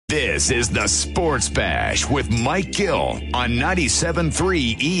This is the Sports Bash with Mike Gill on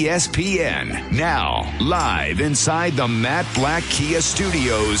 97.3 ESPN. Now, live inside the Matt Black Kia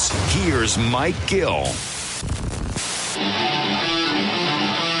Studios, here's Mike Gill.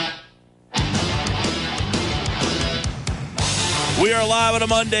 We are live on a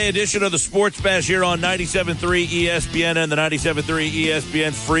Monday edition of the Sports Bash here on 97.3 ESPN and the 97.3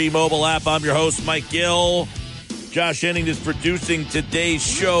 ESPN free mobile app. I'm your host, Mike Gill. Josh Henning is producing today's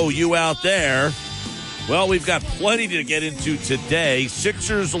show. You out there? Well, we've got plenty to get into today.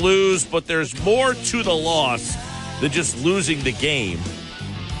 Sixers lose, but there's more to the loss than just losing the game.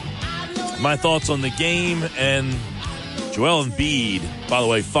 My thoughts on the game, and Joel Embiid, by the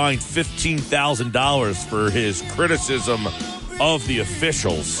way, fined $15,000 for his criticism of the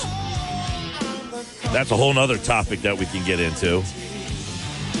officials. That's a whole nother topic that we can get into.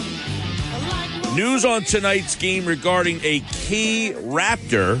 News on tonight's game regarding a key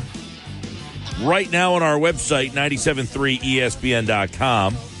Raptor right now on our website,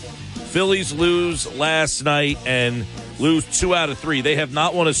 973ESPN.com. Phillies lose last night and lose 2 out of 3. They have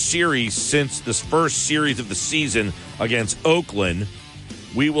not won a series since this first series of the season against Oakland.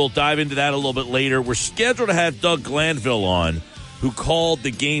 We will dive into that a little bit later. We're scheduled to have Doug Glanville on, who called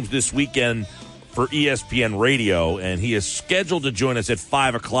the games this weekend for ESPN Radio, and he is scheduled to join us at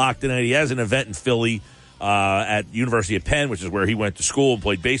 5 o'clock tonight. He has an event in Philly at University of Penn, which is where he went to school and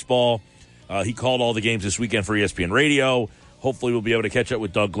played baseball. He called all the games this weekend for ESPN Radio. Hopefully we'll be able to catch up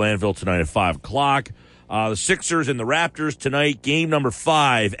with Doug Glanville tonight at 5 o'clock. The Sixers and the Raptors tonight, game number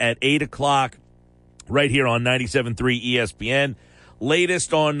 5 at 8 o'clock right here on 97.3 ESPN.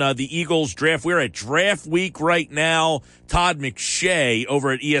 Latest on the Eagles draft. We're at draft week right now. Todd McShay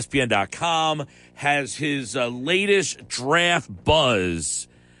over at ESPN.com has his latest draft buzz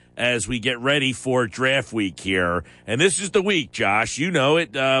as we get ready for draft week here. And this is the week, Josh. You know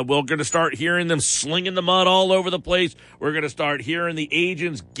it. We're going to start hearing them slinging the mud all over the place. We're going to start hearing the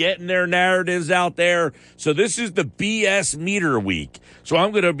agents getting their narratives out there. So this is the BS meter week. So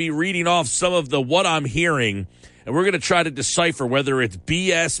I'm going to be reading off some of the what I'm hearing, and we're going to try to decipher whether it's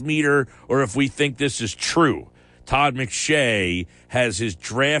BS meter or if we think this is true. Todd McShay has his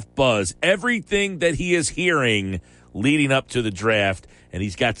draft buzz, everything that he is hearing leading up to the draft, and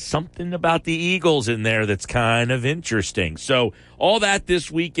he's got something about the Eagles in there that's kind of interesting. So all that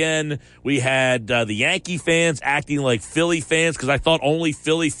this weekend, we had the Yankee fans acting like Philly fans, because I thought only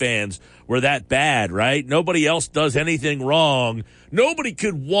Philly fans were that bad, right? Nobody else does anything wrong. Nobody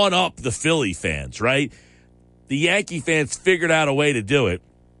could one-up the Philly fans, right? The Yankee fans figured out a way to do it,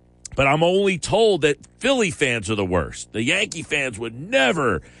 but I'm only told that Philly fans are the worst. The Yankee fans would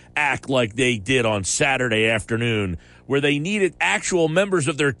never act like they did on Saturday afternoon, where they needed actual members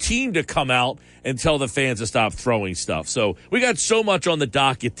of their team to come out and tell the fans to stop throwing stuff. So we got so much on the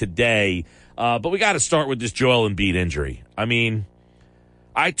docket today, but we got to start with this Joel Embiid injury. I mean,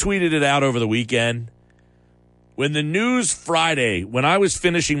 I tweeted it out over the weekend. When the news Friday, when I was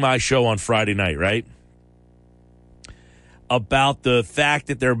finishing my show on Friday night, right, about the fact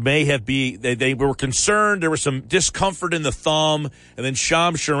that there may have they were concerned, there was some discomfort in the thumb, and then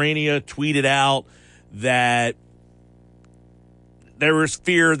Shams Charania tweeted out that there was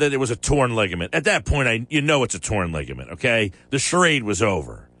fear that it was a torn ligament. At that point, it's a torn ligament, okay? The charade was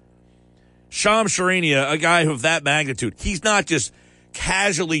over. Shams Charania, a guy of that magnitude, he's not just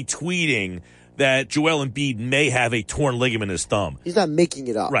casually tweeting that Joel Embiid may have a torn ligament in his thumb. He's not making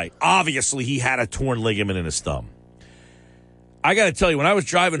it up. Right. Obviously, he had a torn ligament in his thumb. I got to tell you, when I was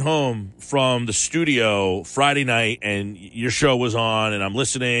driving home from the studio Friday night and your show was on and I'm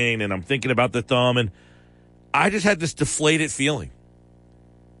listening and I'm thinking about the thumb, and I just had this deflated feeling.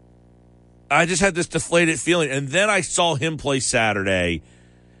 And then I saw him play Saturday,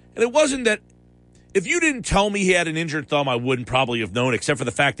 and it wasn't that – if you didn't tell me he had an injured thumb, I wouldn't probably have known, except for the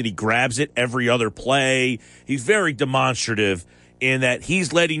fact that he grabs it every other play. He's very demonstrative in that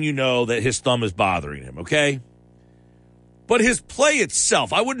he's letting you know that his thumb is bothering him, okay? But his play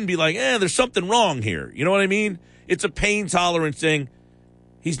itself, I wouldn't be like, there's something wrong here. You know what I mean? It's a pain tolerance thing.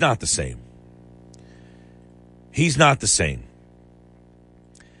 He's not the same.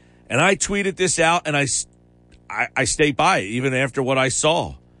 And I tweeted this out, and I stay by it, even after what I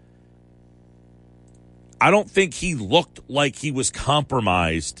saw. I don't think he looked like he was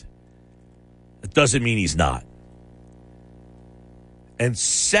compromised. It doesn't mean he's not. And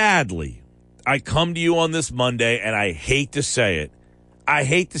sadly, I come to you on this Monday, and I hate to say it.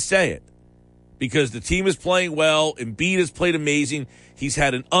 Because the team is playing well. Embiid has played amazing. He's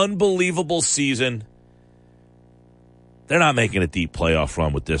had an unbelievable season. They're not making a deep playoff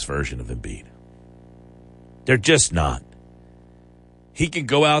run with this version of Embiid. They're just not. He can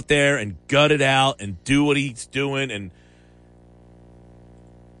go out there and gut it out and do what he's doing, and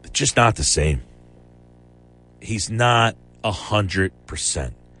it's just not the same. He's not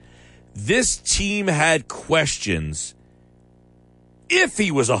 100%. This team had questions if he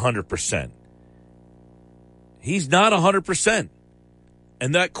was 100%. He's not 100%.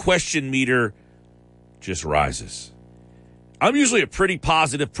 And that question meter just rises. I'm usually a pretty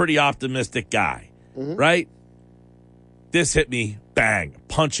positive, pretty optimistic guy, right? This hit me, bang,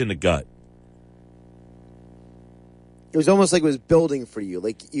 punch in the gut. It was almost like it was building for you.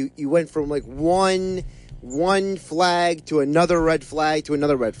 Like you went from like one flag to another red flag to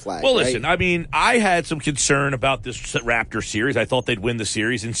another red flag. Well, right? listen, I mean, I had some concern about this Raptors series. I thought they'd win the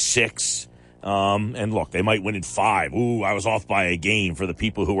series in 6. And look, they might win in 5. Ooh, I was off by a game for the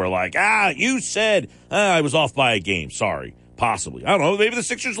people who were like, you said I was off by a game. Sorry. Possibly. I don't know. Maybe the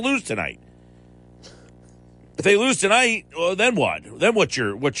Sixers lose tonight. If they lose tonight, well, then what? Then what's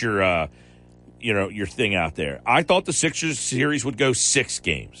your your thing out there? I thought the Sixers series would go 6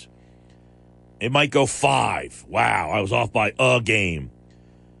 games. It might go 5. Wow, I was off by a game.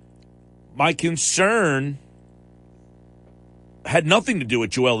 My concern had nothing to do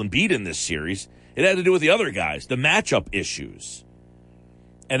with Joel Embiid in this series. It had to do with the other guys, the matchup issues.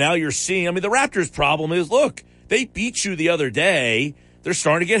 And now you're seeing, I mean, the Raptors' problem is, look, they beat you the other day. They're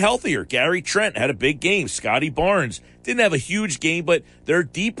starting to get healthier. Gary Trent had a big game. Scotty Barnes didn't have a huge game, but they're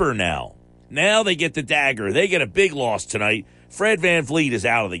deeper now. Now they get the dagger. They get a big loss tonight. Fred VanVleet is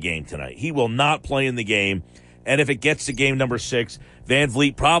out of the game tonight. He will not play in the game. And if it gets to game number 6,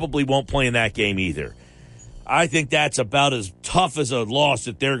 VanVleet probably won't play in that game either. I think that's about as tough as a loss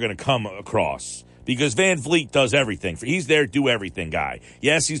that they're going to come across because VanVleet does everything. He's their do-everything guy.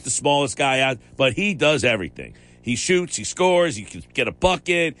 Yes, he's the smallest guy out, but he does everything. He shoots, he scores, he can get a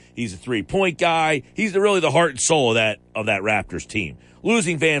bucket, he's a three-point guy. He's really the heart and soul of that Raptors team.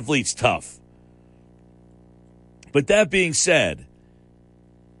 Losing VanVleet's tough. But that being said,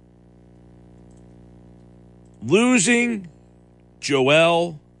 losing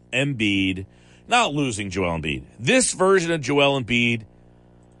Joel Embiid, not losing Joel Embiid, this version of Joel Embiid,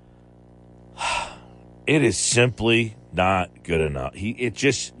 it is simply not good enough. It's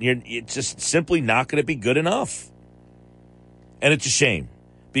just simply not going to be good enough. And it's a shame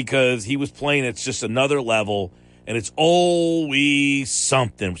because he was playing at just another level, and it's always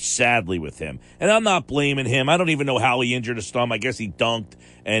something, sadly, with him. And I'm not blaming him. I don't even know how he injured his thumb. I guess he dunked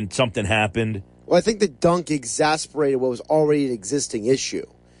and something happened. Well, I think the dunk exasperated what was already an existing issue.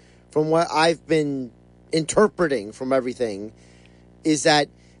 From what I've been interpreting from everything is that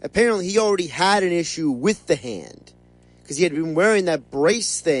apparently he already had an issue with the hand because he had been wearing that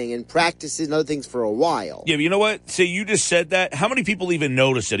brace thing and practices and other things for a while. Yeah, but you know what? See, you just said that. How many people even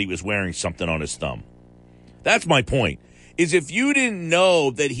noticed that he was wearing something on his thumb? That's my point. Is if you didn't know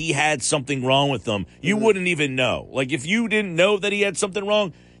that he had something wrong with him, you wouldn't even know. Like, if you didn't know that he had something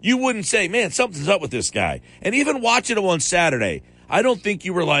wrong, you wouldn't say, man, something's up with this guy. And even watching him on Saturday, I don't think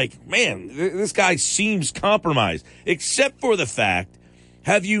you were like, man, this guy seems compromised. Except for the fact,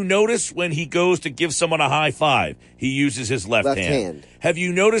 have you noticed when he goes to give someone a high five, he uses his left hand? Have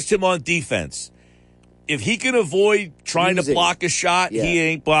you noticed him on defense? If he can avoid trying to block a shot, he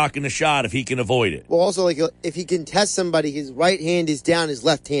ain't blocking a shot if he can avoid it. Well, also, like if he can test somebody, his right hand is down, his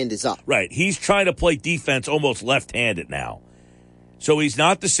left hand is up. Right. He's trying to play defense almost left-handed now. So he's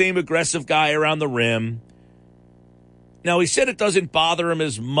not the same aggressive guy around the rim. Now, he said it doesn't bother him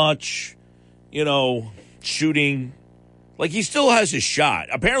as much, shooting. Like, he still has his shot.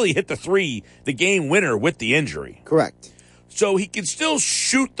 Apparently, he hit the 3, the game winner, with the injury. Correct. So he can still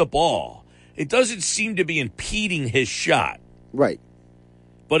shoot the ball. It doesn't seem to be impeding his shot. Right.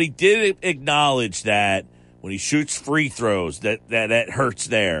 But he did acknowledge that when he shoots free throws, that hurts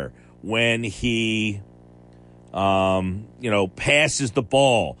there. When he, passes the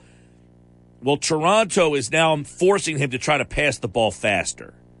ball. Well, Toronto is now forcing him to try to pass the ball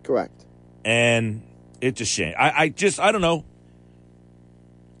faster. Correct. And it's a shame. I don't know.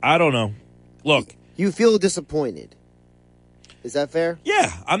 I don't know. Look. You feel disappointed. Is that fair?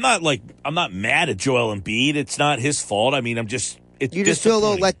 Yeah. I'm not mad at Joel Embiid. It's not his fault. I mean, you just feel a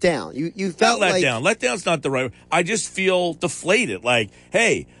little let down. You felt not let down. Let down's not the right. I just feel deflated. Like,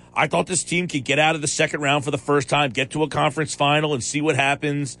 hey, I thought this team could get out of the second round for the first time, get to a conference final and see what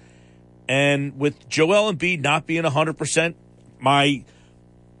happens. And with Joel Embiid not being 100%, my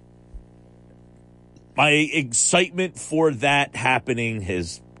excitement for that happening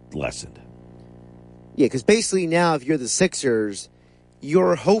has lessened. Yeah, because basically now if you're the Sixers,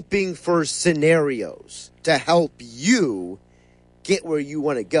 you're hoping for scenarios to help you get where you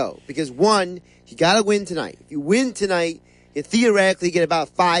want to go. Because, one, you got to win tonight. If you win tonight, you theoretically get about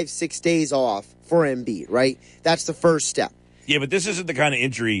 5-6 days off for Embiid, right? That's the first step. Yeah, but this isn't the kind of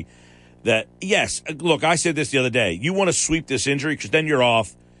injury that, yes, look, I said this the other day. You want to sweep this injury because then you're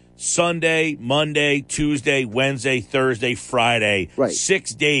off Sunday, Monday, Tuesday, Wednesday, Thursday, Friday. Right.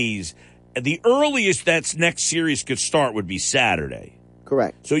 6 days. The earliest that next series could start would be Saturday.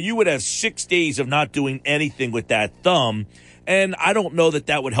 Correct. So you would have 6 days of not doing anything with that thumb, and I don't know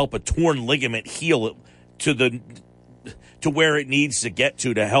that would help a torn ligament heal to where it needs to get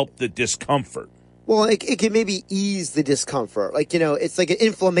to help the discomfort. Well, it can maybe ease the discomfort. Like, it's like an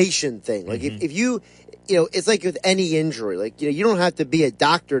inflammation thing. Like, if you, it's like with any injury. Like, you don't have to be a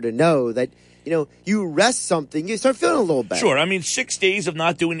doctor to know that, you rest something, you start feeling a little better. Sure. I mean, 6 days of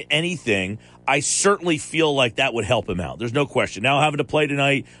not doing anything, I certainly feel like that would help him out. There's no question. Now having to play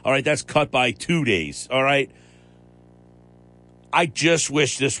tonight, all right, that's cut by 2 days, all right? I just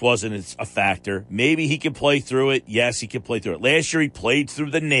wish this wasn't a factor. Maybe he can play through it. Yes, he can play through it. Last year he played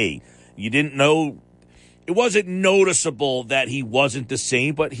through the knee. You didn't know. It wasn't noticeable that he wasn't the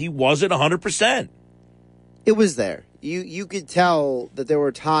same, but he wasn't 100%. It was there. You could tell that there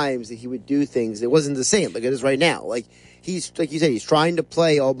were times that he would do things that wasn't the same, like it is right now. Like like you said, he's trying to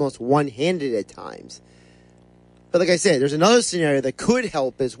play almost one-handed at times. But like I said, there's another scenario that could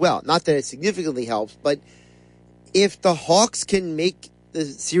help as well. Not that it significantly helps, but if the Hawks can make the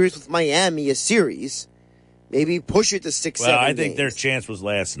series with Miami a series, maybe push it to 6-7 Well, I think games. their chance was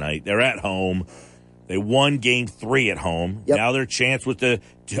last night. They're at home. They won Game 3 at home. Yep. Now their chance was to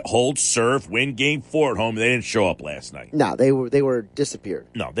hold serve, win Game 4 at home. They didn't show up last night. No, they were disappeared.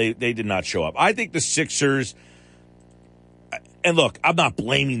 No, they did not show up. I think the Sixers, and look, I'm not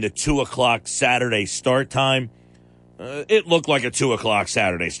blaming the 2 o'clock Saturday start time. It looked like a 2 o'clock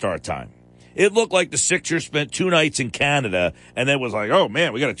Saturday start time. It looked like the Sixers spent 2 nights in Canada and then was like, oh,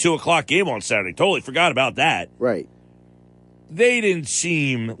 man, we got a 2 o'clock game on Saturday. Totally forgot about that. Right. They didn't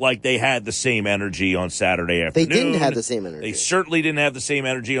seem like they had the same energy on Saturday afternoon. They didn't have the same energy. They certainly didn't have the same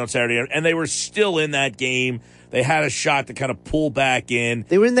energy on Saturday, and they were still in that game. They had a shot to kind of pull back in.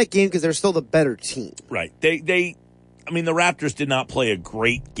 They were in that game because they're still the better team. Right. The Raptors did not play a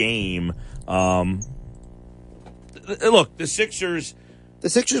great game. Look, the Sixers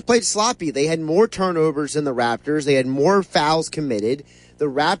played sloppy. They had more turnovers than the Raptors. They had more fouls committed. The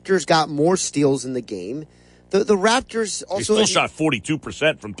Raptors got more steals in the game. The Raptors also... They still shot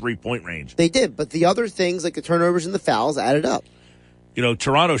 42% from three-point range. They did, but the other things, like the turnovers and the fouls, added up.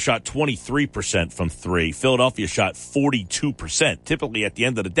 Toronto shot 23% from three. Philadelphia shot 42%. Typically, at the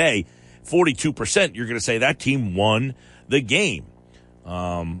end of the day, 42%, you're going to say that team won the game.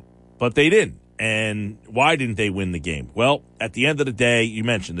 But they didn't. And why didn't they win the game? Well, at the end of the day, you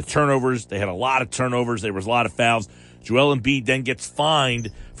mentioned the turnovers. They had a lot of turnovers. There was a lot of fouls. Joel Embiid then gets fined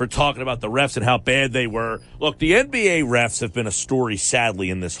for talking about the refs and how bad they were. Look, the NBA refs have been a story,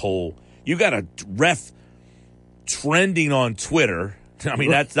 sadly, in this whole. You got a ref trending on Twitter. I mean,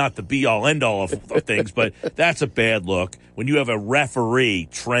 that's not the be-all, end-all of things, but that's a bad look when you have a referee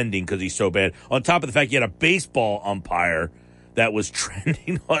trending because he's so bad. On top of the fact you had a baseball umpire that was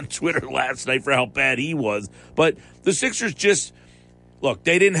trending on Twitter last night for how bad he was. But the Sixers just, look,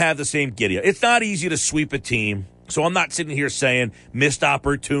 they didn't have the same giddy. It's not easy to sweep a team. So I'm not sitting here saying missed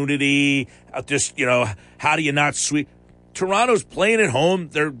opportunity, just, how do you not sweep? Toronto's playing at home.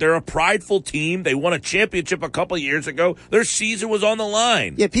 They're a prideful team. They won a championship a couple of years ago. Their season was on the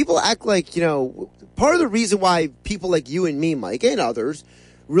line. Yeah, people act like, part of the reason why people like you and me, Mike, and others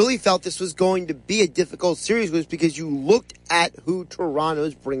really felt this was going to be a difficult series was because you looked at who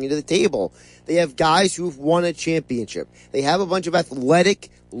Toronto's bringing to the table. They have guys who've won a championship. They have a bunch of athletic,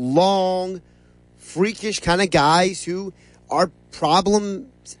 long, freakish kind of guys who are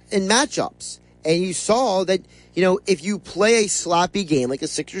problems in matchups. And you saw that, if you play a sloppy game like the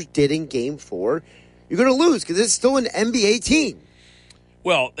Sixers did in Game 4, you're going to lose because it's still an NBA team.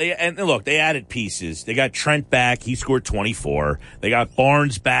 Well, they added pieces. They got Trent back. He scored 24. They got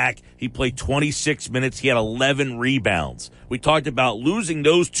Barnes back. He played 26 minutes. He had 11 rebounds. We talked about losing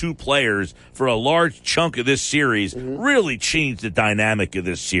those two players for a large chunk of this series really changed the dynamic of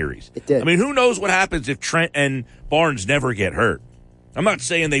this series. It did. I mean, who knows what happens if Trent and Barnes never get hurt? I'm not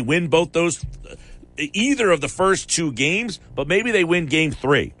saying they win either of the first 2 games, but maybe they win Game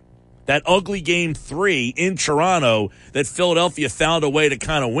 3. That ugly Game 3 in Toronto that Philadelphia found a way to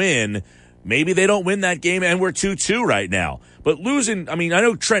kind of win. Maybe they don't win that game, and we're 2-2 right now. But losing, I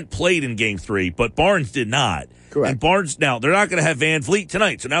know Trent played in Game 3, but Barnes did not. Correct. And Barnes, now, they're not going to have Van Vliet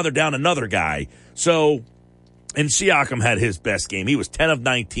tonight, so now they're down another guy. So And Siakam had his best game. He was 10 of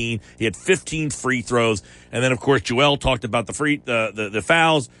 19. He had 15 free throws. And then, of course, Joel talked about the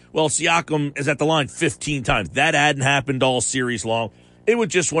fouls. Well, Siakam is at the line 15 times. That hadn't happened all series long. It was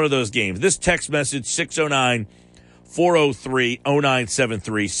just one of those games. This text message,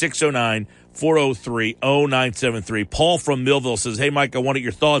 609-403-0973, 609-403-0973. Paul from Millville says, hey, Mike, I wanted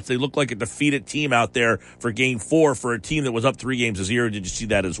your thoughts. They look like a defeated team out there for Game 4 for a team that was up 3 games to 0. Did you see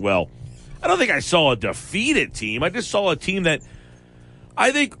that as well? I don't think I saw a defeated team. I just saw a team that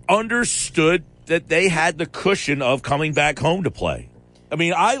I think understood that they had the cushion of coming back home to play. I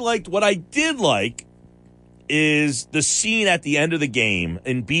mean, what I did like is the scene at the end of the game.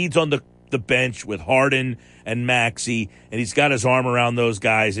 Embiid's on the bench with Harden and Maxey, and he's got his arm around those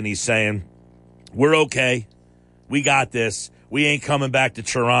guys, and he's saying, we're okay. We got this. We ain't coming back to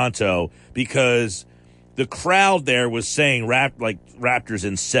Toronto, because the crowd there was saying Raptors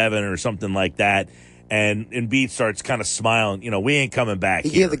in 7 or something like that, and Embiid starts kind of smiling. We ain't coming back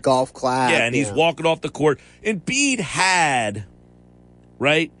here. He gave the golf clap. Yeah, and he's walking off the court. Embiid had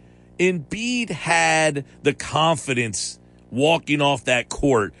the confidence walking off that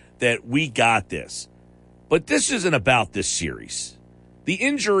court that we got this. But this isn't about this series. The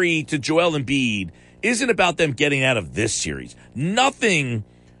injury to Joel Embiid isn't about them getting out of this series. Nothing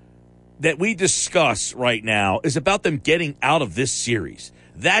that we discuss right now is about them getting out of this series.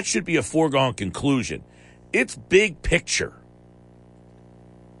 That should be a foregone conclusion. It's big picture.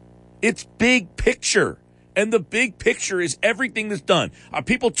 It's big picture. And the big picture is everything that's done.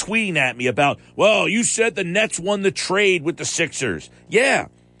 People tweeting at me about, well, you said the Nets won the trade with the Sixers. Yeah.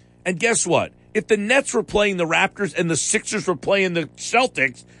 And guess what? If the Nets were playing the Raptors and the Sixers were playing the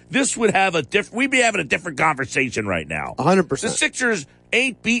Celtics, this would have we'd be having a different conversation right now. 100%. The Sixers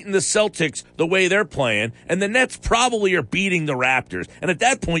ain't beating the Celtics the way they're playing, and the Nets probably are beating the Raptors. And at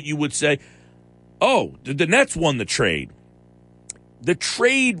that point, you would say, oh, the Nets won the trade. The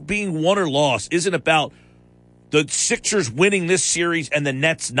trade being won or lost isn't about the Sixers winning this series and the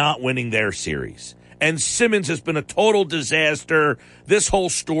Nets not winning their series. And Simmons has been a total disaster. This whole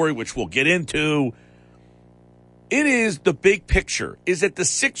story, which we'll get into, it is the big picture, is that the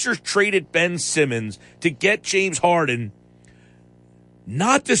Sixers traded Ben Simmons to get James Harden,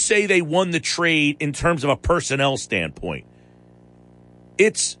 not to say they won the trade in terms of a personnel standpoint.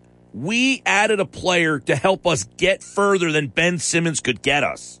 It's we added a player to help us get further than Ben Simmons could get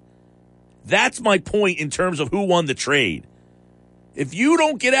us. That's my point in terms of who won the trade. If you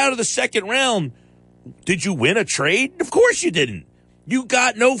don't get out of the second round, did you win a trade? Of course you didn't. You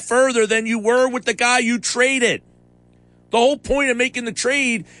got no further than you were with the guy you traded. The whole point of making the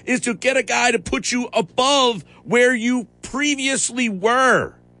trade is to get a guy to put you above where you previously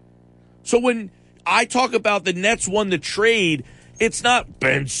were. So when I talk about the Nets won the trade, it's not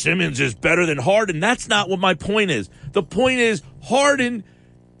Ben Simmons is better than Harden. That's not what my point is. The point is Harden,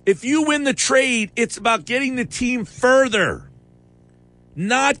 if you win the trade, it's about getting the team further,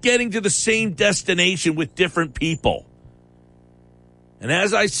 not getting to the same destination with different people. And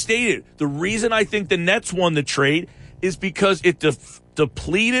as I stated, the reason I think the Nets won the trade is because it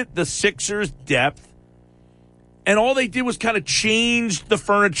depleted the Sixers' depth, and all they did was kind of change the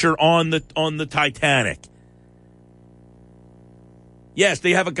furniture on the Titanic. Yes,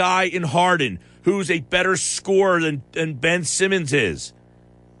 they have a guy in Harden who's a better scorer than Ben Simmons is.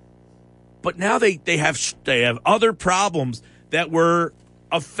 But now they have other problems that were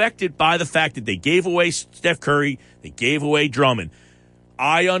affected by the fact that they gave away Steph Curry, they gave away Drummond.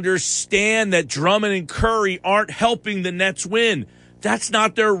 I understand that Drummond and Curry aren't helping the Nets win. That's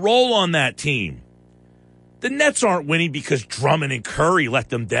not their role on that team. The Nets aren't winning because Drummond and Curry let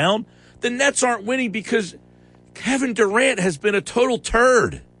them down. The Nets aren't winning because Kevin Durant has been a total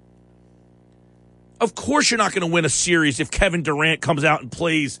turd. Of course you're not going to win a series if Kevin Durant comes out and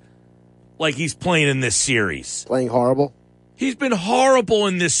plays like he's playing in this series. Playing horrible? He's been horrible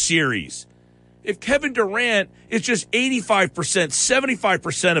in this series. If Kevin Durant is just 85%,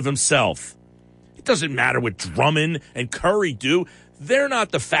 75% of himself, it doesn't matter what Drummond and Curry do. They're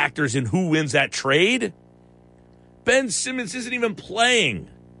not the factors in who wins that trade. Ben Simmons isn't even playing.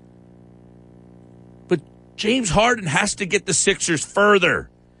 But James Harden has to get the Sixers further.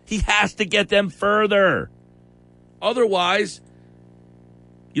 He has to get them further. Otherwise,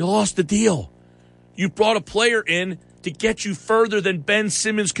 you lost the deal. You brought a player in to get you further than Ben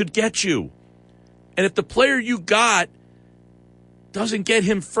Simmons could get you. And if the player you got doesn't get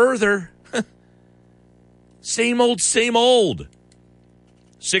him further, same old, same old.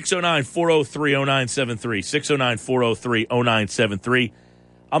 609-403-0973. 609-403-0973.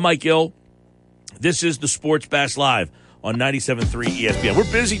 I'm Mike Gill. This is the Sports Bash Live on 97.3 ESPN. We're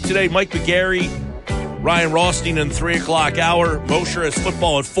busy today. Mike McGarry, Ryan Rothstein in the 3 o'clock hour. Mosher has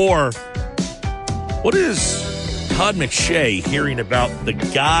football at 4. What is Todd McShay hearing about the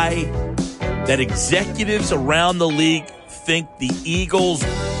guy that executives around the league think the Eagles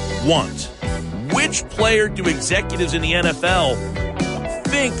want? Which player do executives in the NFL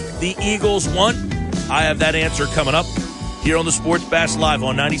think the Eagles want? I have that answer coming up here on the Sports Bash Live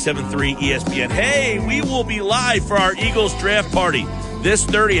on 97.3 ESPN. Hey, we will be live for our Eagles draft party this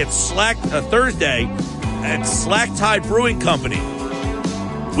Thursday at Slack Tide Brewing Company.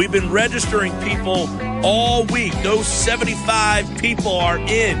 We've been registering people all week. Those 75 people are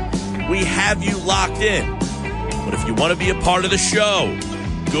in. We have you locked in. But if you want to be a part of the show,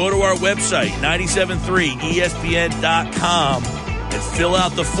 go to our website, 973ESPN.com, and fill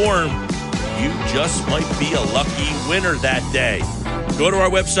out the form. You just might be a lucky winner that day. Go to our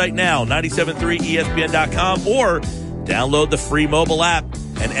website now, 973ESPN.com, or download the free mobile app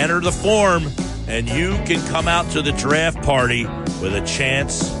and enter the form, and you can come out to the draft party with a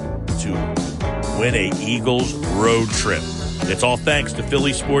chance to win a Eagles road trip. It's all thanks to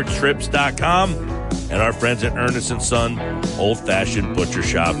PhillySportsTrips.com and our friends at Ernest & Son Old Fashioned Butcher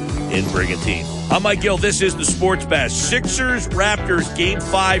Shop in Brigantine. I'm Mike Gill. This is the Sports Bash. Sixers Raptors Game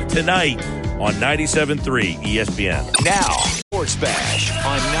 5 tonight on 97.3 ESPN. Now, Sports Bash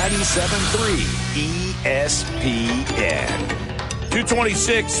on 97.3 ESPN.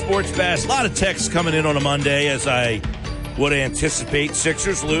 226 Sports Bash. A lot of texts coming in on a Monday, as I would anticipate.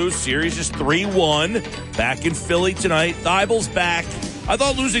 Sixers lose. Series is 3-1. Back in Philly tonight. Thibel's back. I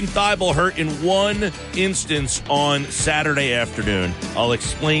thought losing Thibault hurt in one instance on Saturday afternoon. I'll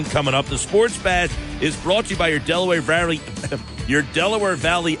explain coming up. The Sports Bash is brought to you by your Delaware Valley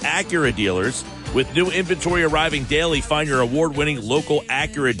Acura dealers. With new inventory arriving daily, find your award-winning local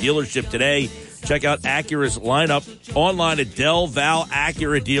Acura dealership today. Check out Acura's lineup online at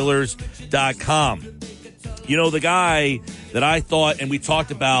DelValAcuraDealers.com. You know, the guy that I thought, and we talked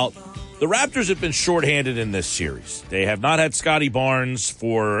about, the Raptors have been shorthanded in this series. They have not had Scotty Barnes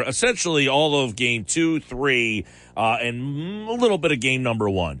for essentially all of game 2, 3, and a little bit of game number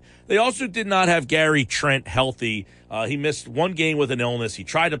 1. They also did not have Gary Trent healthy. He missed one game with an illness. He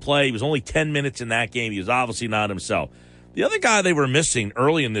tried to play. He was only 10 minutes in that game. He was obviously not himself. The other guy they were missing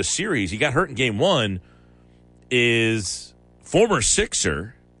early in this series, he got hurt in game 1, is former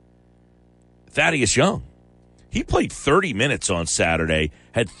Sixer Thaddeus Young. He played 30 minutes on Saturday,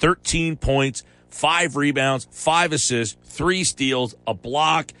 had 13 points, 5 rebounds, 5 assists, 3 steals, a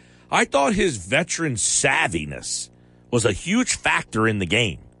block. I thought his veteran savviness was a huge factor in the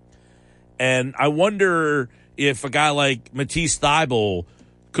game. And I wonder if a guy like Matisse Thybulle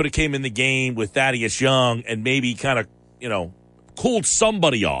could have came in the game with Thaddeus Young and maybe kind of, cooled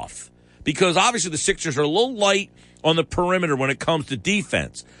somebody off. Because obviously the Sixers are a little light on the perimeter when it comes to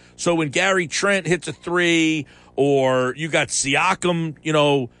defense. So when Gary Trent hits a 3, or you got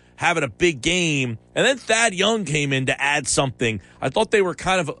Siakam, having a big game, and then Thad Young came in to add something, I thought they were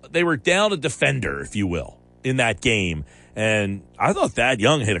down a defender, if you will, in that game. And I thought Thad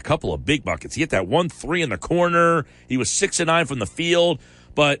Young hit a couple of big buckets. He hit that 1-3 in the corner. He was 6 of 9 from the field.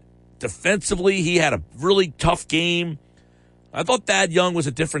 But defensively, he had a really tough game. I thought Thad Young was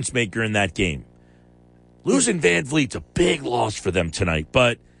a difference maker in that game. Losing Van Vliet's a big loss for them tonight.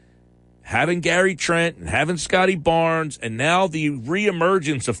 But having Gary Trent and having Scotty Barnes and now the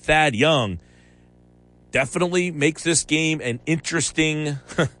reemergence of Thad Young definitely makes this game an interesting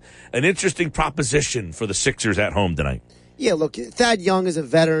proposition for the Sixers at home tonight. Yeah, look, Thad Young is a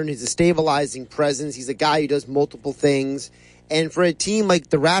veteran. He's a stabilizing presence. He's a guy who does multiple things. And for a team like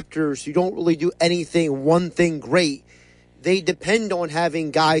the Raptors, who don't really do one thing great, they depend on having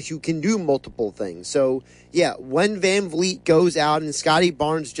guys who can do multiple things. So, yeah, when Van Vliet goes out and Scotty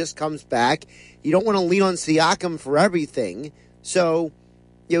Barnes just comes back, you don't want to lean on Siakam for everything. So,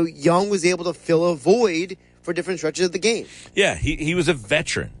 Young was able to fill a void for different stretches of the game. Yeah, he was a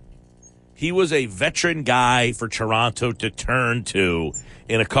veteran. He was a veteran guy for Toronto to turn to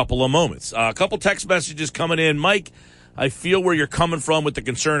in a couple of moments. A couple text messages coming in. Mike, I feel where you're coming from with the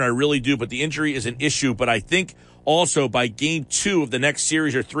concern. I really do, but the injury is an issue. But I think also by game 2 of the next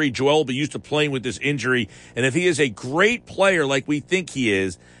series or 3, Joel will be used to playing with this injury. And if he is a great player like we think he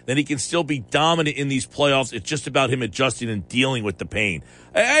is, then he can still be dominant in these playoffs. It's just about him adjusting and dealing with the pain.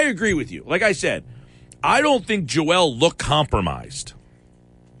 I agree with you. Like I said, I don't think Joel looked compromised.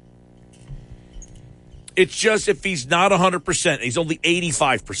 It's just if he's not 100%, he's only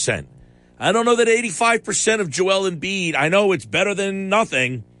 85%. I don't know that 85% of Joel Embiid, I know it's better than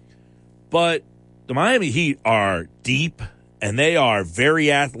nothing, but the Miami Heat are deep, and they are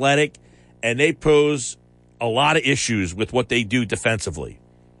very athletic, and they pose a lot of issues with what they do defensively.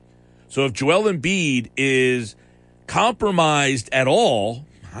 So if Joel Embiid is compromised at all,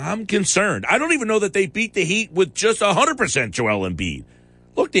 I'm concerned. I don't even know that they beat the Heat with just 100% Joel Embiid.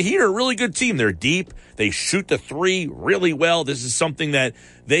 Look, the Heat are a really good team. They're deep. They shoot the three really well. This is something that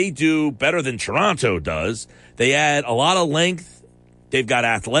they do better than Toronto does. They add a lot of length. They've got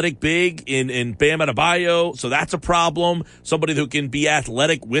athletic big in Bam Adebayo, so that's a problem. Somebody who can be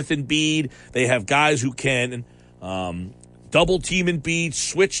athletic with Embiid. They have guys who can double team Embiid,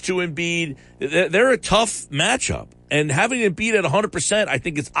 switch to Embiid. They're a tough matchup. And having Embiid at 100%, I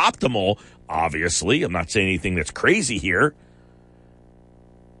think is optimal, obviously. I'm not saying anything that's crazy here.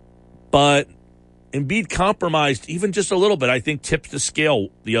 But Embiid compromised even just a little bit, I think tips the scale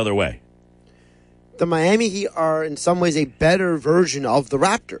the other way. The Miami Heat are in some ways a better version of the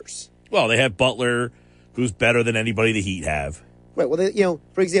Raptors. Well, they have Butler, who's better than anybody the Heat have. Right. Well,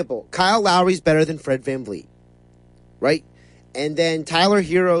 for example, Kyle Lowry's better than Fred VanVleet. Right? And then Tyler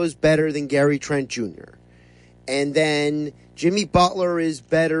Hero is better than Gary Trent Jr. And then Jimmy Butler is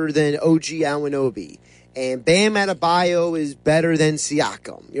better than OG Anunoby. And Bam Adebayo is better than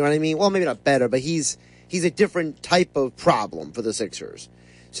Siakam. You know what I mean? Well, maybe not better, but he's a different type of problem for the Sixers.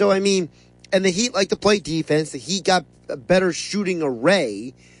 So, I mean, and the Heat like to play defense. The Heat got a better shooting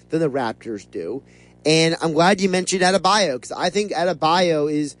array than the Raptors do. And I'm glad you mentioned Adebayo, because I think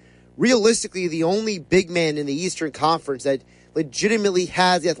Adebayo is realistically the only big man in the Eastern Conference that legitimately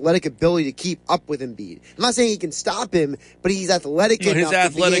has the athletic ability to keep up with Embiid. I'm not saying he can stop him, but he's athletic enough his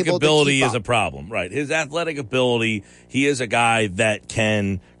athletic to be able ability to keep is up. A problem, right? His athletic ability, he is a guy that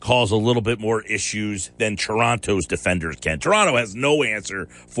can cause a little bit more issues than Toronto's defenders can. Toronto has no answer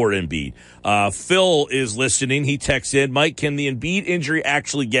for Embiid. Phil is listening. He texts in, Mike, can the Embiid injury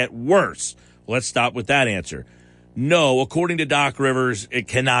actually get worse? Let's stop with that answer. No, according to Doc Rivers, it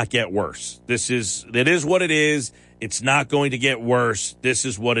cannot get worse. It is what it is. It's not going to get worse. This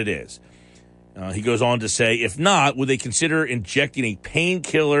is what it is. He goes on to say, if not, would they consider injecting a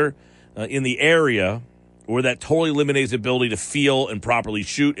painkiller in the area, or that totally eliminates the ability to feel and properly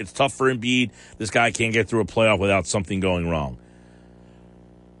shoot? It's tough for Embiid. This guy can't get through a playoff without something going wrong.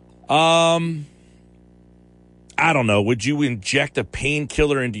 I don't know. Would you inject a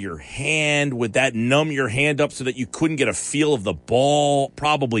painkiller into your hand? Would that numb your hand up so that you couldn't get a feel of the ball?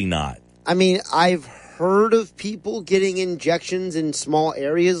 Probably not. I mean, I've heard of people getting injections in small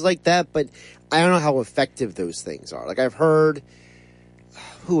areas like that, but I don't know how effective those things are. Like, I've heard,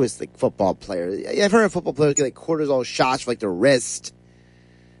 who is the football player? I've heard of football players get like cortisol shots for like their wrist,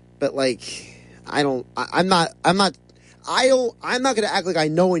 but like, I'm not going to act like I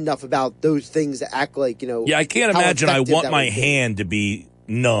know enough about those things to act like, Yeah, I can't imagine I want my hand to be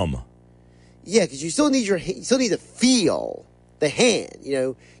numb. Yeah, because you still need to feel the hand,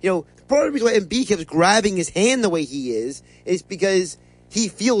 you know, part of the reason why Embiid keeps grabbing his hand the way he is because he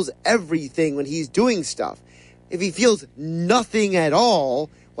feels everything when he's doing stuff. If he feels nothing at all,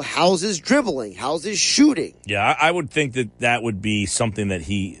 well, how's his dribbling? How's his shooting? Yeah, I would think that would be something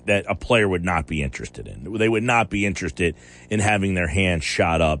that a player would not be interested in. They would not be interested in having their hand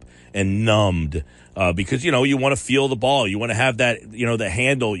shot up and numbed because, you want to feel the ball. You want to have that, the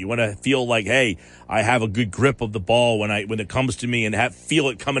handle. You want to feel like, hey, I have a good grip of the ball when it comes to me, and feel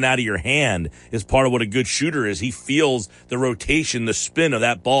it coming out of your hand is part of what a good shooter is. He feels the rotation, the spin of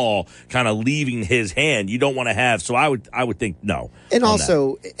that ball kind of leaving his hand. You don't want to have. So I would think no. And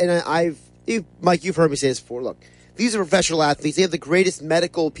also, Mike, you've heard me say this before. Look, these are professional athletes. They have the greatest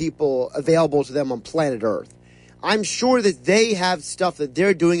medical people available to them on planet Earth. I'm sure that they have stuff that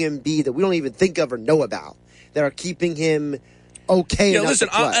they're doing in Embiid that we don't even think of or know about that are keeping him okay. Yeah, listen,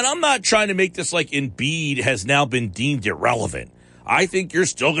 and I'm not trying to make this like Embiid has now been deemed irrelevant. I think you're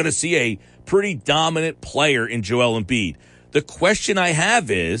still going to see a pretty dominant player in Joel Embiid. The question I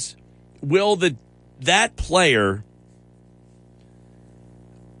have is, will that player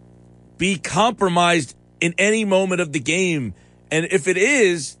be compromised in any moment of the game? And if it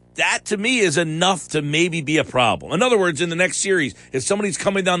is, that to me is enough to maybe be a problem. In other words, in the next series, if somebody's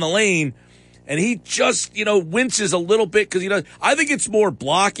coming down the lane and he just, winces a little bit because I think it's more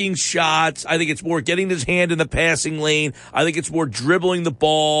blocking shots. I think it's more getting his hand in the passing lane. I think it's more dribbling the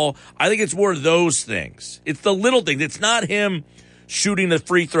ball. I think it's more those things. It's the little things. It's not him shooting the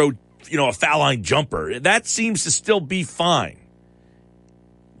free throw, a foul line jumper. That seems to still be fine.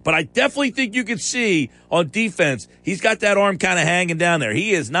 But I definitely think you can see on defense, he's got that arm kind of hanging down there.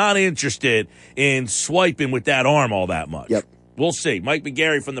 He is not interested in swiping with that arm all that much. Yep. We'll see. Mike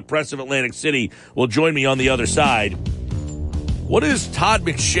McGarry from the Press of Atlantic City will join me on the other side. What is Todd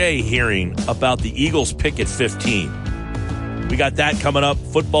McShay hearing about the Eagles pick at 15? We got that coming up.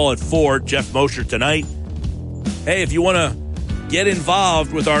 Football at 4. Jeff Mosher tonight. Hey, if you want to get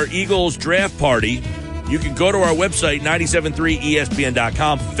involved with our Eagles draft party, you can go to our website,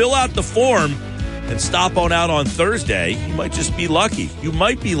 973ESPN.com, fill out the form, and stop on out on Thursday. You might just be lucky. You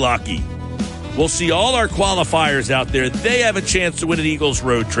might be lucky. We'll see all our qualifiers out there. They have a chance to win an Eagles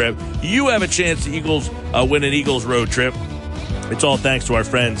road trip. You have a chance to win an Eagles road trip. It's all thanks to our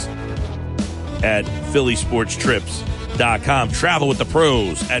friends at PhillySportsTrips.com. Travel with the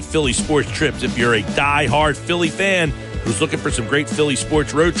pros at Philly Sports Trips. If you're a die-hard Philly fan who's looking for some great Philly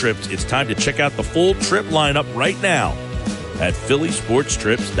sports road trips, it's time to check out the full trip lineup right now at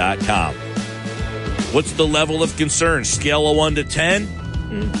PhillySportsTrips.com. What's the level of concern? Scale of 1 to 10?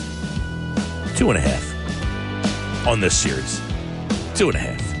 2.5 on this series.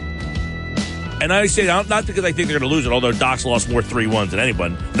 2.5. And I say not because I think they're going to lose it, although Doc's lost more 3-1s than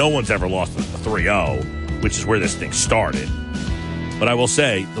anyone. No one's ever lost a 3-0, which is where this thing started. But I will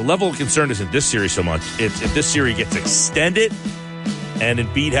say, the level of concern isn't this series so much. It's if this series gets extended and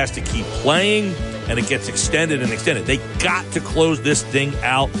Embiid has to keep playing and it gets extended and extended. They got to close this thing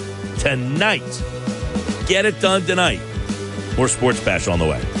out tonight. Get it done tonight. More Sports Bash on the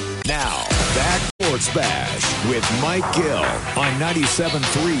way. Now, back Sports Bash with Mike Gill on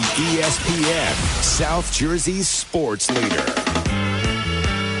 97.3 ESPN, South Jersey's sports leader.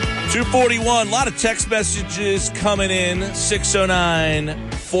 241, a lot of text messages coming in.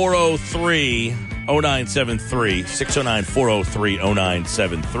 609-403-0973.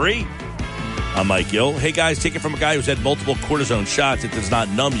 609-403-0973. I'm Mike Gill. Hey, guys, take it from a guy who's had multiple cortisone shots. It does not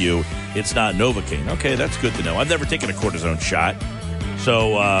numb you. It's not Novocaine. Okay, that's good to know. I've never taken a cortisone shot.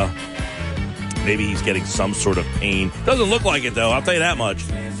 So maybe he's getting some sort of pain. Doesn't look like it, though. I'll tell you that much.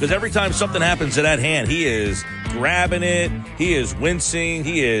 Because every time something happens to that hand, he is grabbing it. He is wincing.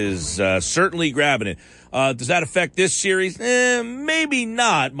 He is certainly grabbing it. Does that affect this series? Maybe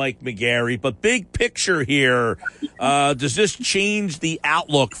not, Mike McGarry. But big picture here, does this change the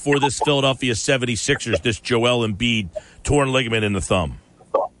outlook for this Philadelphia 76ers, this Joel Embiid torn ligament in the thumb?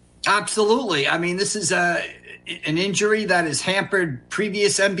 Absolutely. I mean, this is an injury that has hampered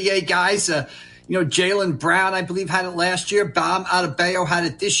previous NBA guys. Jaylen Brown, I believe, had it last year. Bam Adebayo had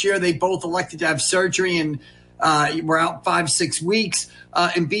it this year. They both elected to have surgery and were out 5-6 weeks.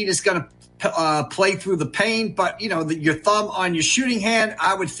 Embiid is going to play through the pain, but your thumb on your shooting hand,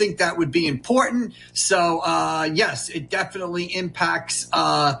 I would think that would be important. So yes, it definitely impacts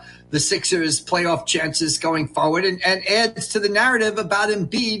the Sixers' playoff chances going forward, and adds to the narrative about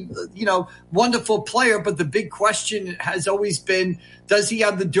Embiid. Wonderful player, but the big question has always been: does he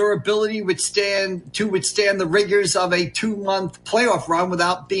have the durability to withstand the rigors of a 2-month playoff run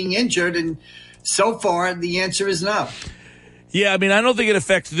without being injured? And so far, the answer is no. Yeah, I mean, I don't think it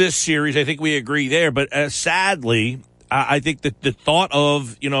affects this series. I think we agree there. But sadly, I think that the thought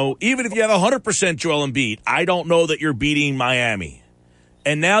of, even if you have 100% Joel Embiid, I don't know that you're beating Miami.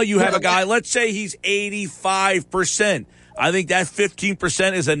 And now you have a guy, let's say he's 85%. I think that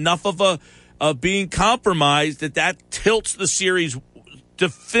 15% is enough of being compromised that tilts the series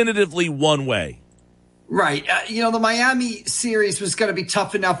definitively one way. Right. The Miami series was going to be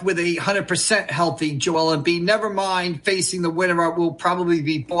tough enough with a 100% healthy Joel Embiid. Never mind facing the winner will probably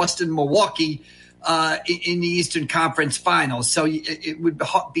be Boston-Milwaukee in the Eastern Conference Finals. So it would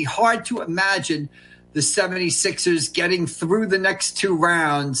be hard to imagine the 76ers getting through the next 2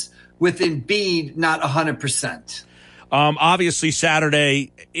 rounds with Embiid not 100%. Obviously,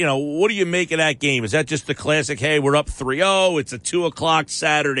 Saturday, what do you make of that game? Is that just the classic, hey, we're up 3-0, it's a 2 o'clock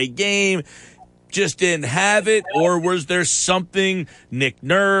Saturday game, just didn't have it? Or was there something Nick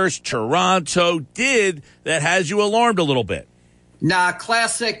Nurse, Toronto did that has you alarmed a little bit? Nah,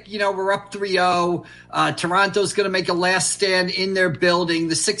 classic, we're up 3-0. Toronto's going to make a last stand in their building.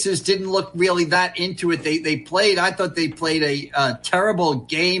 The Sixers didn't look really that into it. I thought they played a terrible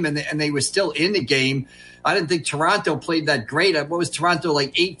game, and they were still in the game. I didn't think Toronto played that great. What was Toronto,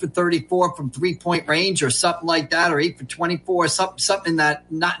 like 8 for 34 from 3-point range or something like that, or 8 for 24, something that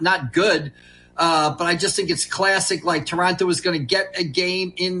not good. But I just think it's classic. Like Toronto was going to get a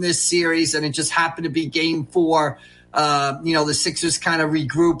game in this series, and it just happened to be game 4. The Sixers kind of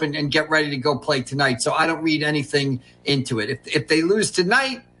regroup and get ready to go play tonight. So I don't read anything into it. If they lose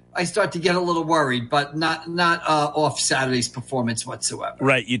tonight, I start to get a little worried, but not off Saturday's performance whatsoever.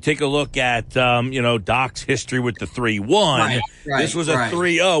 Right. You take a look at, Doc's history with the 3-1. Right, this was a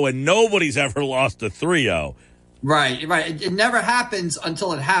 3-0, and nobody's ever lost a 3-0. Right. It never happens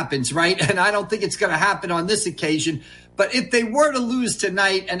until it happens, right? And I don't think it's going to happen on this occasion. But if they were to lose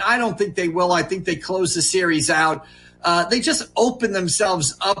tonight, and I don't think they will, I think they close the series out. They just open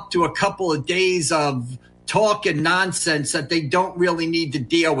themselves up to a couple of days of talk and nonsense that they don't really need to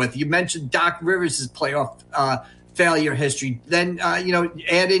deal with. You mentioned Doc Rivers' playoff failure history. Then,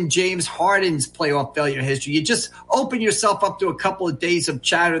 add in James Harden's playoff failure history. You just open yourself up to a couple of days of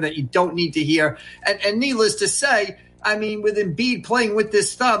chatter that you don't need to hear. And needless to say, I mean, with Embiid playing with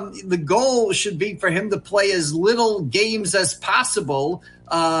this thumb, the goal should be for him to play as little games as possible.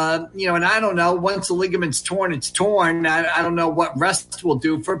 And I don't know, once the ligament's torn, it's torn. I don't know what rest will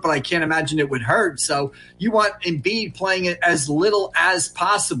do for it, but I can't imagine it would hurt. So you want Embiid playing it as little as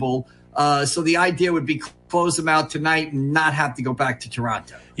possible. So the idea would be close him out tonight and not have to go back to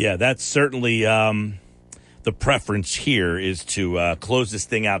Toronto. Yeah, that's certainly the preference here is to close this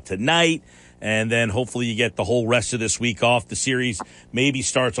thing out tonight. And then hopefully you get the whole rest of this week off. The series maybe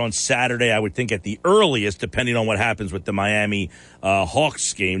starts on Saturday, I would think, at the earliest, depending on what happens with the Miami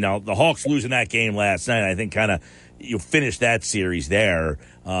Hawks game. Now, the Hawks losing that game last night, I think kind of you finish that series there.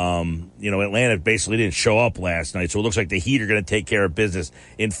 Atlanta basically didn't show up last night, so it looks like the Heat are going to take care of business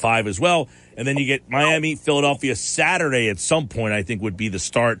in 5 as well. And then you get Miami, Philadelphia Saturday at some point, I think would be the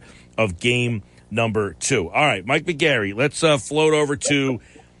start of game number 2. All right, Mike McGarry, let's float over to...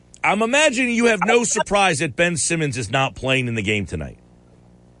 I'm imagining you have no surprise that Ben Simmons is not playing in the game tonight.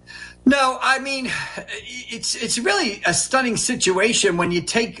 No, I mean, it's really a stunning situation when you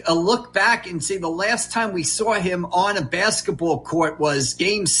take a look back and see the last time we saw him on a basketball court was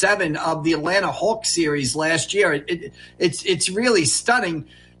Game 7 of the Atlanta Hawks series last year. It's really stunning.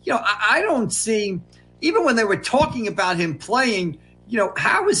 I don't see, even when they were talking about him playing,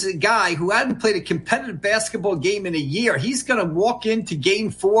 how is a guy who hadn't played a competitive basketball game in a year, he's going to walk into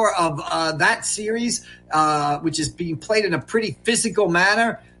Game 4 of that series, which is being played in a pretty physical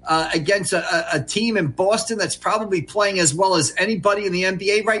manner, against a team in Boston that's probably playing as well as anybody in the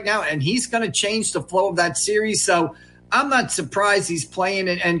NBA right now, and he's going to change the flow of that series. So I'm not surprised he's playing,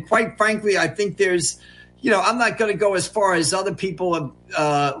 and quite frankly, I think there's – I'm not going to go as far as other people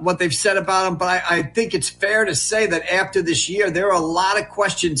what they've said about him, but I think it's fair to say that after this year, there are a lot of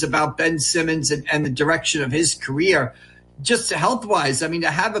questions about Ben Simmons and the direction of his career, just health-wise. I mean,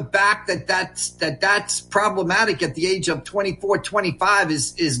 to have a back that's problematic at the age of 24, 25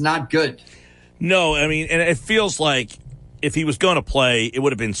 is not good. No, I mean, and it feels like if he was going to play, it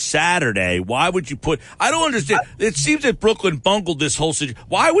would have been Saturday. Why would you put – I don't understand. It seems that Brooklyn bungled this whole situation.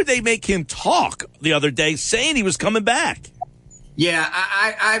 Why would they make him talk the other day saying he was coming back? Yeah,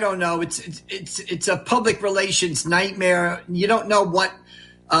 I don't know. It's a public relations nightmare. You don't know what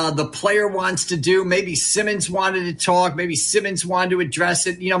the player wants to do. Maybe Simmons wanted to talk. Maybe Simmons wanted to address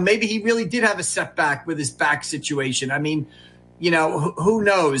it. Maybe he really did have a setback with his back situation. I mean – who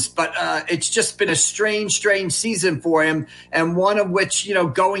knows? But it's just been a strange season for him, and one of which,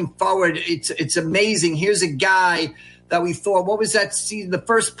 going forward, it's amazing. Here's a guy that we thought, what was that season, the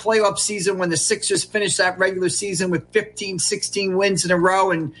first playoff season when the Sixers finished that regular season with 15, 16 wins in a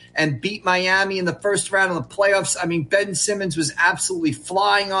row and beat Miami in the first round of the playoffs. I mean, Ben Simmons was absolutely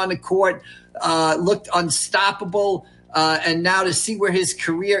flying on the court, looked unstoppable. And now to see where his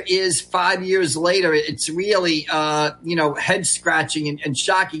career is 5 years later, it's really, head scratching and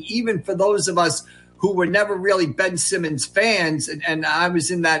shocking, even for those of us who were never really Ben Simmons fans. And I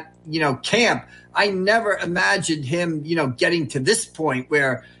was in that, camp. I never imagined him, getting to this point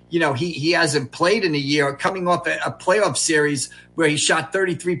where, he hasn't played in a year, coming off a playoff series where he shot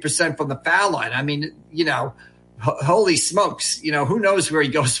 33% from the foul line. I mean, holy smokes, who knows where he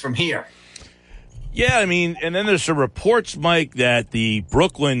goes from here. Yeah, I mean, and then there's some reports, Mike, that the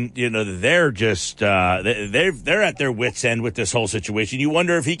Brooklyn, they're just they're at their wits' end with this whole situation. You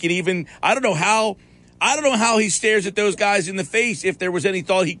wonder if he can even. I don't know how he stares at those guys in the face if there was any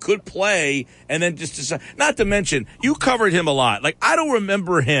thought he could play, and then just decide. Not to mention, you covered him a lot. Like, I don't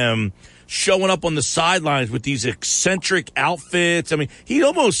remember him showing up on the sidelines with these eccentric outfits. I mean, he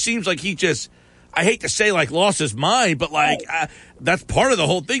almost seems like he just. I hate to say like lost his mind, but like that's part of the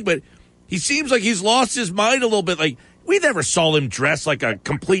whole thing, but. He seems like he's lost his mind a little bit. Like, we never saw him dressed like a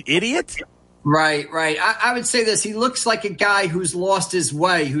complete idiot. Right. I would say this. He looks like a guy who's lost his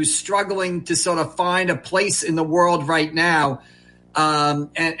way, who's struggling to sort of find a place in the world right now. And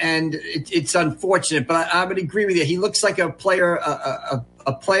it's unfortunate, but I would agree with you. He looks like a player,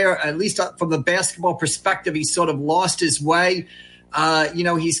 a player, at least from the basketball perspective, he's sort of lost his way.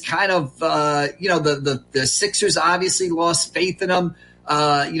 He's kind of, the Sixers obviously lost faith in him.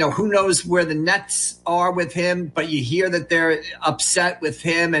 Who knows where the Nets are with him, but you hear that they're upset with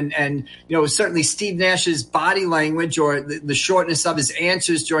him and certainly Steve Nash's body language or the shortness of his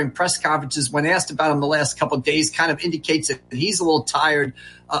answers during press conferences when asked about him the last couple of days kind of indicates that he's a little tired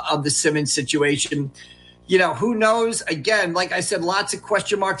of the Simmons situation. Who knows? Again, like I said, lots of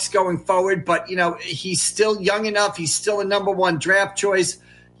question marks going forward, but, he's still young enough. He's still a number one draft choice.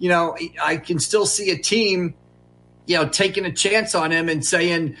 I can still see a team taking a chance on him and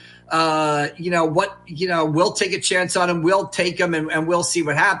saying, we'll take a chance on him. We'll take him and we'll see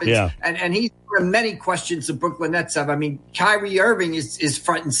what happens. Yeah. And he's many questions the Brooklyn Nets have. I mean, Kyrie Irving is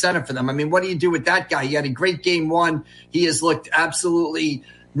front and center for them. I mean, what do you do with that guy? He had a great game one. He has looked absolutely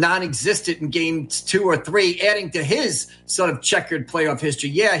non-existent in games 2 or 3, adding to his sort of checkered playoff history.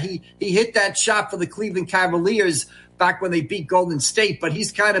 Yeah, he hit that shot for the Cleveland Cavaliers back when they beat Golden State, but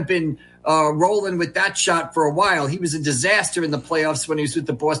he's kind of been rolling with that shot for a while. He was a disaster in the playoffs when he was with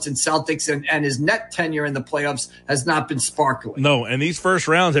the Boston Celtics, and his net tenure in the playoffs has not been sparkling. No, and these first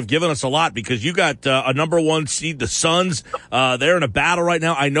rounds have given us a lot because you got a number 1 seed, the Suns. They're in a battle right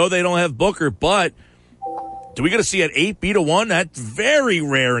now. I know they don't have Booker, but do we get to see an 8-1? That's very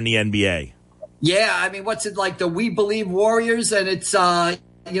rare in the NBA. Yeah, I mean, what's it like, the We Believe Warriors, and it's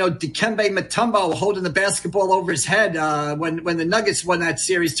Dikembe Mutombo holding the basketball over his head when the Nuggets won that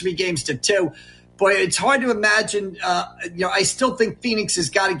series 3-2. Boy, it's hard to imagine. I still think Phoenix has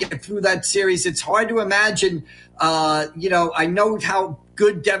got to get through that series. It's hard to imagine. I know how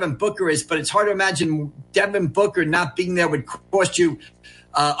good Devin Booker is, but it's hard to imagine Devin Booker not being there would cost you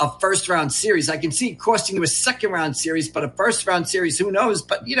a first-round series. I can see it costing you a second-round series, but a first-round series, who knows?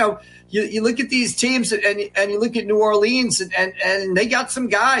 But, you look at these teams and you look at New Orleans and they got some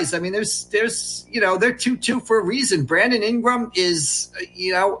guys. I mean, there's they're 2-2 for a reason. Brandon Ingram is,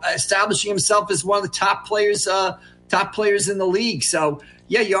 establishing himself as one of the top players in the league. So,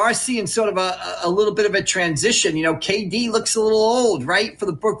 yeah, you are seeing sort of a little bit of a transition. KD looks a little old, right, for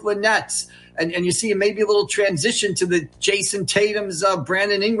the Brooklyn Nets. And you see maybe a little transition to the Jason Tatum's,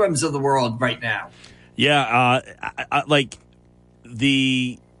 Brandon Ingrams of the world right now. Yeah, I like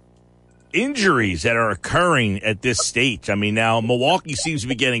the injuries that are occurring at this stage. I mean, now Milwaukee seems to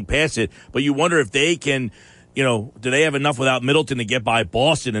be getting past it, but you wonder if they can, do they have enough without Middleton to get by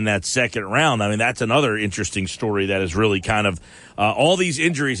Boston in that second round? I mean, that's another interesting story that is really kind of all these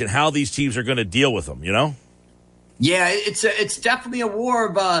injuries and how these teams are going to deal with them, Yeah, it's definitely a war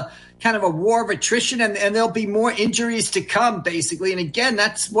of kind of a war of attrition, and there'll be more injuries to come, basically. And again,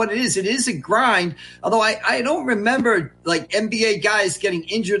 that's what it is. It is a grind. Although I don't remember like NBA guys getting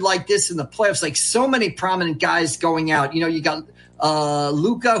injured like this in the playoffs. Like so many prominent guys going out. You got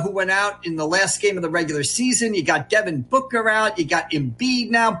Luka, who went out in the last game of the regular season. You got Devin Booker out. You got Embiid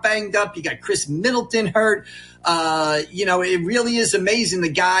now banged up. You got Chris Middleton hurt. It really is amazing the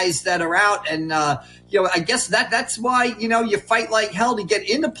guys that are out. And, I guess that's why, you fight like hell to get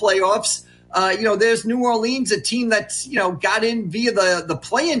into playoffs. There's New Orleans, a team that's, got in via the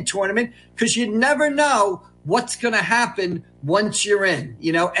play-in tournament, because you never know what's going to happen once you're in.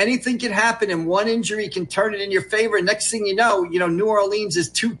 Anything can happen, and one injury can turn it in your favor. And next thing you know, New Orleans is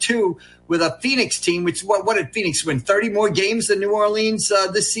 2-2 with a Phoenix team, which what did Phoenix win? 30 more games than New Orleans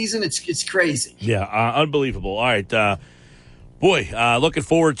this season? It's crazy. Yeah, unbelievable. All right, looking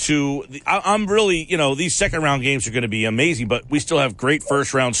forward to I'm really, these second round games are going to be amazing, but we still have great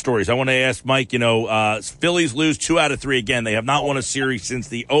first round stories. I want to ask Mike, Phillies lose 2 out of 3 again. They have not won a series since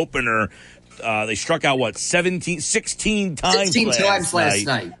the opener. They struck out 16 times last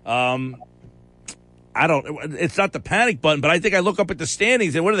night. It's not the panic button, but I think I look up at the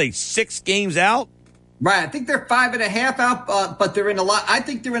standings and what are they, 6 games out? Right. I think they're 5.5 out, but they're in a lot. I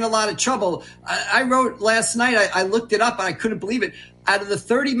think they're in a lot of trouble. I wrote last night, I looked it up and I couldn't believe it. Out of the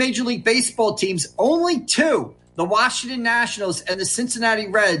 30 Major League Baseball teams, only 2, the Washington Nationals and the Cincinnati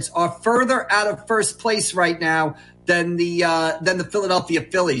Reds, are further out of first place right now than the Philadelphia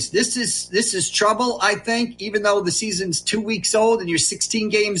Phillies. This is trouble, I think, even though the season's 2 weeks old and you're 16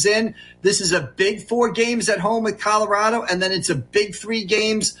 games in. This is a big 4 games at home with Colorado, and then it's a big 3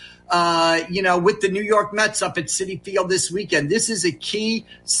 games with the New York Mets up at Citi Field this weekend. This is a key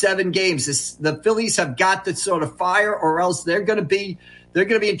 7 games. The Phillies have got to sort of fire, or else they're going to be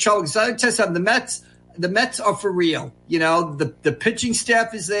in trouble. Because I tell you something, the Mets are for real. The pitching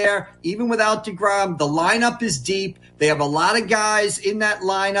staff is there, even without DeGrom. The lineup is deep. They have a lot of guys in that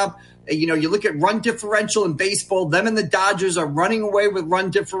lineup. You look at run differential in baseball. Them and the Dodgers are running away with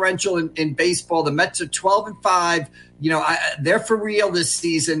run differential in baseball. The Mets are 12-5. They're for real this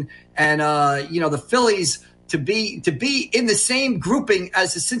season. And, the Phillies to be in the same grouping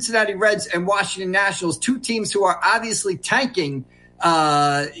as the Cincinnati Reds and Washington Nationals, 2 teams who are obviously tanking,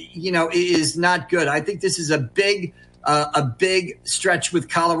 is not good. I think this is a big stretch with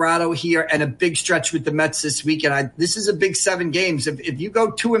Colorado here and a big stretch with the Mets this weekend. This is a big 7 games. If you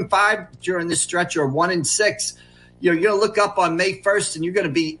go 2-5 during this stretch or 1-6, you're going to look up on May 1st and you're going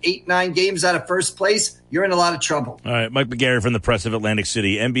to be 8-9 games out of first place, you're in a lot of trouble. All right, Mike McGarry from the Press of Atlantic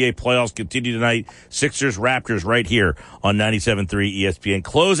City. NBA playoffs continue tonight. Sixers, Raptors right here on 97.3 ESPN.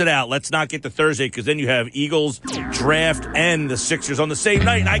 Close it out. Let's not get to Thursday because then you have Eagles, draft, and the Sixers on the same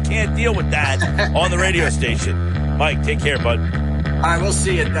night. And I can't deal with that on the radio station. Mike, take care, bud. All right, we'll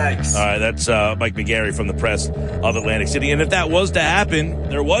see you. Thanks. All right, that's Mike McGarry from the Press of Atlantic City. And if that was to happen,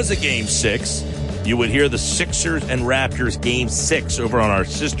 there was a Game 6. You would hear the Sixers and Raptors Game 6 over on our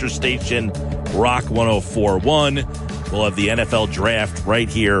sister station, Rock 104.1. We'll have the NFL Draft right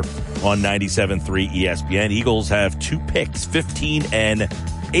here on 97.3 ESPN. Eagles have 2 picks, 15 and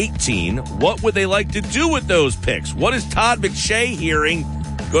 18. What would they like to do with those picks? What is Todd McShay hearing?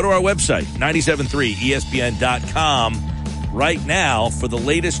 Go to our website, 973ESPN.com. Right now for the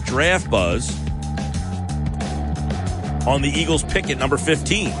latest draft buzz on the Eagles pick at number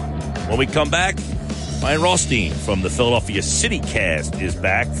 15. When we come back, Ryan Rothstein from the Philadelphia City Cast is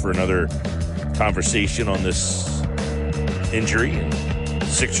back for another conversation on this injury and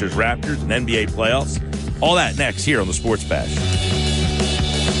Sixers, Raptors, and NBA playoffs. All that next here on the Sports Bash.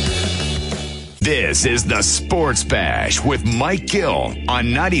 This is the Sports Bash with Mike Gill on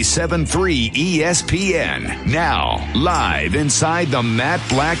 97.3 ESPN. Now, live inside the Matt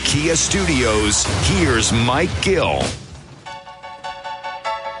Black Kia Studios, here's Mike Gill.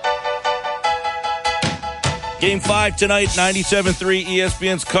 Game 5 tonight, 97.3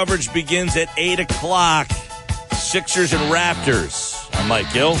 ESPN's coverage begins at 8 o'clock. Sixers and Raptors. I'm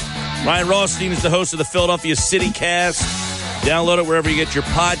Mike Gill. Ryan Rothstein is the host of the Philadelphia City Cast. Download it wherever you get your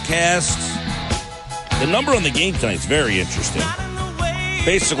podcasts. The number on the game tonight is very interesting.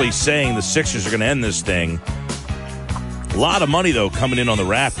 Basically saying the Sixers are going to end this thing. A lot of money, though, coming in on the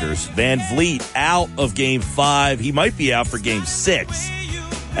Raptors. Van Vliet out of Game 5. He might be out for Game 6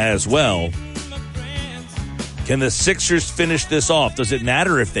 as well. Can the Sixers finish this off? Does it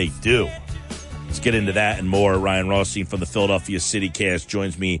matter if they do? Let's get into that and more. Ryan Rothstein from the Philadelphia City Cast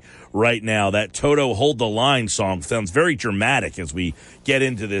joins me right now. That Toto Hold the Line song sounds very dramatic as we get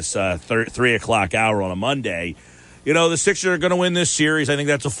into this 3 o'clock hour on a Monday. You know, the Sixers are going to win this series. I think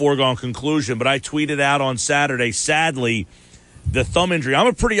that's a foregone conclusion. But I tweeted out on Saturday, sadly, the thumb injury. I'm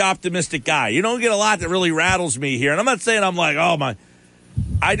a pretty optimistic guy. You don't get a lot that really rattles me here. And I'm not saying I'm like, oh, my.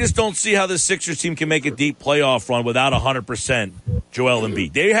 I just don't see how the Sixers team can make a deep playoff run without 100% Joel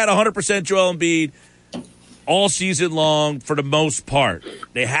Embiid. They had 100% Joel Embiid all season long for the most part.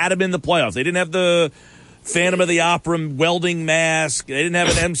 They had him in the playoffs. They didn't have the Phantom of the Opera welding mask. They didn't have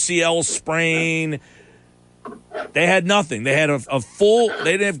an MCL sprain. They had nothing. They had a full –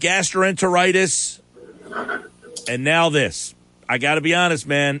 they didn't have gastroenteritis. And now this. I got to be honest,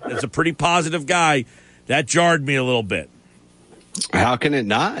 man. It's a pretty positive guy. That jarred me a little bit. How can it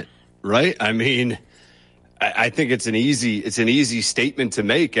not? Right? I mean, I think it's an easy statement to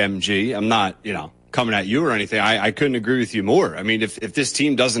make, MG. I'm not, coming at you or anything. I couldn't agree with you more. I mean, if this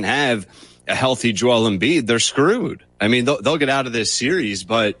team doesn't have a healthy Joel Embiid, they're screwed. I mean, they'll get out of this series,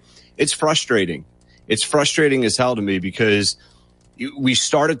 but it's frustrating. It's frustrating as hell to me because we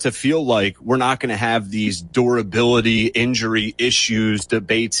started to feel like we're not going to have these durability injury issues,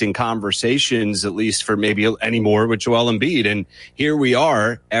 debates, and conversations, at least for maybe anymore with Joel Embiid. And here we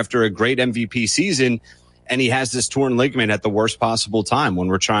are after a great MVP season, and he has this torn ligament at the worst possible time when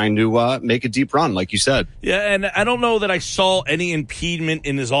we're trying to make a deep run, like you said. Yeah, and I don't know that I saw any impediment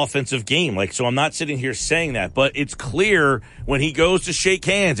in his offensive game. So I'm not sitting here saying that, but it's clear when he goes to shake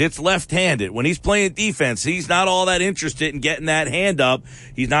hands, it's left-handed. When he's playing defense, he's not all that interested in getting that hand up.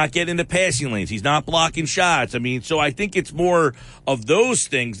 He's not getting into passing lanes. He's not blocking shots. I mean, so I think it's more of those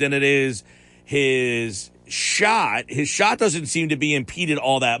things than it is his shot. His shot doesn't seem to be impeded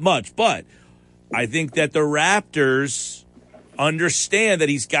all that much, but I think that the Raptors understand that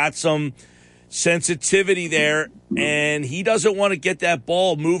he's got some sensitivity there, and he doesn't want to get that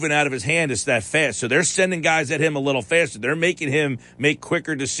ball moving out of his hand it's that fast. So they're sending guys at him a little faster. They're making him make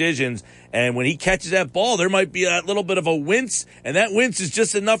quicker decisions. And when he catches that ball, there might be a little bit of a wince, and that wince is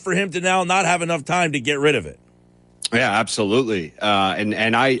just enough for him to now not have enough time to get rid of it. Yeah, absolutely.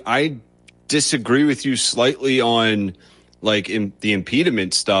 And I disagree with you slightly on in the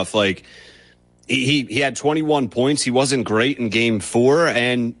impediment stuff. He had 21 points. He wasn't great in Game 4.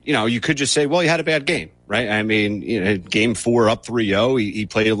 And, you could just say, well, he had a bad game, right? I mean, Game 4 up 3-0. He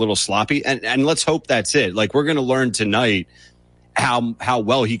played a little sloppy. And let's hope that's it. We're going to learn tonight how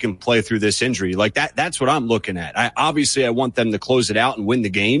well he can play through this injury. That's what I'm looking at. I want them to close it out and win the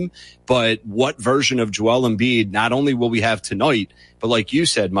game. But what version of Joel Embiid not only will we have tonight, but like you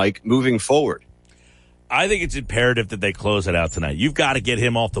said, Mike, moving forward? I think it's imperative that they close it out tonight. You've got to get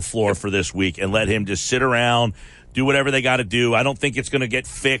him off the floor for this week and let him just sit around, do whatever they got to do. I don't think it's going to get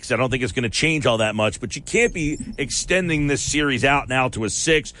fixed. I don't think it's going to change all that much. But you can't be extending this series out now to a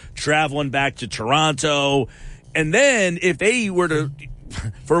 6, traveling back to Toronto. And then if they were to,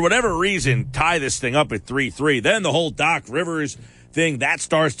 for whatever reason, tie this thing up at 3-3, then the whole Doc Rivers thing, that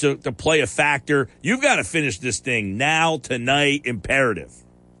starts to play a factor. You've got to finish this thing now, tonight, imperative.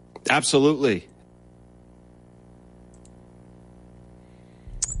 Absolutely.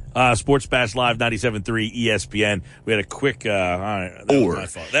 Sports Bash Live 97.3 ESPN. We had a quick. That was my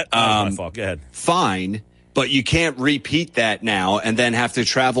fault. That was my fault. Go ahead. Fine, but you can't repeat that now and then have to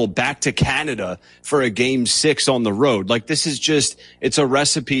travel back to Canada for a game 6 on the road. Like, this is just, it's a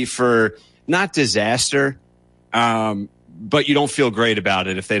recipe for not disaster, but you don't feel great about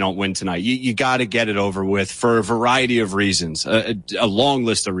it if they don't win tonight. You got to get it over with for a variety of reasons, a long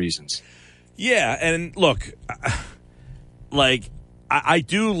list of reasons. Yeah, and look, I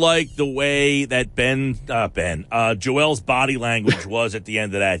do like the way that Joel's body language was at the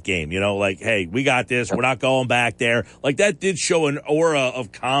end of that game. You know, like, hey, we got this. We're not going back there. Like, that did show an aura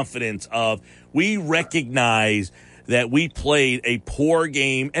of confidence of, we recognize that we played a poor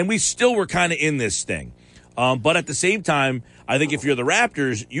game and we still were kind of in this thing. But at the same time, I think if you're the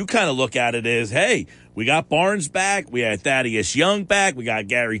Raptors, you kind of look at it as, hey, we got Barnes back. We had Thaddeus Young back. We got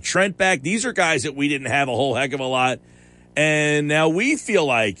Gary Trent back. These are guys that we didn't have a whole heck of a lot. And now we feel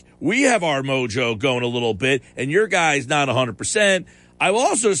like we have our mojo going a little bit, and your guy's not 100%. I will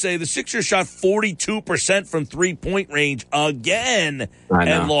also say the Sixers shot 42% from three-point range again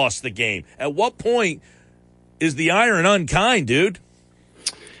and lost the game. At what point is the iron unkind, dude?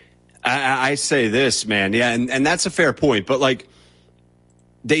 I say this, man. Yeah, and that's a fair point. But, like,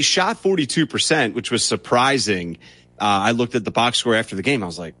 they shot 42%, which was surprising. I looked at the box score after the game. I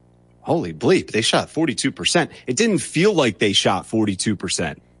was like, holy bleep, they shot 42%. It didn't feel like they shot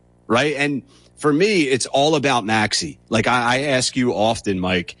 42%, right? And for me, it's all about Maxey. Like, I ask you often,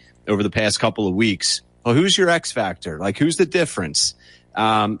 Mike, over the past couple of weeks, well, who's your X factor? Like, who's the difference?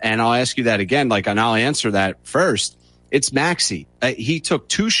 And I'll ask you that again, like, and I'll answer that first. It's Maxey. He took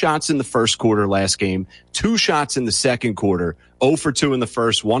 2 shots in the first quarter last game, 2 shots in the second quarter, 0 for 2 in the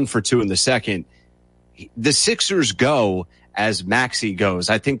first, 1 for 2 in the second. The Sixers go as Maxey goes.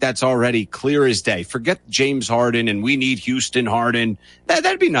 I think that's already clear as day. Forget James Harden and we need Houston Harden.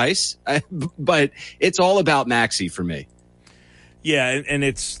 That'd be nice. But it's all about Maxey for me. Yeah, and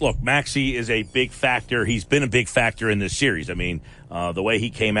it's, look, Maxey is a big factor. He's been a big factor in this series. I mean, the way he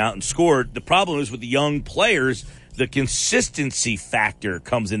came out and scored. The problem is with the young players, the consistency factor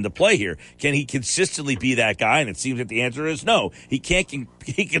comes into play here. Can he consistently be that guy? And it seems that the answer is no. He can't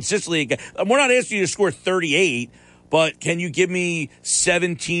he consistently. We're not asking you to score 38, but can you give me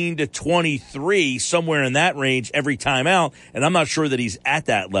 17 to 23, somewhere in that range every time out? And I'm not sure that he's at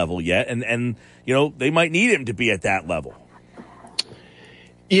that level yet. And you know, they might need him to be at that level.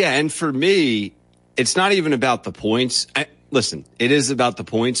 Yeah, and for me, it's not even about the points. Listen, it is about the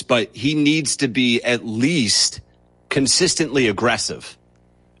points, but he needs to be at least consistently aggressive,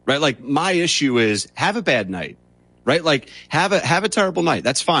 right? Like, my issue is have a bad night, right? Like, have a terrible night.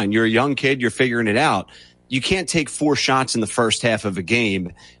 That's fine. You're a young kid. You're figuring it out. You can't take 4 shots in the first half of a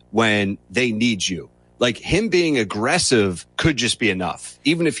game when they need you. Like, him being aggressive could just be enough.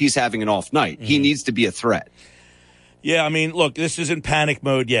 Even if he's having an off night, he needs to be a threat. Yeah, I mean, look, this isn't panic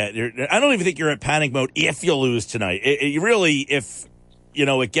mode yet. I don't even think you're at panic mode if you lose tonight. It really, if, you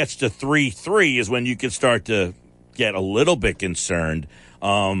know, it gets to 3-3 is when you can start to get a little bit concerned.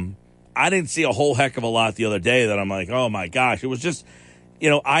 I didn't see a whole heck of a lot the other day that I'm like, oh my gosh. It was just,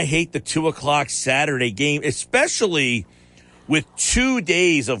 you know, I hate the 2:00 Saturday game, especially with 2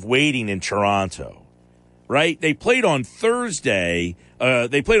 days of waiting in Toronto, right? They played on Thursday.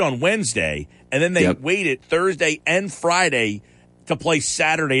 They played on Wednesday, and then they waited Thursday and Friday to play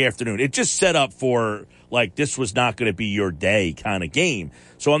Saturday afternoon. It just set up for, like, this was not going to be your day kind of game.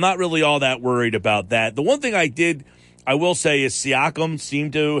 So I'm not really all that worried about that. The one thing I will say is Siakam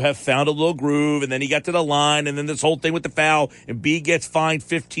seemed to have found a little groove, and then he got to the line, and then this whole thing with the foul, and B gets fined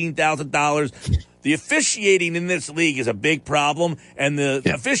 $15,000. The officiating in this league is a big problem, and the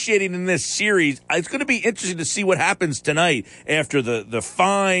officiating in this series, it's going to be interesting to see what happens tonight after the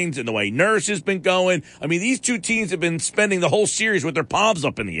fines and the way Nurse has been going. I mean, these two teams have been spending the whole series with their palms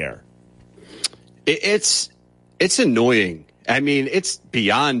up in the air. It's annoying. I mean, it's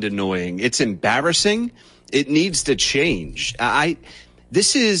beyond annoying. It's embarrassing. It needs to change.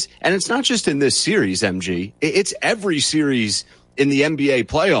 This is, and it's not just in this series, MG. It's every series in the NBA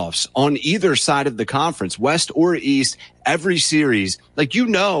playoffs on either side of the conference, West or East, every series. Like, you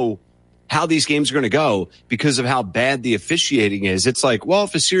know how these games are going to go because of how bad the officiating is. It's like, well,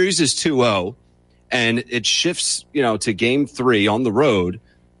 if a series is 2-0 and it shifts, to game 3 on the road,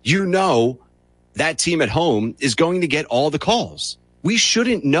 that team at home is going to get all the calls. We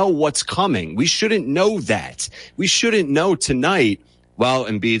shouldn't know what's coming. We shouldn't know that. We shouldn't know tonight, well,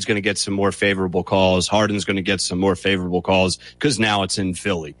 Embiid's going to get some more favorable calls. Harden's going to get some more favorable calls because now it's in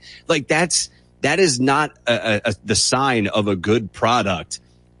Philly. Like that is not the sign of a good product.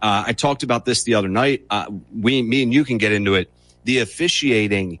 I talked about this the other night. Me and you can get into it. The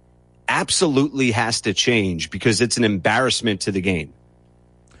officiating absolutely has to change because it's an embarrassment to the game.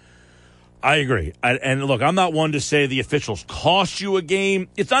 I agree. And look, I'm not one to say the officials cost you a game.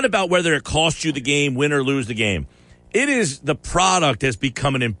 It's not about whether it costs you the game, win or lose the game. It is the product has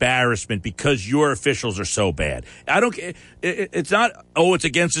become an embarrassment because your officials are so bad. It's not, it's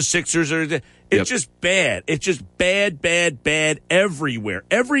against the Sixers. It's just bad. It's just bad everywhere.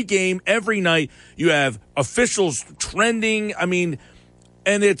 Every game, every night, you have officials trending. I mean,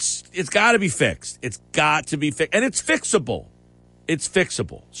 and it's got to be fixed. It's got to be fixed. And it's fixable. It's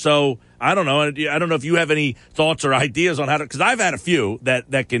fixable. So I don't know. I don't know if you have any thoughts or ideas on how to, because I've had a few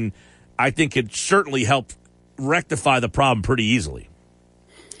that can, I think could certainly help rectify the problem pretty easily.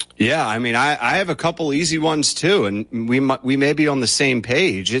 Yeah, I mean, I have a couple easy ones too, and we may be on the same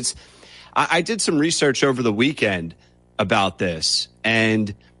page. I did some research over the weekend about this,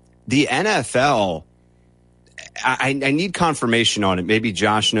 and the NFL, I need confirmation on it. Maybe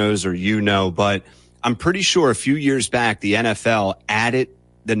Josh knows or but I'm pretty sure a few years back, the NFL added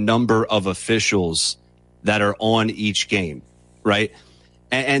the number of officials that are on each game, right?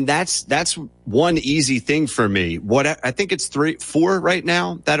 And that's one easy thing for me. I think it's 4 right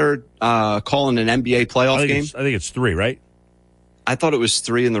now that are calling an NBA playoff game. I think it's 3, right? I thought it was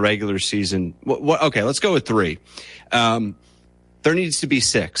 3 in the regular season. Okay, let's go with 3. There needs to be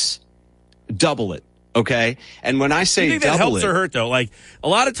 6. Double it. Okay. And when I say you think that helps or hurt though, like a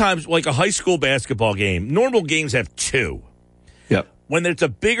lot of times, like a high school basketball game, normal games have 2. Yep. When it's a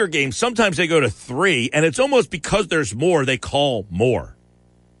bigger game, sometimes they go to 3, and it's almost because there's more, they call more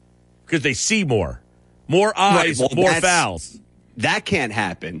because they see more eyes, right, more fouls. That can't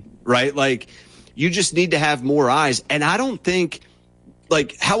happen, right? Like you just need to have more eyes. And I don't think,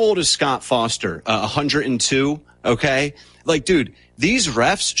 like, how old is Scott Foster? 102. Okay. Like, dude, these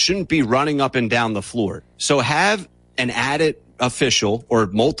refs shouldn't be running up and down the floor. So have an added official or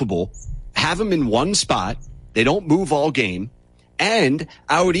multiple, have them in one spot. They don't move all game. And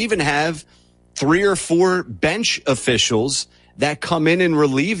I would even have 3 or 4 bench officials that come in and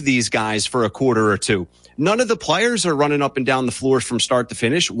relieve these guys for a quarter or 2. None of the players are running up and down the floor from start to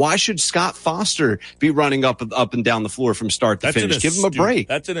finish. Why should Scott Foster be running up and down the floor from start to finish? Give him a break.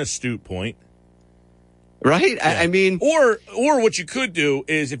 That's an astute point. Right? Yeah. I mean, or what you could do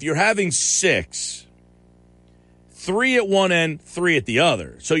is if you're having 6, 3 at one end, 3 at the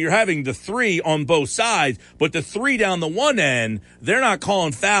other. So you're having the 3 on both sides, but the 3 down the one end, they're not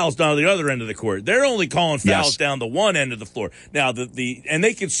calling fouls down the other end of the court. They're only calling fouls down the one end of the floor. Now and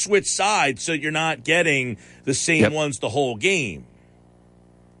they can switch sides so you're not getting the same ones the whole game.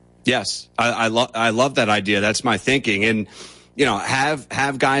 Yes, I love that idea. That's my thinking. And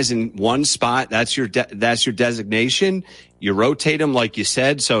have guys in one spot. That's your designation. You rotate them, like you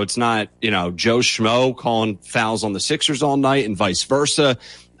said, so it's not, Joe Schmo calling fouls on the Sixers all night and vice versa.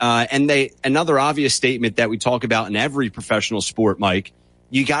 Another obvious statement that we talk about in every professional sport, Mike,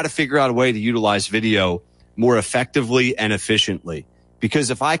 you got to figure out a way to utilize video more effectively and efficiently.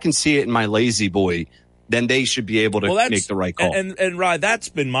 Because if I can see it in my lazy boy, then they should be able to make the right call. And Rod, that's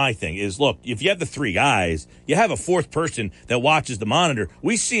been my thing is, look, if you have the 3 guys, you have a 4th person that watches the monitor.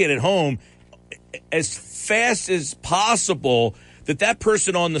 We see it at home as fast as possible that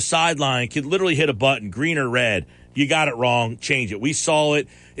person on the sideline could literally hit a button, green or red. You got it wrong, change it. We saw it.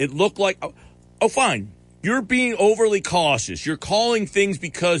 It looked like, fine. You're being overly cautious. You're calling things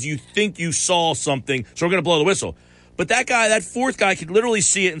because you think you saw something, so we're going to blow the whistle. But that 4th guy could literally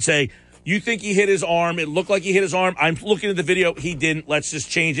see it and say, you think he hit his arm. It looked like he hit his arm. I'm looking at the video. He didn't. Let's just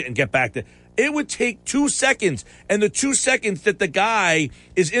change it and get back to. It would take 2 seconds. And the 2 seconds that the guy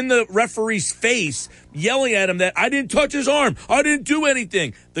is in the referee's face yelling at him that I didn't touch his arm. I didn't do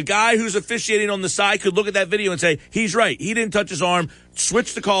anything. The guy who's officiating on the side could look at that video and say, he's right. He didn't touch his arm.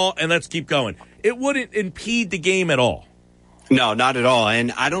 Switch the call and let's keep going. It wouldn't impede the game at all. No, not at all.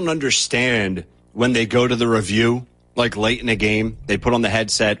 And I don't understand when they go to the review. Like late in a game, they put on the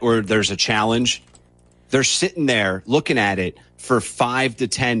headset or there's a challenge. They're sitting there looking at it for 5 to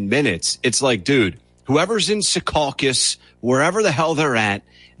 10 minutes. It's like, dude, whoever's in Secaucus, wherever the hell they're at,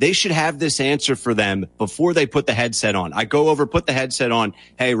 they should have this answer for them before they put the headset on. I go over, put the headset on.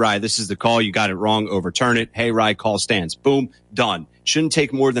 Hey, Rye, this is the call. You got it wrong. Overturn it. Hey, Rye, call stands. Boom, done. Shouldn't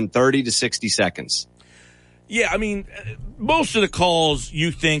take more than 30 to 60 seconds. Yeah, I mean, most of the calls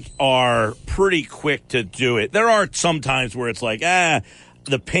you think are pretty quick to do it. There are some times where it's like,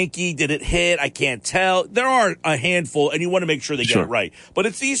 the pinky, did it hit? I can't tell. There are a handful, and you want to make sure they get it right. But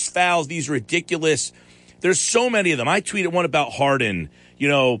it's these fouls, these ridiculous. There's so many of them. I tweeted one about Harden. You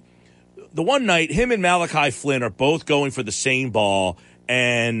know, the one night, him and Malachi Flynn are both going for the same ball,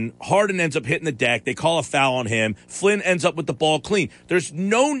 and Harden ends up hitting the deck. They call a foul on him. Flynn ends up with the ball clean. There's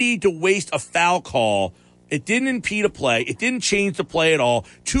no need to waste a foul call. It didn't impede a play. It didn't change the play at all.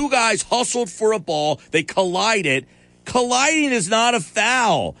 Two guys hustled for a ball. They collided. Colliding is not a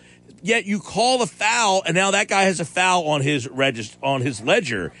foul. Yet you call the foul, and now that guy has a foul on his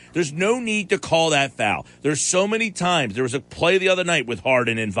ledger. There's no need to call that foul. There's so many times. There was a play the other night with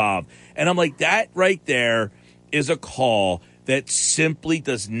Harden involved, and I'm like, that right there is a call that simply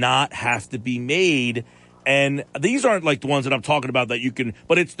does not have to be made. And these aren't like the ones that I'm talking about that you can,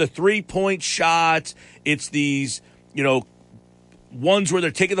 but it's the 3-point shots. It's these, ones where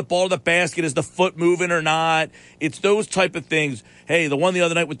they're taking the ball to the basket. Is the foot moving or not? It's those type of things. Hey, the one the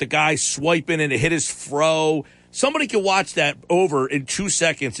other night with the guy swiping and it hit his fro. Somebody can watch that over in 2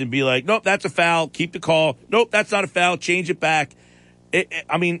 seconds and be like, nope, that's a foul. Keep the call. Nope, that's not a foul. Change it back.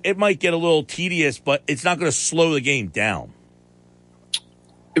 It might get a little tedious, but it's not going to slow the game down.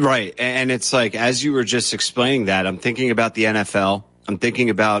 Right. And it's like, as you were just explaining that, I'm thinking about the NFL. I'm thinking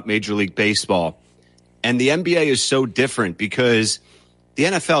about Major League Baseball. And the NBA is so different because the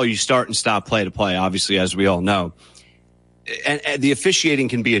NFL, you start and stop play to play, obviously, as we all know. And the officiating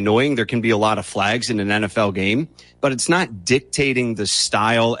can be annoying. There can be a lot of flags in an NFL game, but it's not dictating the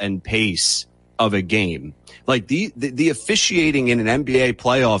style and pace of a game. Like the officiating in an NBA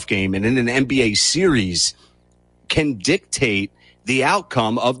playoff game and in an NBA series can dictate the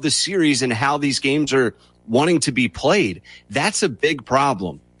outcome of the series and how these games are wanting to be played. That's a big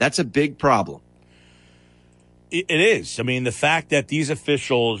problem. That's a big problem. It is. I mean, the fact that these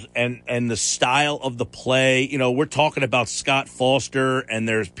officials and the style of the play, we're talking about Scott Foster, and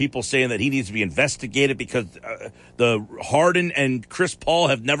there's people saying that he needs to be investigated because the Harden and Chris Paul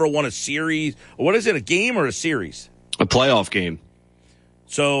have never won a series. What is it, a game or a series? A playoff game.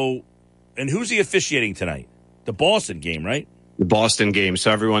 So, and who's he officiating tonight? The Boston game, right? The Boston game.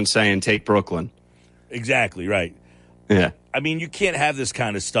 So everyone's saying take Brooklyn. Exactly, right. Yeah. I mean, you can't have this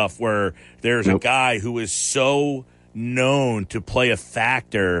kind of stuff where there's a guy who is so known to play a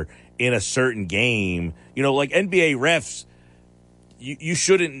factor in a certain game. Like NBA refs, you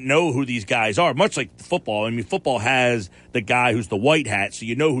shouldn't know who these guys are, much like football. I mean, football has the guy who's the white hat, so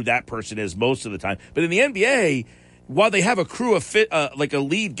you know who that person is most of the time. But in the NBA, while they have a crew of like a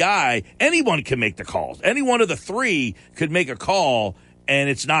lead guy, anyone can make the calls. Any one of the three could make a call, and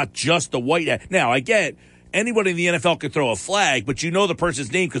it's not just the white hat. Now, I get anybody in the NFL could throw a flag, but you know the person's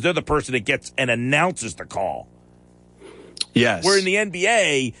name because they're the person that gets and announces the call. Yes. Where in the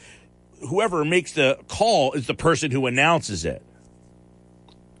NBA, whoever makes the call is the person who announces it.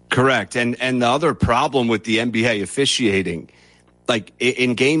 Correct. And the other problem with the NBA officiating, like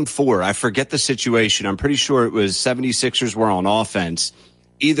in game 4, I forget the situation. I'm pretty sure it was 76ers were on offense.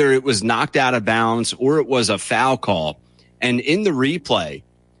 Either it was knocked out of bounds or it was a foul call. And in the replay,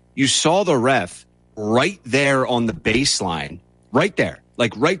 you saw the ref right there on the baseline, right there.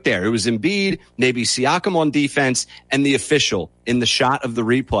 Like right there. It was Embiid, maybe Siakam on defense, and the official in the shot of the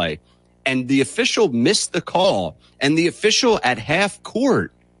replay. And the official missed the call, and the official at half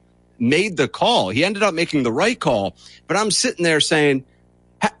court made the call. He ended up making the right call, but I'm sitting there saying,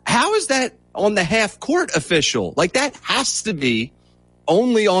 how is that on the half court official? Like that has to be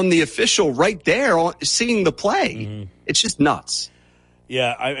only on the official right there seeing the play. Mm-hmm. It's just nuts.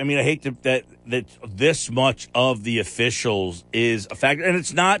 Yeah, I mean, I hate that this much of the officials is a factor. And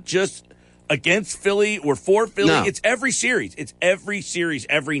it's not just against Philly or for Philly. No. It's every series. It's every series,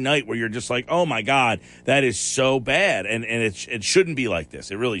 every night where you're just like, oh, my God, that is so bad. And it shouldn't be like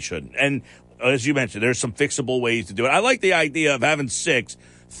this. It really shouldn't. And as you mentioned, there's some fixable ways to do it. I like the idea of having 6,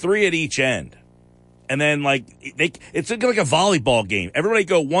 3 at each end. And then, it's like a volleyball game. Everybody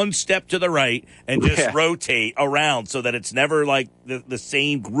go one step to the right and just rotate around so that it's never like the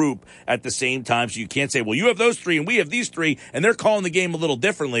same group at the same time. So you can't say, well, you have those 3 and we have these 3, and they're calling the game a little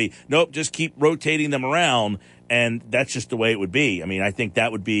differently. Nope, just keep rotating them around, and that's just the way it would be. I mean, I think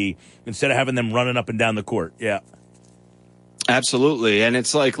that would be, instead of having them running up and down the court. Yeah. Absolutely. And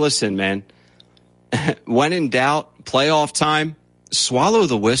it's like, listen, man, when in doubt, playoff time, swallow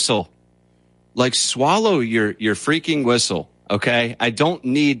the whistle. Like, swallow your freaking whistle. Okay, I don't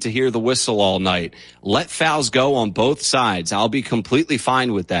need to hear the whistle all night. Let fouls go on both sides. I'll be completely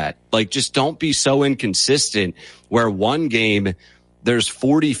fine with that. Like, just don't be so inconsistent where one game there's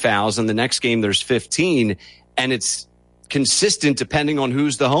 40 fouls and the next game there's 15, and it's consistent depending on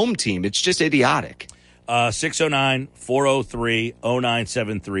who's the home team. It's just idiotic. 609-403-0973,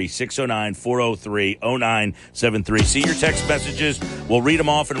 609-403-0973. See your text messages. We'll read them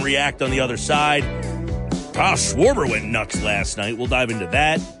off and react on the other side. Kyle Schwarber went nuts last night. We'll dive into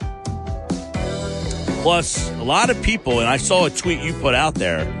that. Plus, a lot of people, and I saw a tweet you put out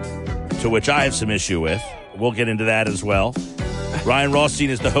there, to which I have some issue with. We'll get into that as well. Ryan Rothstein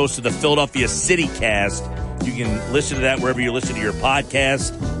is the host of the Philadelphia City Cast. You can listen to that wherever you listen to your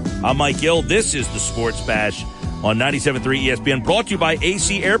podcast. I'm Mike Gill. This is the Sports Bash on 97.3 ESPN, brought to you by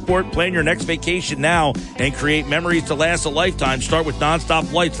AC Airport. Plan your next vacation now and create memories to last a lifetime. Start with nonstop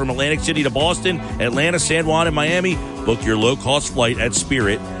flights from Atlantic City to Boston, Atlanta, San Juan, and Miami. Book your low-cost flight at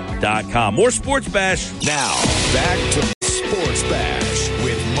Spirit.com. More Sports Bash. Now, back to Sports Bash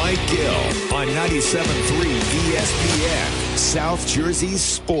with Mike Gill on 97.3 ESPN, South Jersey's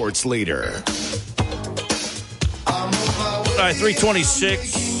sports leader. All right,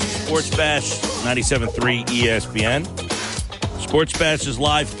 326. Sports Bash, 97.3 ESPN. Sports Bash is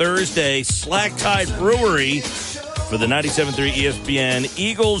live Thursday. Slack Tide Brewery for the 97.3 ESPN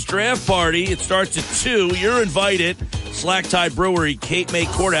Eagles draft party. It starts at 2. You're invited. Slack Tide Brewery, Cape May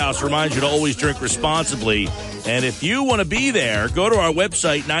Courthouse reminds you to always drink responsibly. And if you want to be there, go to our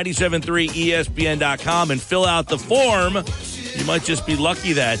website, 973ESPN.com, and fill out the form. You might just be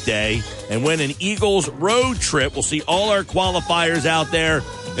lucky that day and win an Eagles road trip. We'll see all our qualifiers out there.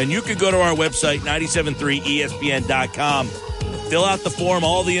 And you can go to our website, 973ESPN.com. Fill out the form.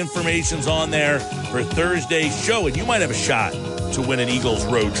 All the information's on there for Thursday's show. And you might have a shot to win an Eagles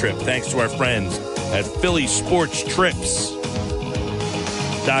road trip, thanks to our friends at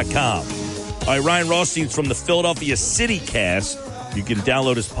PhillySportsTrips.com. All right, Ryan Rothstein's from the Philadelphia City Cast. You can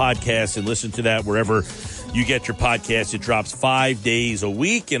download his podcast and listen to that wherever you get your podcast. It drops 5 days a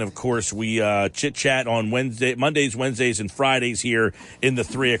week. And, of course, we chit-chat on Mondays, Wednesdays, and Fridays here in the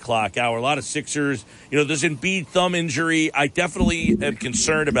 3 o'clock hour. A lot of Sixers. You know, there's Embiid thumb injury. I definitely am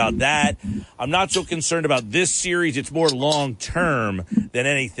concerned about that. I'm not so concerned about this series. It's more long-term than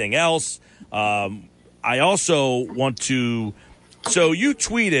anything else. I also want to – so you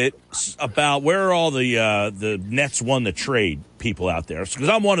tweeted about where are all the Nets won the trade people out there. Because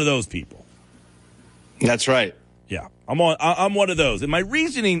I'm one of those people. That's right. Yeah, I'm one of those. And my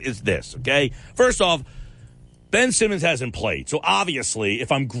reasoning is this, okay? First off, Ben Simmons hasn't played. So obviously,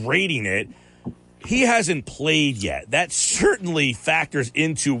 if I'm grading it, he hasn't played yet. That certainly factors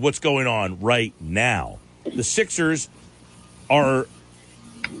into what's going on right now. The Sixers are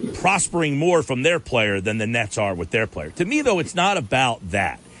prospering more from their player than the Nets are with their player. To me, though, it's not about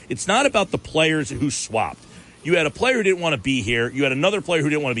that. It's not about the players who swapped. You had a player who didn't want to be here. You had another player who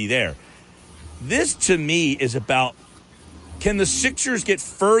didn't want to be there. This, to me, is about, can the Sixers get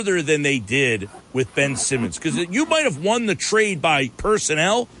further than they did with Ben Simmons? Because you might have won the trade by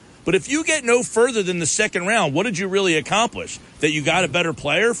personnel, but if you get no further than the second round, what did you really accomplish? That you got a better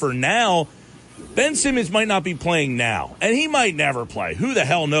player? For now, Ben Simmons might not be playing now, and he might never play. Who the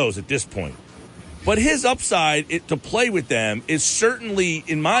hell knows at this point? But his upside to play with them is certainly,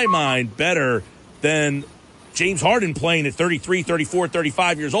 in my mind, better than James Harden playing at 33, 34,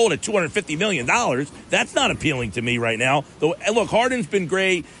 35 years old at $250 million. That's not appealing to me right now. Though, look, Harden's been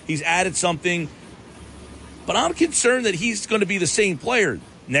great. He's added something. But I'm concerned that he's going to be the same player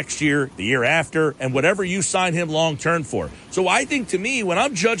next year, the year after, and whatever you sign him long-term for. So I think, to me, when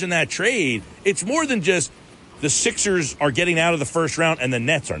I'm judging that trade, it's more than just the Sixers are getting out of the first round and the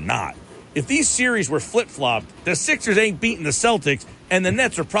Nets are not. If these series were flip-flopped, the Sixers ain't beating the Celtics, and the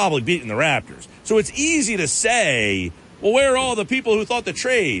Nets are probably beating the Raptors. So it's easy to say, well, where are all the people who thought the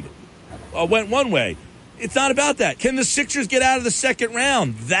trade went one way? It's not about that. Can the Sixers get out of the second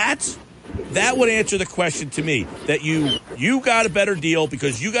round? That would answer the question to me, that you got a better deal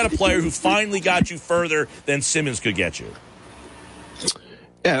because you got a player who finally got you further than Simmons could get you.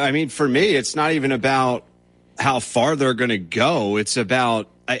 Yeah, I mean, for me, it's not even about how far they're going to go. It's about,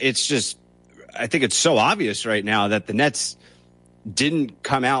 it's just, I think it's so obvious right now that the Nets didn't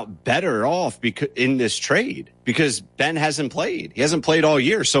come out better off in this trade because Ben hasn't played. He hasn't played all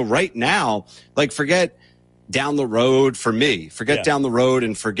year. So right now, like, forget down the road for me. Forget down the road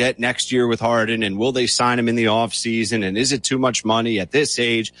and forget next year with Harden and will they sign him in the offseason and is it too much money at this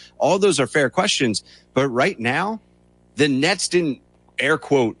age? All those are fair questions. But right now, the Nets didn't air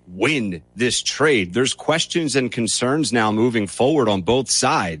quote, win this trade. There's questions and concerns now moving forward on both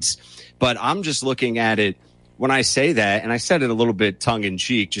sides. But I'm just looking at it when I say that, and I said it a little bit tongue in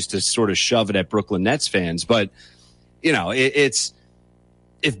cheek just to sort of shove it at Brooklyn Nets fans. But, it's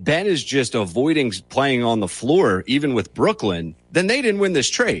if Ben is just avoiding playing on the floor, even with Brooklyn, then they didn't win this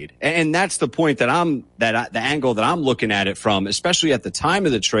trade. And that's the point the angle that I'm looking at it from, especially at the time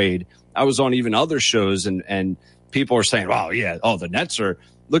of the trade. I was on even other shows and people are saying, the Nets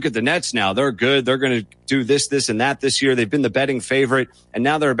look at the Nets now. They're good. They're going to do this, and that this year. They've been the betting favorite, and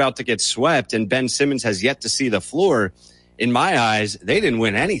now they're about to get swept, and Ben Simmons has yet to see the floor. In my eyes, they didn't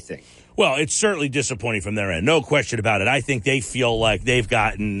win anything. Well, it's certainly disappointing from their end. No question about it. I think they feel like they've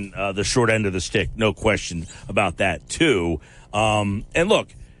gotten the short end of the stick. No question about that, too. And look,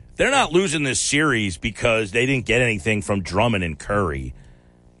 they're not losing this series because they didn't get anything from Drummond and Curry.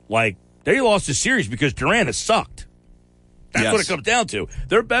 Like, they lost the series because Durant has sucked. That's what it comes down to.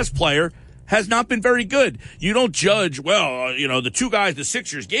 Their best player has not been very good. You don't judge, the two guys the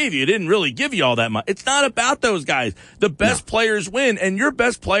Sixers gave you didn't really give you all that much. It's not about those guys. The best players win, and your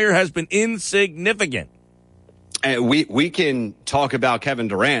best player has been insignificant. And we can talk about Kevin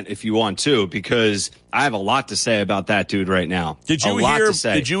Durant if you want to, because I have a lot to say about that dude right now. Did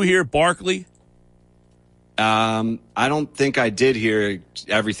you hear Barkley? I don't think I did hear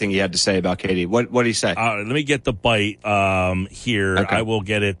everything he had to say about KD. What did he say? Let me get the bite here. Okay. I will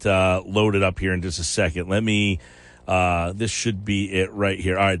get it loaded up here in just a second. Let me. This should be it right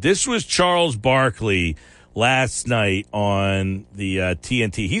here. All right, this was Charles Barkley last night on the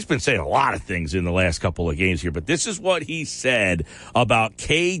TNT. He's been saying a lot of things in the last couple of games here, but this is what he said about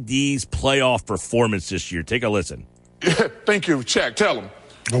KD's playoff performance this year. Take a listen. Thank you, Shaq. Tell him.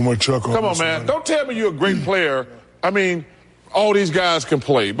 Come on, man. Don't tell me you're a great player. I mean, all these guys can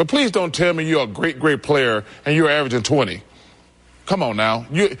play, but please don't tell me you're a great player and you're averaging 20. Come on now.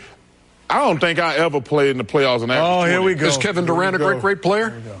 I don't think I ever played in the playoffs and averaged 20. Here we go. Is Kevin Durant a great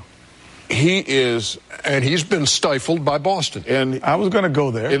player? He is. And he's been stifled by Boston. And I was going to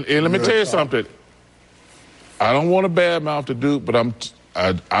go there. And let me tell you something. I don't want to badmouth the dude, but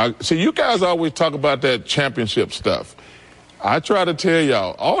I see you guys always talk about that championship stuff. I try to tell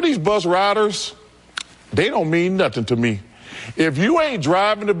y'all, all these bus riders, they don't mean nothing to me. If you ain't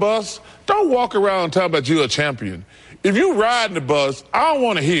driving the bus, don't walk around talking about you're a champion. If you riding the bus, I don't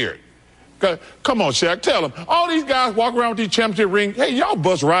want to hear it. Come on, Shaq, tell them. All these guys walk around with these championship rings. Hey, y'all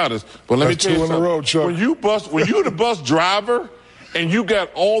bus riders. But let me tell you something. When you the bus driver and you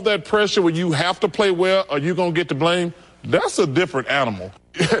got all that pressure when you have to play well or you going to get the blame, that's a different animal.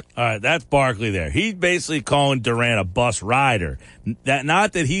 All right, that's Barkley there. He's basically calling Durant a bus rider.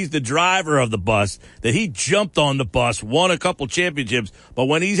 Not that he's the driver of the bus, that he jumped on the bus, won a couple championships, but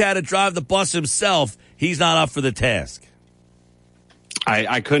when he's had to drive the bus himself, he's not up for the task.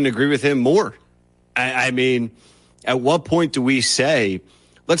 I couldn't agree with him more. I mean, at what point do we say,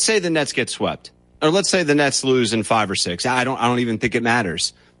 let's say the Nets get swept, or let's say the Nets lose in 5 or 6. I don't even think it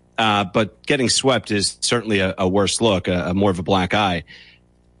matters. But getting swept is certainly a worse look, a more of a black eye.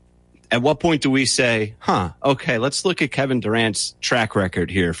 At what point do we say, okay, let's look at Kevin Durant's track record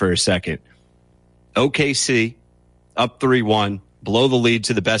here for a second. OKC, up 3-1, blow the lead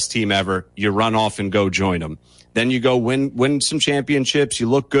to the best team ever. You run off and go join them. Then you go win some championships. You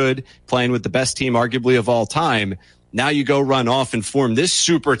look good playing with the best team arguably of all time. Now you go run off and form this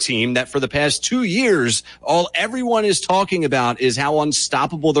super team that for the past 2 years, all everyone is talking about is how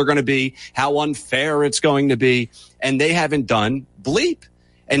unstoppable they're going to be, how unfair it's going to be. And they haven't done bleep.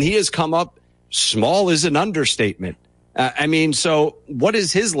 And he has come up small is an understatement. So what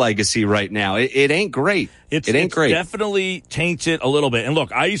is his legacy right now? It ain't great. It ain't great. Definitely taints it a little bit. And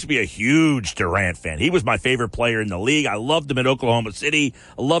look, I used to be a huge Durant fan. He was my favorite player in the league. I loved him in Oklahoma City.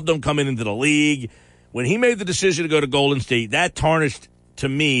 I loved him coming into the league. When he made the decision to go to Golden State, that tarnished to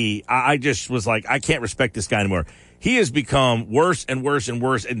me. I just was like, I can't respect this guy anymore. He has become worse and worse and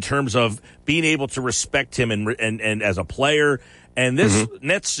worse in terms of being able to respect him and as a player. And this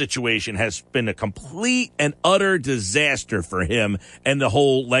Nets situation has been a complete and utter disaster for him and the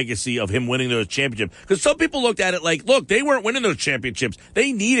whole legacy of him winning those championships. Because some people looked at it like, look, they weren't winning those championships.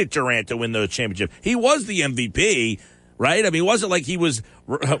 They needed Durant to win those championships. He was the MVP, right? I mean, it wasn't like he was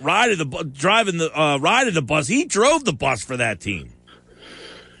riding the bus. He drove the bus for that team.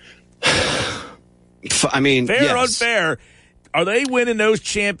 I mean, fair or unfair, are they winning those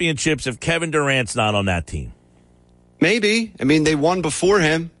championships if Kevin Durant's not on that team? Maybe. I mean, they won before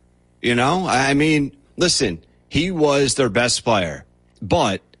him, I mean, listen, he was their best player,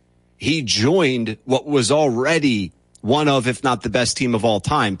 but he joined what was already one of, if not the best team of all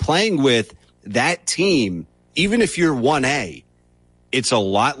time. Playing with that team, even if you're 1A, it's a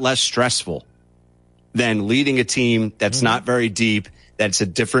lot less stressful than leading a team that's not very deep, that's a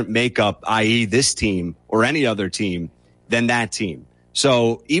different makeup, i.e. this team or any other team, than that team.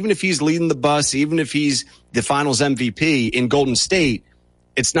 So even if he's leading the bus, even if he's the finals MVP in Golden State,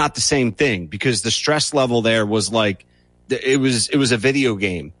 it's not the same thing because the stress level there was like, it was a video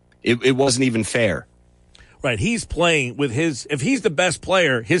game. It wasn't even fair. Right. He's playing with if he's the best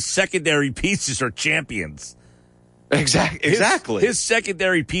player, his secondary pieces are champions. Exactly. His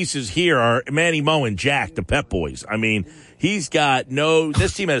secondary pieces here are Manny Moe and Jack, the Pep Boys. I mean, this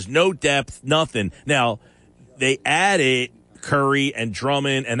team has no depth, nothing. Now, they added Curry and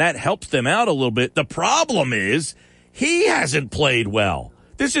Drummond, and that helps them out a little bit. The problem is he hasn't played well.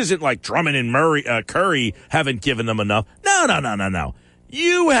 This isn't like Drummond and Curry haven't given them enough. No.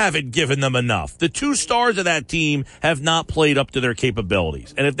 You haven't given them enough. The two stars of that team have not played up to their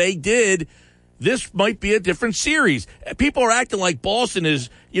capabilities. And if they did, this might be a different series. People are acting like Boston has,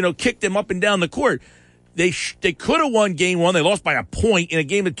 kicked them up and down the court. They could have won game one. They lost by a point in a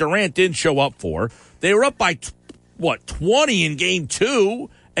game that Durant didn't show up for. They were up by, 20 in game two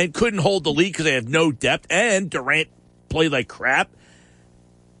and couldn't hold the lead because they had no depth, and Durant played like crap.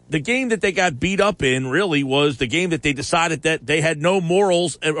 The game that they got beat up in really was the game that they decided that they had no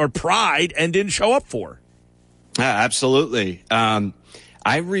morals or pride and didn't show up for. Absolutely. I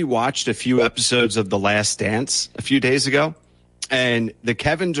rewatched a few episodes of The Last Dance a few days ago, and the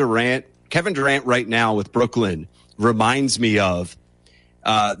Kevin Durant right now with Brooklyn reminds me of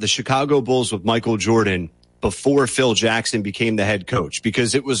the Chicago Bulls with Michael Jordan before Phil Jackson became the head coach,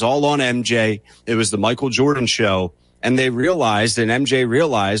 because it was all on MJ. It was the Michael Jordan show, and they realized, and MJ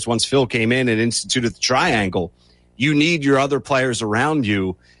realized once Phil came in and instituted the triangle, you need your other players around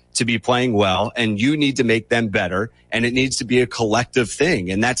you to be playing well, and you need to make them better, and it needs to be a collective thing.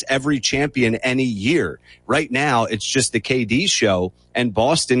 And that's every champion any year. Right now, it's just the KD show, and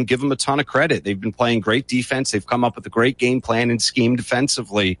Boston, give them a ton of credit. They've been playing great defense. They've come up with a great game plan and scheme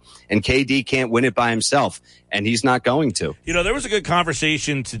defensively, and KD can't win it by himself, and he's not going to. There was a good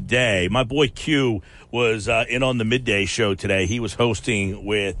conversation today. My boy Q was in on the midday show today. He was hosting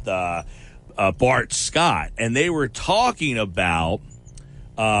with Bart Scott, and they were talking about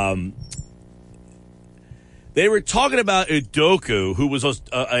Udoka, who was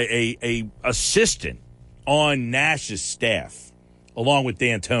a assistant on Nash's staff, along with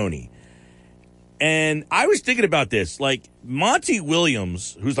D'Antoni. And I was thinking about this, like Monty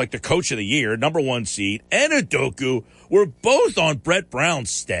Williams, who's like the coach of the year, number 1 seed, and Udoka were both on Brett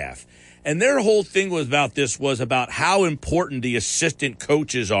Brown's staff. And their whole thing was about how important the assistant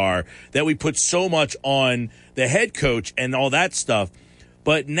coaches are, that we put so much on the head coach and all that stuff.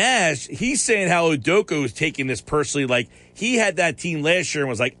 But Nash, he's saying how Udoka was taking this personally, like he had that team last year and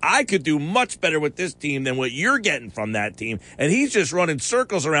was like, I could do much better with this team than what you're getting from that team. And he's just running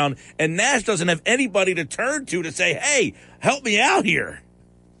circles around, and Nash doesn't have anybody to turn to say, hey, help me out here.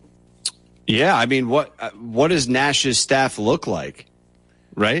 Yeah, I mean, what does Nash's staff look like,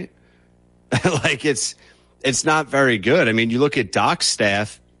 right? Like it's not very good. I mean, you look at Doc's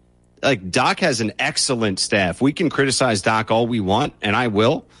staff. Like, Doc has an excellent staff. We can criticize Doc all we want, and I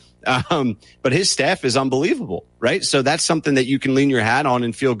will. But his staff is unbelievable, right? So that's something that you can lean your hat on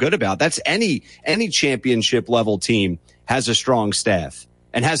and feel good about. That's any championship level team has a strong staff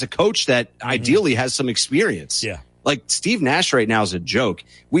and has a coach that ideally has some experience. Yeah. Like Steve Nash right now is a joke.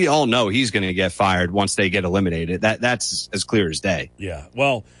 We all know he's going to get fired once they get eliminated. That's as clear as day. Yeah.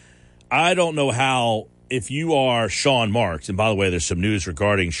 Well, I don't know how. If you are Sean Marks, and by the way, there's some news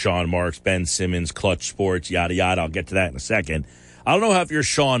regarding Sean Marks, Ben Simmons, Clutch Sports, yada, yada. I'll get to that in a second. I don't know how if you're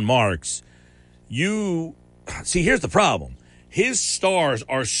Sean Marks, here's the problem. His stars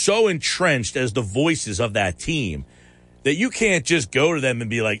are so entrenched as the voices of that team that you can't just go to them and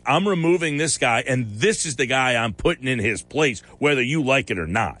be like, I'm removing this guy, and this is the guy I'm putting in his place, whether you like it or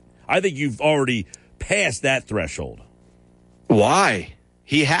not. I think you've already passed that threshold. Why?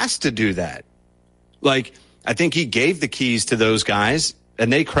 He has to do that. Like, I think he gave the keys to those guys,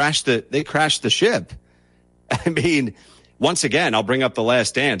 and they crashed the ship. I mean, once again, I'll bring up The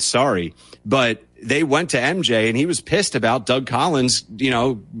Last Dance. Sorry, but they went to MJ, and he was pissed about Doug Collins,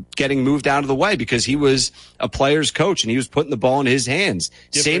 getting moved out of the way because he was a player's coach and he was putting the ball in his hands.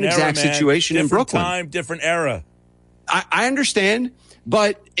 Same exact situation in Brooklyn. Different time, different era. I understand,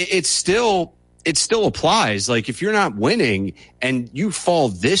 but it still applies. Like, if you're not winning and you fall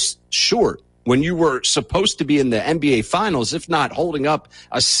this short when you were supposed to be in the NBA Finals, if not holding up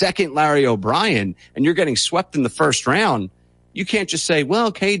a second Larry O'Brien, and you're getting swept in the first round, you can't just say,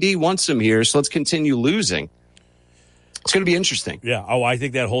 well, KD wants him here, so let's continue losing. It's going to be interesting. Yeah. Oh, I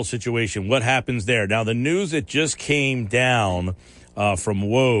think that whole situation, what happens there? Now, the news that just came down from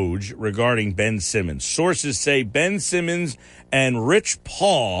Woj regarding Ben Simmons. Sources say Ben Simmons and Rich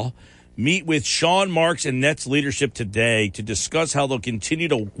Paul meet with Sean Marks and Nets leadership today to discuss how they'll continue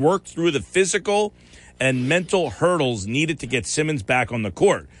to work through the physical and mental hurdles needed to get Simmons back on the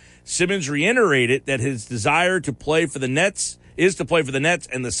court. Simmons reiterated that his desire to play for the Nets is to play for the Nets,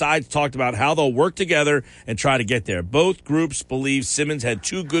 and the sides talked about how they'll work together and try to get there. Both groups believe Simmons had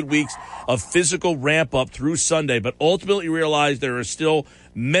 2 good weeks of physical ramp-up through Sunday, but ultimately realized there are still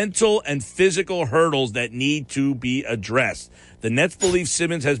mental and physical hurdles that need to be addressed. The Nets believe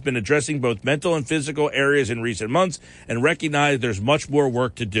Simmons has been addressing both mental and physical areas in recent months and recognize there's much more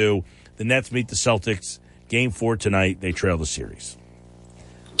work to do. The Nets meet the Celtics. Game 4 tonight. They trail the series.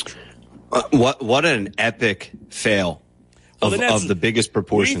 What an epic fail. Of the biggest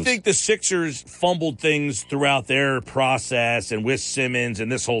proportions. We think the Sixers fumbled things throughout their process and with Simmons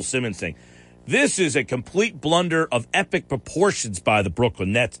and this whole Simmons thing. This is a complete blunder of epic proportions by the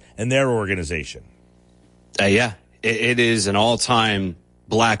Brooklyn Nets and their organization. Yeah, it is an all-time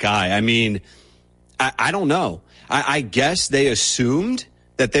black eye. I mean, I don't know. I guess they assumed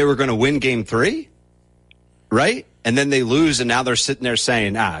that they were going to win Game 3, right? And then they lose, and now they're sitting there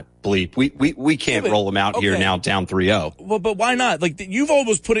saying, bleep, we can't roll them out here now down 3-0. Well, but why not? Like, you've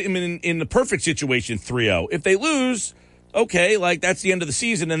almost put it in the perfect situation, 3-0. If they lose, okay, like, that's the end of the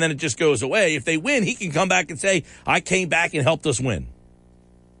season, and then it just goes away. If they win, he can come back and say, I came back and helped us win.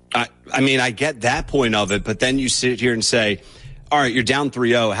 I mean, I get that point of it, but then you sit here and say, all right, you're down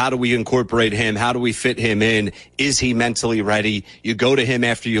 3-0. How do we incorporate him? How do we fit him in? Is he mentally ready? You go to him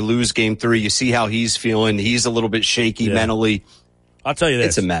after you lose Game 3. You see how he's feeling. He's a little bit shaky mentally. I'll tell you this.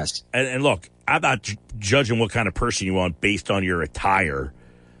 It's a mess. And look, I'm not judging what kind of person you are based on your attire,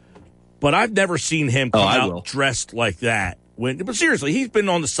 but I've never seen him come out dressed like that. But seriously, he's been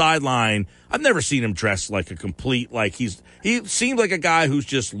on the sideline. I've never seen him dressed like a complete, he seemed like a guy who's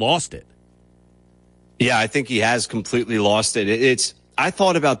just lost it. Yeah, I think he has completely lost it. I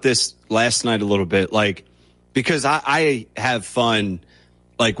thought about this last night a little bit, because I have fun,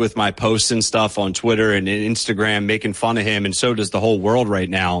 with my posts and stuff on Twitter and Instagram, making fun of him, and so does the whole world right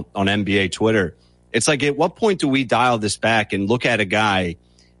now on NBA Twitter. It's like, at what point do we dial this back and look at a guy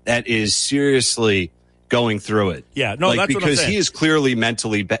that is seriously going through it? Yeah, no, that's what I'm saying. Because he is clearly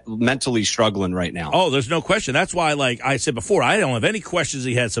mentally struggling right now. Oh, there's no question. That's why, I said before, I don't have any questions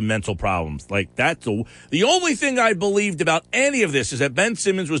he had some mental problems. That's the only thing I believed about any of this is that Ben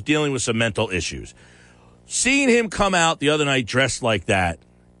Simmons was dealing with some mental issues. Seeing him come out the other night dressed like that,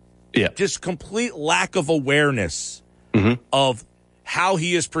 just complete lack of awareness of how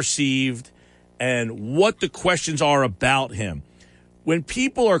he is perceived and what the questions are about him. When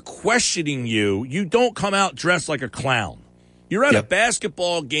people are questioning you, you don't come out dressed like a clown. You're at a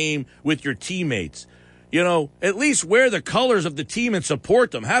basketball game with your teammates. At least wear the colors of the team and support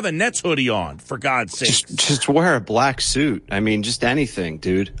them. Have a Nets hoodie on, for God's sake. Just wear a black suit. I mean, just anything,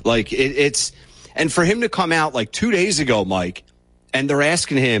 dude. It's and for him to come out 2 days ago, Mike, and they're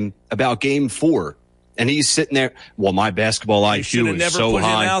asking him about Game 4, and he's sitting there. Well, my basketball IQ is so high. They should have never put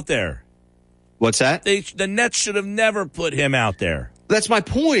him out there. What's that? The Nets should have never put him out there. That's my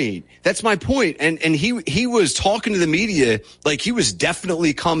point. And he was talking to the media like he was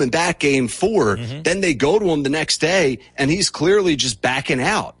definitely coming back Game 4. Then they go to him the next day, and he's clearly just backing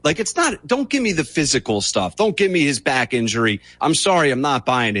out. It's not, don't give me the physical stuff. Don't give me his back injury. I'm sorry, I'm not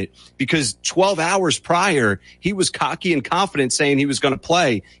buying it. Because 12 hours prior, he was cocky and confident saying he was going to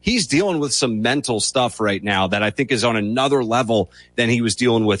play. He's dealing with some mental stuff right now that I think is on another level than he was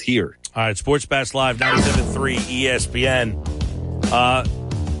dealing with here. All right, Sports Bash Live, 97.3 ESPN.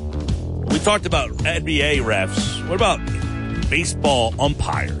 We talked about NBA refs. What about baseball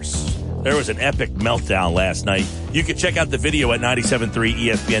umpires? There was an epic meltdown last night. You can check out the video at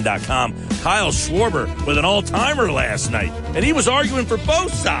 973ESPN.com. Kyle Schwarber with an all-timer last night, and he was arguing for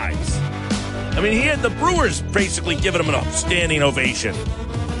both sides. I mean, he had the Brewers basically giving him a standing ovation.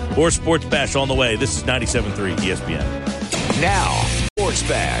 More Sports Bash on the way. This is 97.3 ESPN. Now, Sports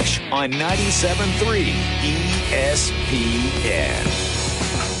Bash on 97.3 ESPN.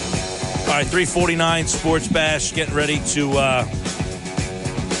 All right, 3:49 Sports Bash, getting ready to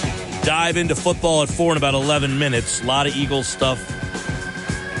dive into football at 4 in about 11 minutes. A lot of Eagles stuff.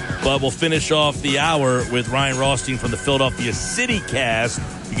 But we'll finish off the hour with Ryan Rothstein from the Philadelphia City Cast.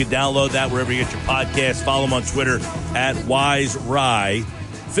 You can download that wherever you get your podcast. Follow him on Twitter at WiseRye.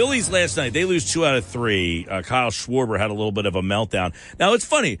 Phillies last night, they lose 2 out of 3. Kyle Schwarber had a little bit of a meltdown. Now, it's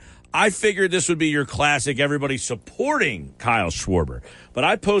funny. I figured this would be your classic, everybody supporting Kyle Schwarber. But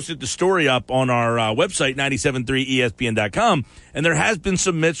I posted the story up on our website, 973ESPN.com, and there has been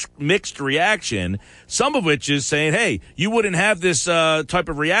some mixed reaction, some of which is saying, hey, you wouldn't have this type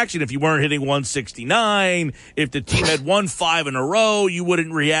of reaction if you weren't hitting 169. If the team had won 5 in a row, you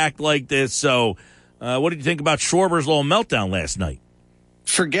wouldn't react like this. So what did you think about Schwarber's little meltdown last night?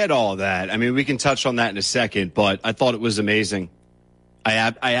 Forget all that. I mean, we can touch on that in a second, but I thought it was amazing.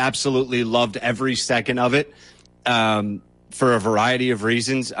 I absolutely loved every second of it, for a variety of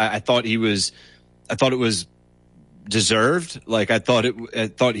reasons. I thought it was deserved. Like I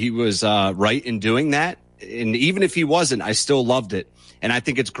thought he was right in doing that. And even if he wasn't, I still loved it. And I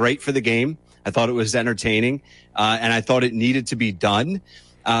think it's great for the game. I thought it was entertaining, and I thought it needed to be done.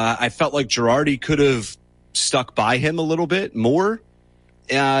 I felt like Girardi could have stuck by him a little bit more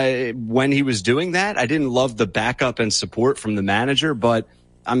when he was doing that. I didn't love the backup and support from the manager, but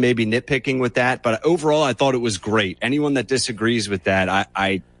I'm maybe nitpicking with that. But overall, I thought it was great. Anyone that disagrees with that,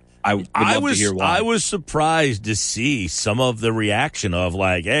 I would love to hear why. I was surprised to see some of the reaction of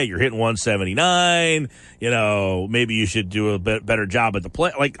like, hey, you're hitting 179. Maybe you should do a better job at the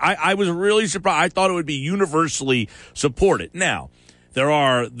play. Like, I was really surprised. I thought it would be universally supported. Now, there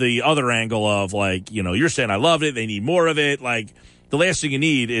are the other angle of like, you're saying I loved it. They need more of it. Like, the last thing you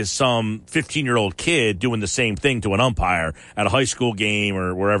need is some 15-year-old kid doing the same thing to an umpire at a high school game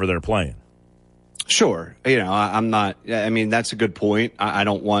or wherever they're playing. Sure. I'm not, I mean, that's a good point. I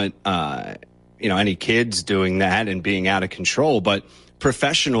don't want, any kids doing that and being out of control, but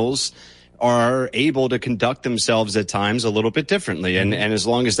professionals are able to conduct themselves at times a little bit differently. And as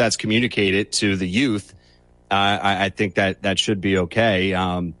long as that's communicated to the youth, I think that should be okay.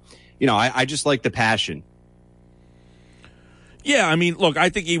 I just like the passion. Yeah, I mean, look, I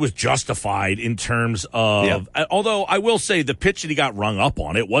think he was justified in terms of, although I will say the pitch that he got rung up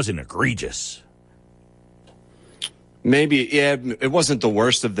on, it wasn't egregious. Maybe, yeah, it wasn't the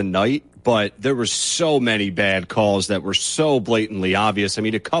worst of the night, but there were so many bad calls that were so blatantly obvious. I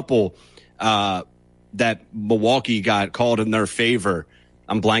mean, a couple that Milwaukee got called in their favor.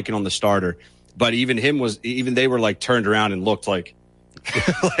 I'm blanking on the starter, but even they were like turned around and looked like,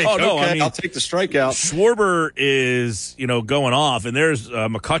 oh no! Okay, I mean, I'll take the strikeout. Schwarber is, going off, and there's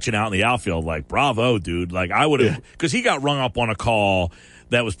McCutchen out in the outfield. Like, bravo, dude! Like, I would have, because he got rung up on a call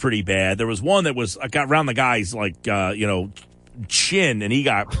that was pretty bad. There was one that got around the guy's chin, and he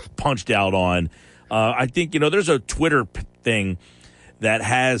got punched out on. I think there's a Twitter thing that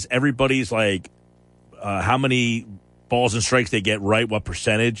has everybody's like how many balls and strikes they get right, what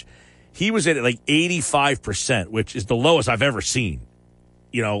percentage. He was at like 85%, which is the lowest I've ever seen.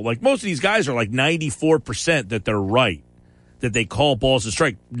 Like most of these guys are like 94% that they're right, that they call balls to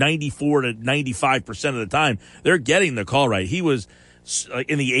strike 94 to 95% of the time. They're getting the call right. He was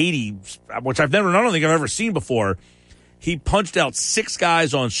in the 80s, which I don't think I've ever seen before. He punched out 6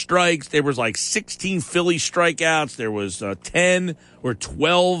 guys on strikes. There was like 16 Philly strikeouts. There was 10 or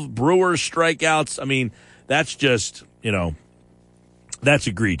 12 Brewers strikeouts. I mean, that's just, that's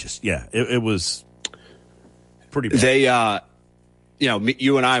egregious. Yeah, it was pretty bad. They,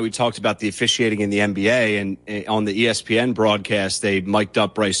 you and I, we talked about the officiating in the NBA, and on the ESPN broadcast, they mic'd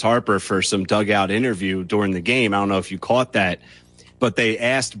up Bryce Harper for some dugout interview during the game. I don't know if you caught that, but they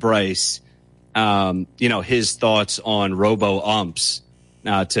asked Bryce, his thoughts on robo-umps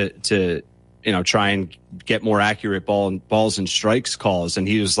to try and get more accurate balls and strikes calls. And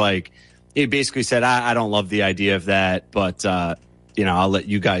he was like, he basically said, I don't love the idea of that, but, I'll let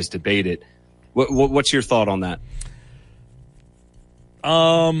you guys debate it. What's your thought on that?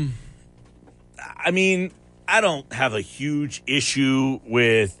 I mean, I don't have a huge issue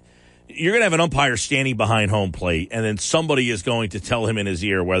with, you're going to have an umpire standing behind home plate, and then somebody is going to tell him in his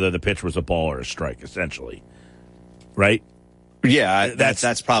ear whether the pitch was a ball or a strike, essentially. Right? Yeah,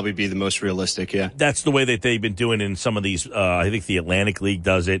 that's probably be the most realistic, yeah. That's the way that they've been doing in some of these, I think the Atlantic League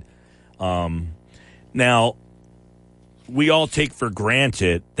does it. Now, we all take for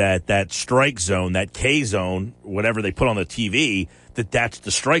granted that strike zone, that K zone, whatever they put on the TV, that's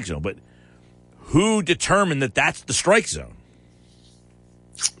the strike zone. But who determined that that's the strike zone?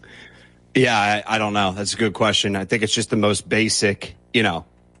 Yeah, I don't know. That's a good question. I think it's just the most basic,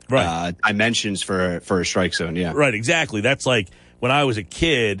 dimensions for a strike zone. Yeah, right. Exactly. That's like when I was a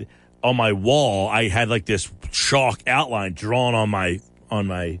kid. On my wall, I had like this chalk outline drawn on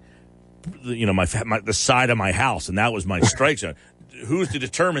the side of my house, and that was my strike zone. Who's to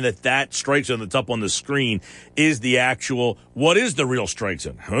determine that strike zone that's up on the screen is the actual? What is the real strike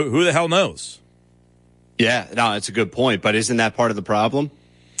zone? Who the hell knows? Yeah, no, it's a good point. But isn't that part of the problem?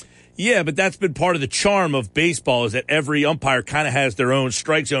 Yeah, but that's been part of the charm of baseball is that every umpire kind of has their own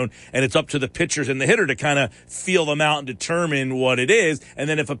strike zone, and it's up to the pitchers and the hitter to kind of feel them out and determine what it is. And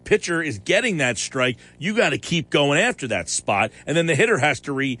then if a pitcher is getting that strike, you got to keep going after that spot. And then the hitter has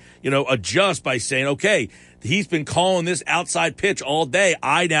to adjust by saying, okay, he's been calling this outside pitch all day.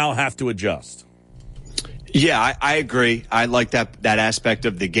 I now have to adjust. Yeah, I agree. I like that aspect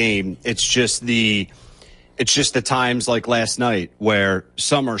of the game. It's just the times like last night where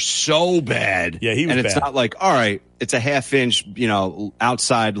some are so bad. Yeah, he was and it's bad. not like, all right, it's a half inch,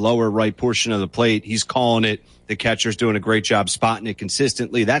 outside lower right portion of the plate. He's calling it. The catcher's doing a great job spotting it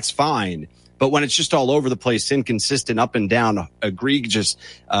consistently. That's fine. But when it's just all over the place, inconsistent, up and down, egregious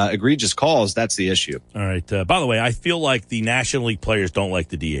calls, that's the issue. All right. By the way, I feel like the National League players don't like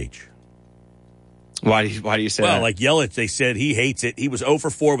the DH. Why do you say that? Well, like Yelich, they said he hates it. He was 0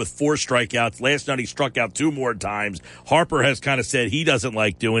 for 4 with 4 strikeouts. Last night he struck out 2 more times. Harper has kind of said he doesn't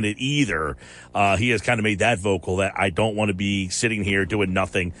like doing it either. He has kind of made that vocal that I don't want to be sitting here doing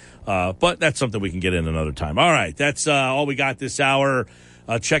nothing. But that's something we can get in another time. All right, that's all we got this hour.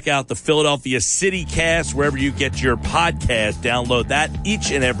 Check out the Philadelphia City Cast wherever you get your podcast. Download that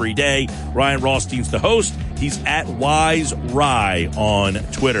each and every day. Ryan Rothstein's the host. He's at Wise Rye on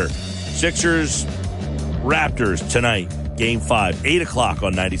Twitter. Sixers Raptors tonight, Game 5, 8 o'clock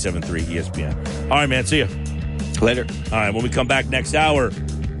on 97.3 ESPN. All right, man, see ya. Later. All right, when we come back next hour,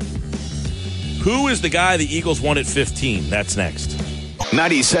 who is the guy the Eagles won at 15? That's next.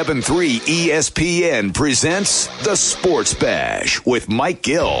 97.3 ESPN presents The Sports Bash with Mike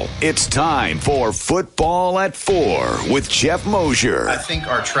Gill. It's time for Football at 4 with Jeff Mosier. I think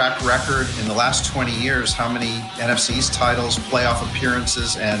our track record in the last 20 years, how many NFC East titles, playoff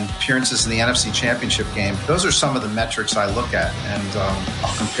appearances, and appearances in the NFC Championship game, those are some of the metrics I look at, and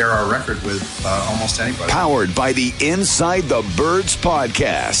I'll compare our record with almost anybody. Powered by the Inside the Birds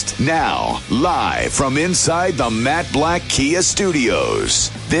podcast. Now, live from inside the Matt Black Kia Studios.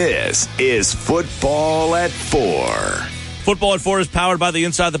 This is Football at 4. Football at 4 is powered by the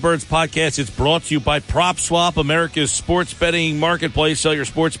Inside the Birds podcast. It's brought to you by PropSwap, America's sports betting marketplace. Sell your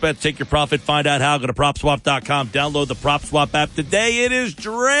sports bets, take your profit, find out how. Go to PropSwap.com. Download the PropSwap app today. It is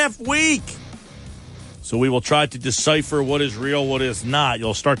draft week. So we will try to decipher what is real, what is not.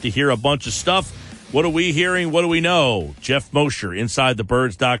 You'll start to hear a bunch of stuff. What are we hearing? What do we know? Jeff Mosher,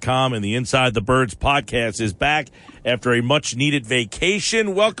 InsideTheBirds.com, and the Inside the Birds podcast is back after a much-needed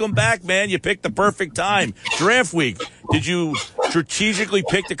vacation. Welcome back, man. You picked the perfect time. Draft week. Did you strategically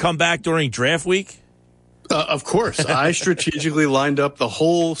pick to come back during draft week? Of course. I strategically lined up the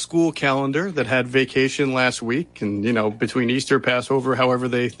whole school calendar that had vacation last week. And, between Easter, Passover, however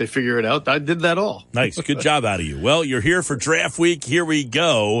they figure it out, I did that all. Nice. Good job out of you. Well, you're here for draft week. Here we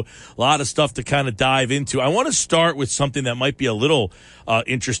go. A lot of stuff to kind of dive into. I want to start with something that might be a little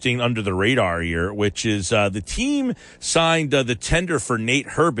interesting under the radar here, which is the team signed the tender for Nate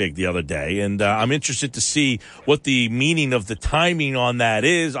Herbig the other day. And I'm interested to see what the meaning of the timing on that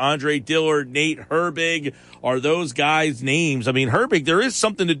is. Andre Dillard, Nate Herbig, are those guys' names? I mean, Herbig, there is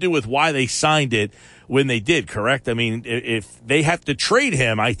something to do with why they signed it when they did, correct? I mean, if they have to trade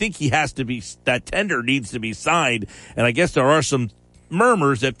him, I think he has to be, that tender needs to be signed. And I guess there are some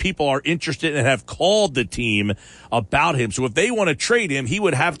murmurs that people are interested and have called the team about him. So if they want to trade him, he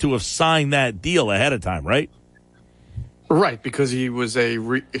would have to have signed that deal ahead of time, right? Right, because he was a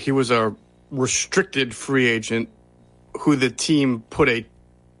restricted free agent who the team put a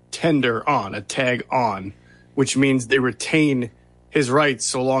tender on, a tag on, which means they retain his rights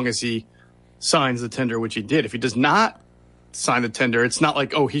so long as he signs the tender, which he did. If he does not sign the tender, it's not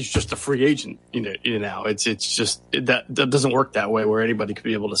like, oh, he's just a free agent. It's just that doesn't work that way where anybody could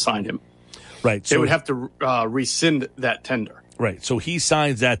be able to sign him. Right. So they would have to rescind that tender. Right. So he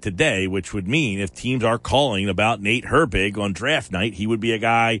signs that today, which would mean if teams are calling about Nate Herbig on draft night, he would be a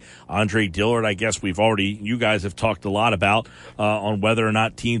guy. Andre Dillard, I guess you guys have talked a lot about on whether or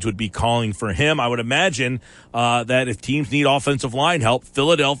not teams would be calling for him. I would imagine that if teams need offensive line help,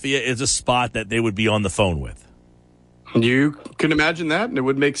 Philadelphia is a spot that they would be on the phone with. You can imagine that, and it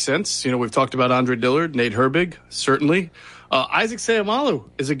would make sense. We've talked about Andre Dillard, Nate Herbig, certainly. Isaac Seumalo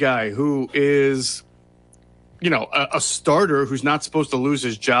is a guy who is, a starter who's not supposed to lose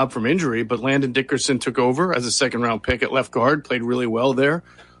his job from injury, but Landon Dickerson took over as a second-round pick at left guard, played really well there.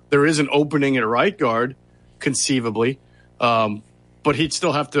 There is an opening at right guard, conceivably, but he'd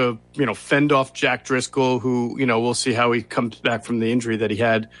still have to, fend off Jack Driscoll, who, we'll see how he comes back from the injury that he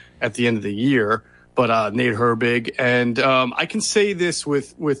had at the end of the year. But Nate Herbig, and I can say this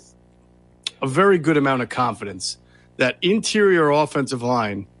with a very good amount of confidence, that interior offensive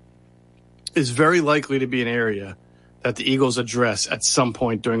line is very likely to be an area that the Eagles address at some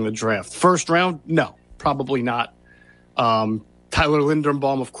point during the draft? First round? No, probably not. Tyler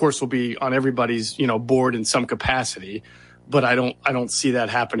Linderbaum, of course, will be on everybody's, board in some capacity, but I don't see that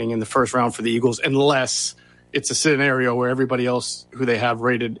happening in the first round for the Eagles unless it's a scenario where everybody else who they have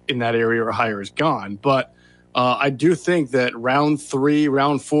rated in that area or higher is gone. But I do think that round 3,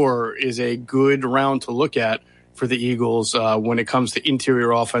 round 4 is a good round to look at for the Eagles when it comes to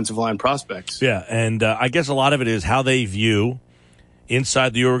interior offensive line prospects. Yeah, and I guess a lot of it is how they view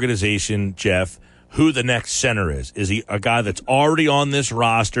inside the organization, Jeff, who the next center is. Is he a guy that's already on this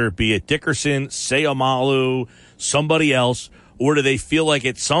roster, be it Dickerson, Seumalo, somebody else, or do they feel like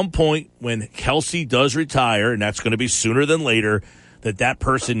at some point when Kelsey does retire, and that's going to be sooner than later, that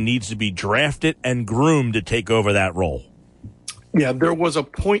person needs to be drafted and groomed to take over that role? Yeah, there was a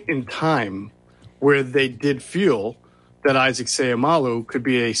point in time where they did feel that Isaac Seumalo could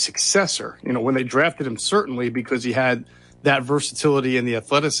be a successor. When they drafted him, certainly because he had that versatility and the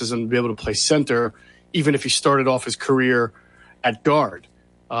athleticism to be able to play center, even if he started off his career at guard.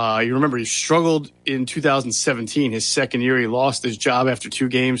 You remember he struggled in 2017. His second year, he lost his job after 2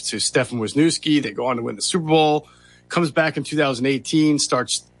 games to Stefan Wisniewski. They go on to win the Super Bowl. Comes back in 2018,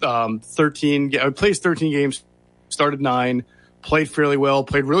 starts plays 13 games, started 9, played fairly well,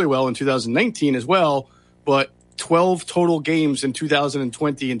 played really well in 2019 as well, but 12 total games in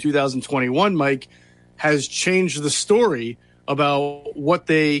 2020 and 2021, Mike, has changed the story about what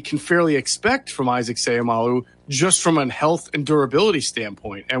they can fairly expect from Isaac Seumalo just from a health and durability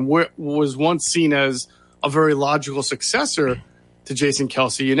standpoint. And what was once seen as a very logical successor to Jason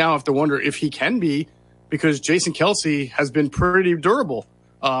Kelsey, you now have to wonder if he can be, because Jason Kelsey has been pretty durable,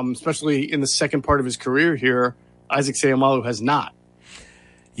 especially in the second part of his career here. Isaac Seumalo has not.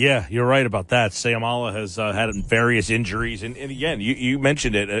 Yeah, you're right about that. Seumalo has had various injuries. And again, you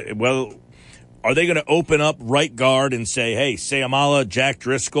mentioned it. Are they going to open up right guard and say, hey, Seumalo, Jack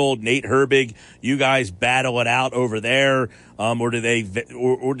Driscoll, Nate Herbig, you guys battle it out over there? Or do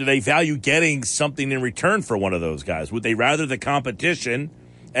they value getting something in return for one of those guys? Would they rather the competition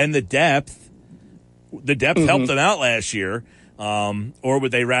and the depth? The depth helped them out last year. Or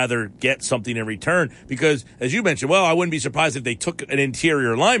would they rather get something in return? Because, as you mentioned, I wouldn't be surprised if they took an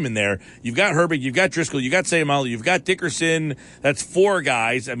interior lineman there. You've got Herbig, you've got Driscoll, you've got Seumalo, you've got Dickerson. That's 4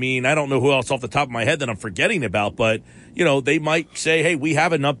 guys. I mean, I don't know who else off the top of my head that I'm forgetting about, but, they might say, hey, we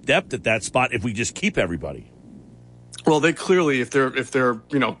have enough depth at that spot if we just keep everybody. Well, they clearly, if they're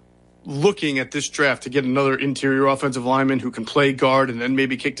looking at this draft to get another interior offensive lineman who can play guard and then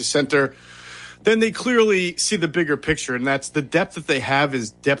maybe kick to center, then they clearly see the bigger picture, and that's the depth that they have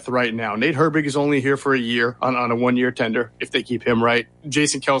is depth right now. Nate Herbig is only here for a year on a 1-year tender, if they keep him right.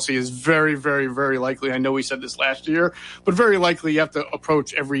 Jason Kelsey is very, very, very likely. I know we said this last year, but very likely you have to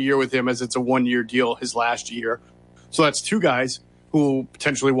approach every year with him as it's a 1-year deal his last year. So that's 2 guys who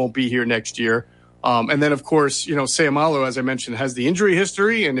potentially won't be here next year. And then, of course, Seumalo, as I mentioned, has the injury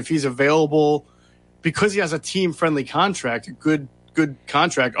history, and if he's available, because he has a team-friendly contract, a good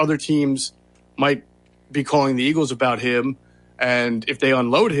contract, other teams might be calling the Eagles about him, and if they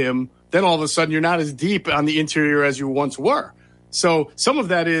unload him, then all of a sudden you're not as deep on the interior as you once were. So some of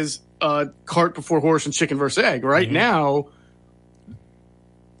that is cart before horse and chicken versus egg. Right now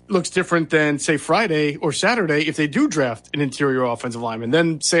looks different than, say, Friday or Saturday if they do draft an interior offensive lineman.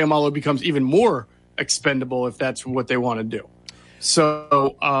 Then Seumalo becomes even more expendable if that's what they want to do.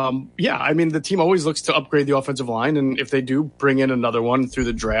 So, the team always looks to upgrade the offensive line, and if they do bring in another one through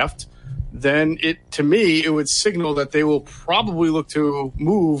the draft, then it would signal that they will probably look to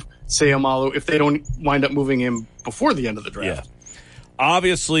move Seumalo if they don't wind up moving him before the end of the draft. Yeah.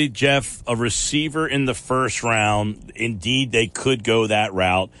 Obviously, Jeff, a receiver in the first round, indeed they could go that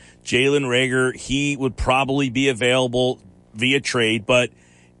route. Jalen Reagor, he would probably be available via trade, but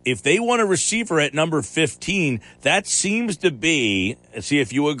if they want a receiver at number 15, that seems to be, see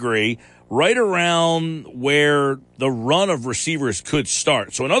if you agree, right around where the run of receivers could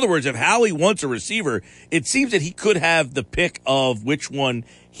start. So in other words, if Howie wants a receiver, it seems that he could have the pick of which one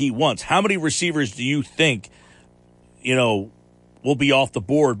he wants. How many receivers do you think, will be off the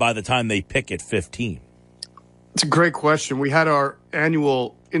board by the time they pick at 15? It's a great question. We had our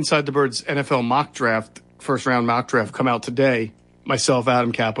annual Inside the Birds NFL mock draft, first round mock draft, come out today. Myself,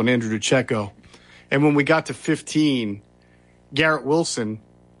 Adam Kaplan, Andrew DeCecco. And when we got to 15, Garrett Wilson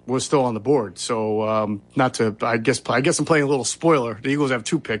was still on the board. So I guess I'm playing a little spoiler. The Eagles have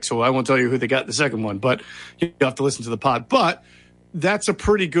 2 picks, so I won't tell you who they got in the second one, but you have to listen to the pod. But that's a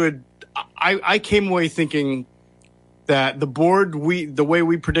pretty good – I came away thinking that the board, the way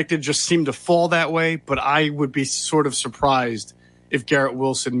we predicted, just seemed to fall that way, but I would be sort of surprised if Garrett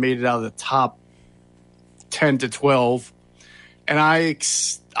Wilson made it out of the top 10 to 12. And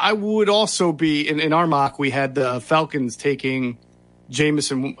I would also be, in our mock, we had the Falcons taking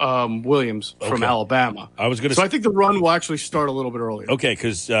Jamison Williams from Alabama. I think the run will actually start a little bit earlier. Okay,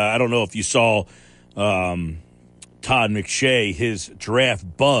 because I don't know if you saw Todd McShay, his draft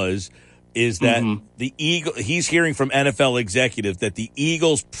buzz is that the Eagle. He's hearing from NFL executives that the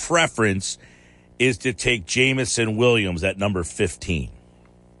Eagles' preference is to take Jamison Williams at number 15.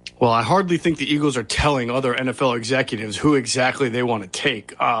 Well, I hardly think the Eagles are telling other NFL executives who exactly they want to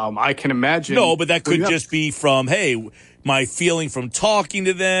take. I can imagine. No, but that could just be from, hey, my feeling from talking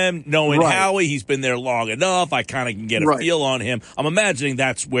to them, knowing Howie, he's been there long enough. I kind of can get a feel on him. I'm imagining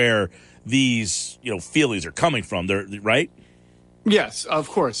that's where these, feelings are coming from. They're right? Yes, of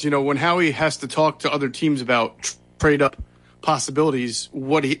course. When Howie has to talk to other teams about trade up possibilities,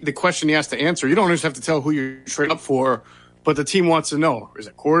 the question he has to answer, you don't just have to tell who you trade up for. But the team wants to know, is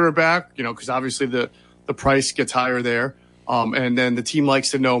it quarterback? Because obviously the price gets higher there. And then the team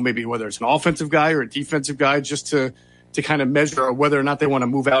likes to know maybe whether it's an offensive guy or a defensive guy just to kind of measure whether or not they want to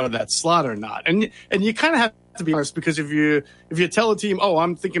move out of that slot or not. And you kind of have to be honest, because if you tell a team, oh,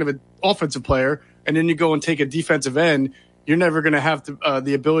 I'm thinking of an offensive player, and then you go and take a defensive end, you're never going to have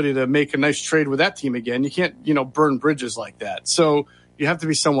the ability to make a nice trade with that team again. You can't, burn bridges like that. So you have to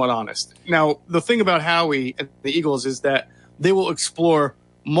be somewhat honest. Now, the thing about Howie and the Eagles is that they will explore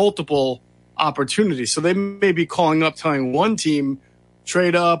multiple opportunities. So they may be calling up, telling one team,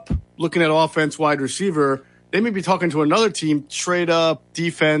 trade up, looking at offense, wide receiver. They may be talking to another team, trade up,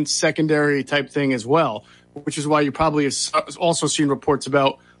 defense, secondary type thing as well, which is why you probably have also seen reports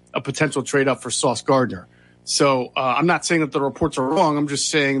about a potential trade up for Sauce Gardner. So I'm not saying that the reports are wrong. I'm just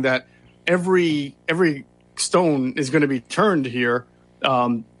saying that every stone is going to be turned here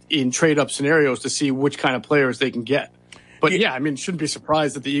in trade-up scenarios to see which kind of players they can get. But, shouldn't be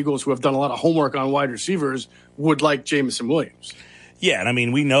surprised that the Eagles, who have done a lot of homework on wide receivers, would like Jamison Williams. Yeah,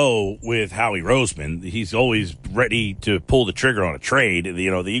 and we know with Howie Roseman, he's always ready to pull the trigger on a trade.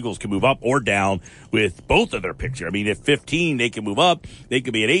 The Eagles can move up or down with both of their picks here. At 15, they can move up. They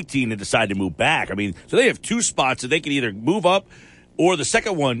could be at 18 and decide to move back. So they have two spots that they can either move up, or the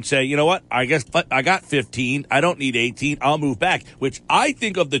second one say, you know what, I guess I got 15. I don't need 18. I'll move back, which I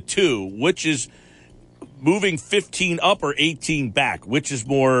think of the two, which is moving 15 up or 18 back, which is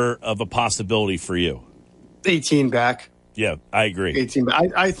more of a possibility for you? 18 back. Yeah, I agree. 18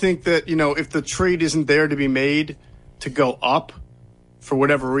 back. I think that, if the trade isn't there to be made to go up for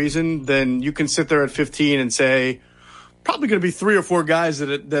whatever reason, then you can sit there at 15 and say, probably going to be 3 or 4 guys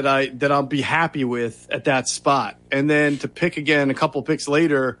that I'll be happy with at that spot. And then to pick again a couple picks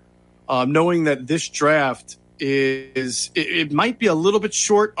later, knowing that this draft it might be a little bit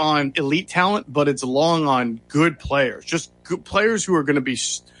short on elite talent, but it's long on good players, just good players who are going to be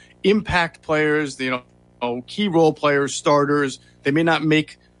impact players, key role players, starters. They may not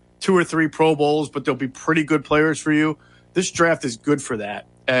make 2 or 3 Pro Bowls, but they'll be pretty good players for you. This draft is good for that.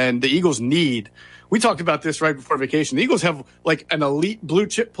 And the Eagles we talked about this right before vacation. The Eagles have like an elite blue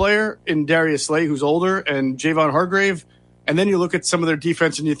chip player in Darius Slay, who's older, and Javon Hargrave. And then you look at some of their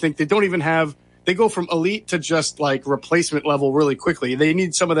defense and you think they don't even have, they go from elite to just like replacement level really quickly. They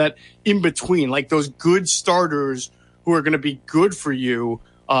need some of that in between, like those good starters who are going to be good for you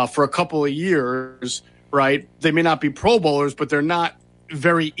for a couple of years, right? They may not be Pro Bowlers, but they're not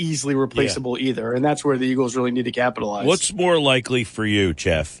very easily replaceable either. And that's where the Eagles really need to capitalize. What's more likely for you,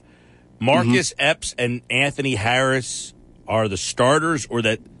 Jeff? Marcus Epps and Anthony Harris are the starters, or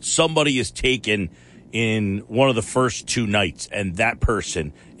that somebody is taken in one of the first 2 nights and that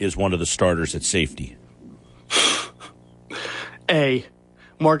person is one of the starters at safety?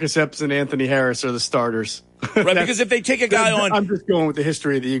 Marcus Epps and Anthony Harris are the starters. Right, because if they take a guy on... I'm just going with the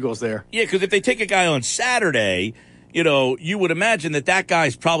history of the Eagles there. Yeah, because if they take a guy on Saturday, you would imagine that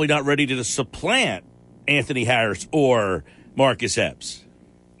guy's probably not ready to supplant Anthony Harris or Marcus Epps.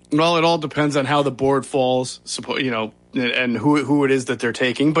 Well, it all depends on how the board falls, and who it is that they're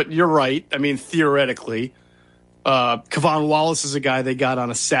taking. But you're right. Theoretically, Kevon Wallace is a guy they got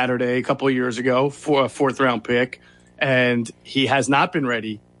on a Saturday a couple of years ago for a 4th-round pick, and he has not been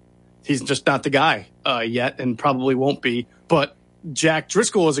ready. He's just not the guy yet, and probably won't be. But Jack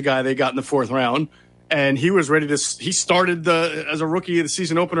Driscoll is a guy they got in the 4th round, and he was ready to. He started as a rookie of the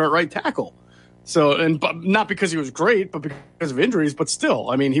season opener at right tackle. So, but not because he was great, but because of injuries. But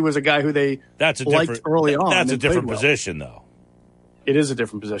still, he was a guy who they liked early on. That's a different position, though. It is a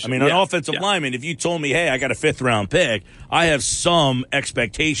different position. An offensive lineman, if you told me, hey, I got a 5th-round pick, I have some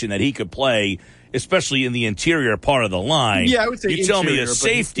expectation that he could play, especially in the interior part of the line. Yeah, I would say you tell me a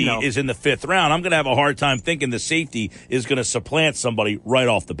safety is in the 5th round, I'm going to have a hard time thinking the safety is going to supplant somebody right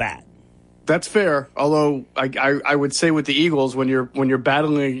off the bat. That's fair. Although I would say with the Eagles, when you're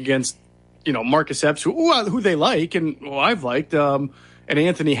battling against, Marcus Epps, who they like and who I've liked, and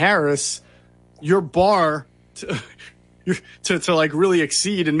Anthony Harris, your bar to like really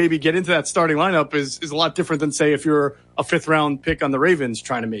exceed and maybe get into that starting lineup is a lot different than, say, if you're a 5th round pick on the Ravens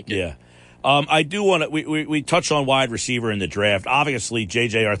trying to make it. Yeah. I do want to. We touched on wide receiver in the draft. Obviously,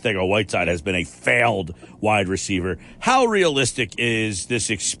 J.J. Arcega-Whiteside has been a failed wide receiver. How realistic is this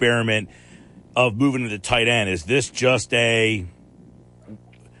experiment of moving to the tight end? Is this just we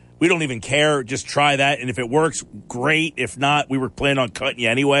don't even care, just try that, and if it works, great. If not, we were planning on cutting you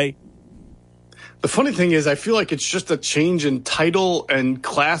anyway? The funny thing is, I feel like it's just a change in title and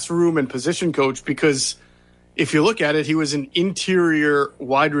classroom and position coach, because if you look at it, he was an interior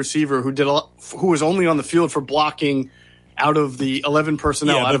wide receiver who was only on the field for blocking out of the 11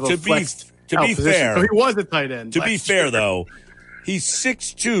 personnel, out of a flexed out position. Fair, so he was a tight end. To be fair, though, he's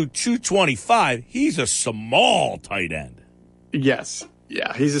 6'2", 225. He's a small tight end. Yes.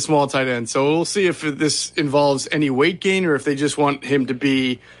 Yeah, he's a small tight end. So we'll see if this involves any weight gain or if they just want him to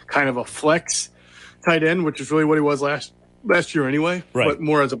be kind of a flex tight end, which is really what he was last year anyway, right, but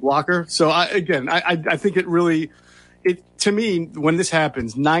more as a blocker. So I think to me, when this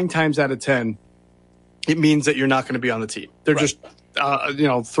happens 9 times out of 10, it means that you're not going to be on the team. They're just,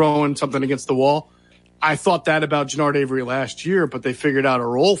 throwing something against the wall. I thought that about Jannard Avery last year, but they figured out a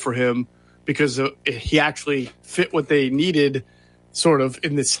role for him because he actually fit what they needed sort of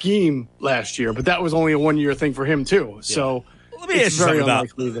in the scheme last year, but that was only a 1-year thing for him too. Yeah. So let me ask you something about.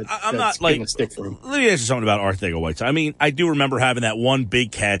 I'm not like. Stick for him. Let me ask you something about Arcega-Whiteside. I mean, I do remember having that one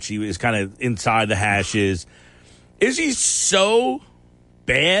big catch. He was kind of inside the hashes. Is he so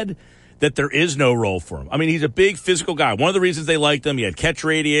bad that there is no role for him? I mean, he's a big physical guy. One of the reasons they liked him, he had catch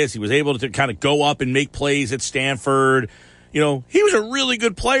radius. He was able to kind of go up and make plays at Stanford. He was a really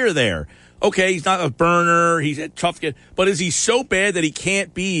good player there. Okay, he's not a burner, he's a tough kid, but is he so bad that he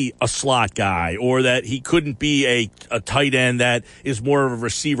can't be a slot guy or that he couldn't be a tight end that is more of a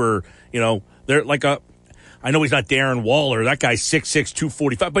receiver? They're like I know he's not Darren Waller, that guy's 6'6",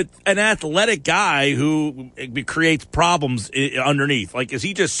 245, but an athletic guy who creates problems underneath. Like, is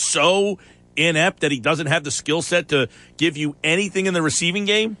he just so inept that he doesn't have the skill set to give you anything in the receiving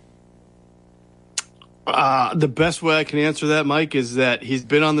game? The best way I can answer that, Mike, is that he's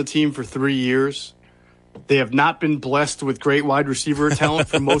been on the team for 3 years. They have not been blessed with great wide receiver talent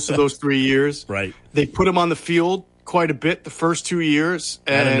for most of those 3 years. Right. They put him on the field quite a bit the first 2 years.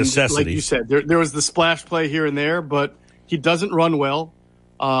 And like you said, there was the splash play here and there, but he doesn't run well.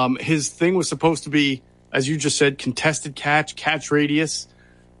 His thing was supposed to be, as you just said, contested catch radius.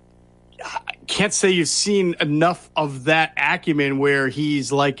 I can't say you've seen enough of that acumen where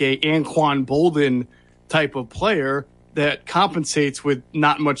he's like a Anquan Bolden type of player that compensates with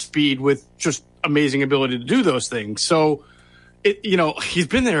not much speed with just amazing ability to do those things. So, he's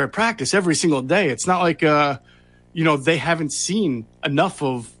been there at practice every single day. It's not like, they haven't seen enough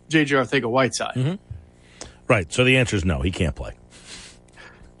of J.J. Arcega-Whiteside. Mm-hmm. Right. So the answer is no, he can't play.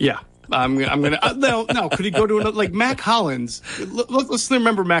 Yeah. I'm going to, no. Could he go to another, like Mac Hollins? Let's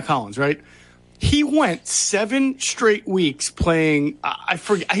remember Mac Hollins, right? He went 7 straight weeks playing. I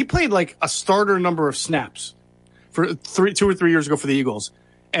forget. He played like a starter number of snaps for 2 or 3 years ago for the Eagles,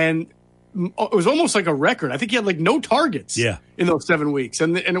 and it was almost like a record. I think he had like no targets. In those 7 weeks,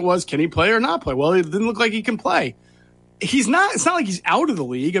 and it was, can he play or not play? Well, it didn't look like he can play. He's not. It's not like he's out of the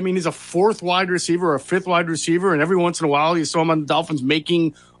league. I mean, he's a 4th wide receiver or a 5th wide receiver, and every once in a while you saw him on the Dolphins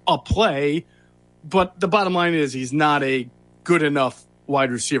making a play. But the bottom line is he's not a good enough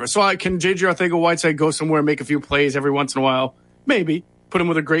wide receiver. So can J.J. Arcega-Whiteside go somewhere and make a few plays every once in a while? Maybe. Put him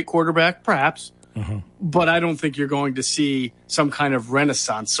with a great quarterback? Perhaps. Mm-hmm. But I don't think you're going to see some kind of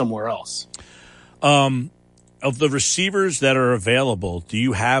renaissance somewhere else. Of the receivers that are available, do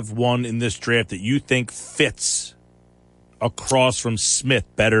you have one in this draft that you think fits across from Smith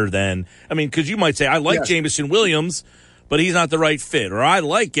better than, because you might say, I like Jameson Williams, but he's not the right fit. Or I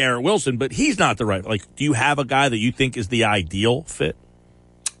like Garrett Wilson, but he's not the right. Like, do you have a guy that you think is the ideal fit?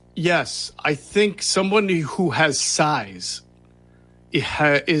 Yes, I think somebody who has size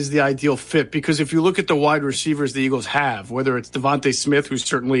is the ideal fit, because if you look at the wide receivers the Eagles have, whether it's Devontae Smith, who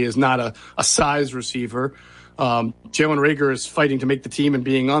certainly is not a size receiver, Jalen Reagor is fighting to make the team and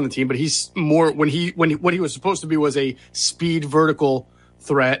being on the team, but he's more what he was supposed to be was a speed vertical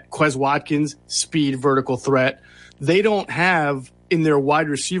threat. Quez Watkins, speed vertical threat. They don't have in their wide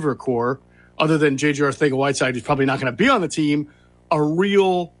receiver core, other than J.J. Arcega-Whiteside, who's probably not going to be on the team, a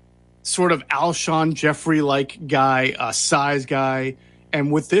real sort of Alshon Jeffrey-like guy, a size guy.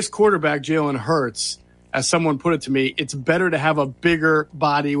 And with this quarterback, Jalen Hurts, as someone put it to me, it's better to have a bigger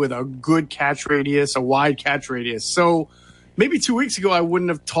body with a good catch radius, a wide catch radius. So maybe 2 weeks ago, I wouldn't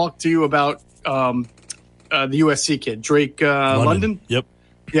have talked to you about the USC kid, Drake London. Yep.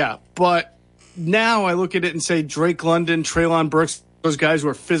 Yeah. But now I look at it and say Drake London, Treylon Burks, those guys who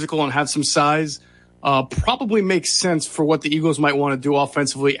are physical and have some size, probably makes sense for what the Eagles might want to do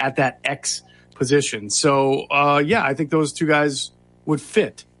offensively at that X position. So, I think those two guys would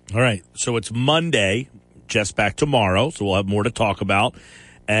fit. All right. So it's Monday. Jeff's back tomorrow, so we'll have more to talk about.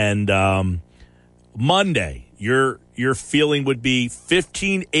 And Monday, your feeling would be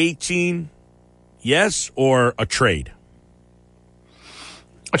 15-18, yes, or a trade?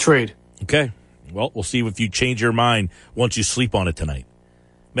 A trade. Okay. Well, we'll see if you change your mind once you sleep on it tonight.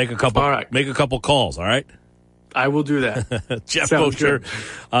 Make a couple calls, all right? I will do that. Jeff Mosher,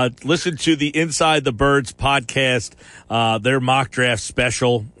 listen to the Inside the Birds podcast, their mock draft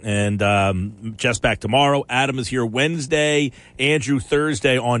special, and Jeff's back tomorrow. Adam is here Wednesday, Andrew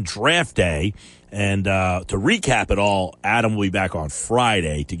Thursday on draft day. And to recap it all, Adam will be back on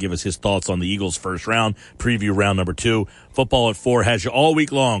Friday to give us his thoughts on the Eagles' first round, preview round number 2. Football at 4 has you all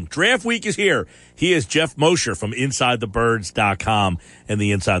week long. Draft week is here. He is Jeff Mosher from InsideTheBirds.com and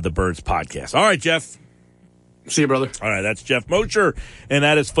the Inside the Birds podcast. All right, Jeff. See you, brother. All right, that's Jeff Mosher, and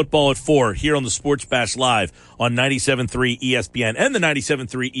that is Football at 4 here on the Sports Bash Live on 97.3 ESPN and the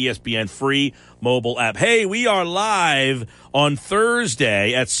 97.3 ESPN free mobile app. Hey, we are live on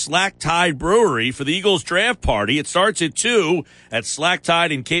Thursday at Slack Tide Brewery for the Eagles draft party. It starts at 2 at Slack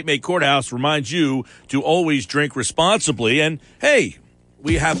Tide in Cape May Courthouse. Reminds you to always drink responsibly. And, hey,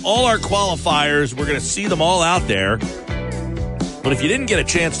 we have all our qualifiers. We're going to see them all out there. But if you didn't get a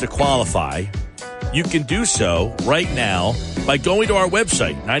chance to qualify, you can do so right now by going to our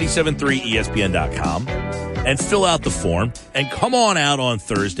website, 973ESPN.com, and fill out the form and come on out on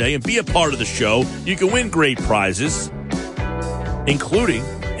Thursday and be a part of the show. You can win great prizes, including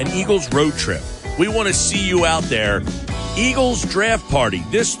an Eagles road trip. We want to see you out there. Eagles draft party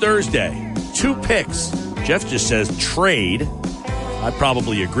this Thursday. 2 picks. Jeff just says trade. I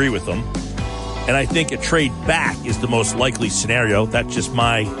probably agree with him. And I think a trade back is the most likely scenario. That's just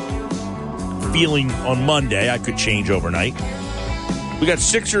my feeling on Monday. I could change overnight. We got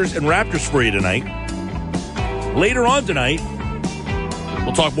Sixers and Raptors for you tonight. Later on tonight,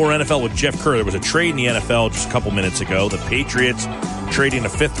 we'll talk more NFL with Jeff Kerr. There was a trade in the NFL just a couple minutes ago. The Patriots trading a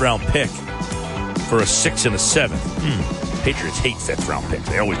 5th-round pick for a 6th and a 7th. Patriots hate 5th-round picks.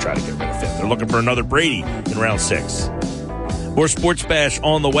 They always try to get rid of 5th. They're looking for another Brady in round 6. More Sports Bash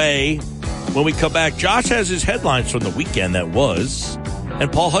on the way. When we come back, Josh has his headlines from the weekend that was, and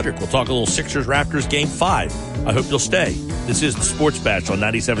Paul Hudrick will talk a little Sixers-Raptors Game 5. I hope you'll stay. This is the Sports Bash on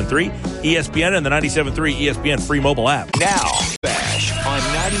 97.3 ESPN and the 97.3 ESPN free mobile app. Now, Bash on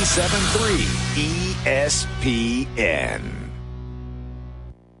 97.3 ESPN.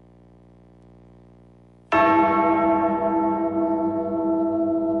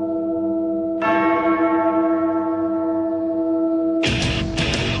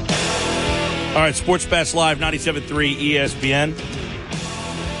 All right, Sports Bash Live, 97.3 ESPN.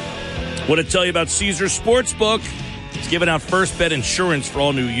 Want to tell you about Caesars Sportsbook. It's giving out first bet insurance for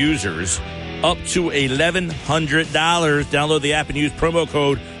all new users up to $1,100. Download the app and use promo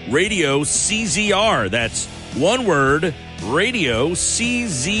code Radio CZR. That's one word, Radio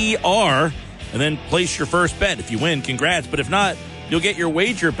CZR. And then place your first bet. If you win, congrats. But if not, you'll get your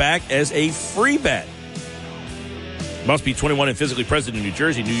wager back as a free bet. Must be 21 and physically present in New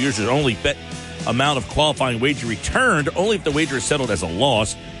Jersey. New users only. Bet amount of qualifying wager returned only if the wager is settled as a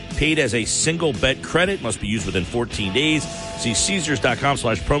loss. Paid as a single bet credit. Must be used within 14 days. See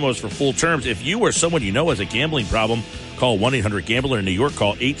Caesars.com/promos for full terms. If you or someone you know has a gambling problem, call 1-800-GAMBLER. In New York,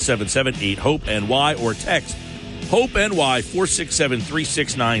 call 877-8-HOPE-NY or text HOPE-NY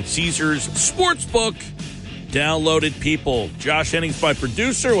 467-369. Caesars Sportsbook. Downloaded people. Josh Hennings, my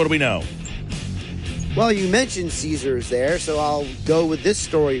producer. What do we know? Well, you mentioned Caesars there, so I'll go with this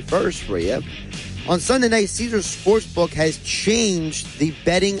story first for you. On Sunday night, Caesars Sportsbook has changed the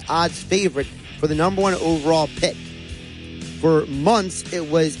betting odds favorite for the number 1 overall pick. For months, it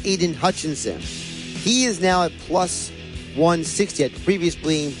was Aiden Hutchinson. He is now at plus 160, at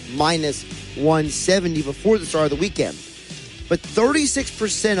previously minus 170 before the start of the weekend. But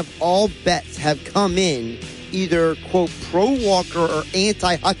 36% of all bets have come in either, quote, pro-Walker or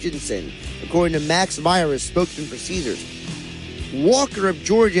anti-Hutchinson, according to Max Meyer, spokesman for Caesars. Walker of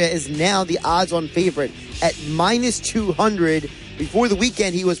Georgia is now the odds-on favorite at minus 200. Before the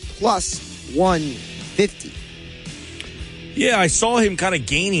weekend, he was plus 150. Yeah, I saw him kind of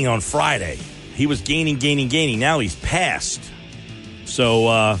gaining on Friday. He was gaining. Now he's passed.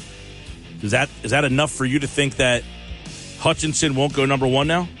 So Is that enough for you to think that Hutchinson won't go number 1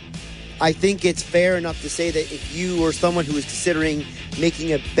 now? I think it's fair enough to say that if you or someone who is considering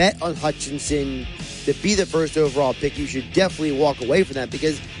making a bet on Hutchinson to be the first overall pick, you should definitely walk away from that,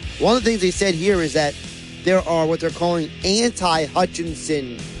 because one of the things they said here is that there are what they're calling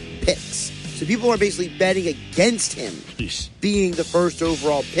anti-Hutchinson picks. So people are basically betting against him being the first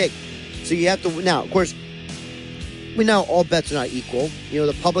overall pick. So you have to, now, of course, we know all bets are not equal.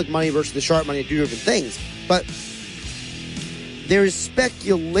 The public money versus the sharp money are 2 different things. But there is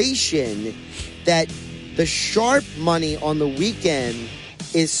speculation that the sharp money on the weekend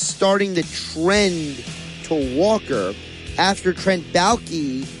is starting to trend to Walker after Trent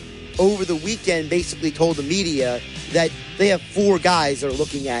Baalke over the weekend basically told the media that they have 4 guys they're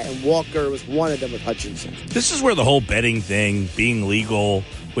looking at, and Walker was one of them with Hutchinson. This is where the whole betting thing, being legal,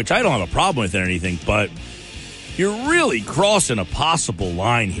 which I don't have a problem with or anything, but you're really crossing a possible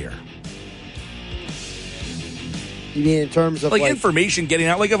line here. You mean in terms of like information getting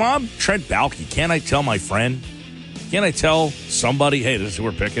out? Like if I'm Trent Baalke, can't I tell my friend? Can't I tell somebody, hey, this is who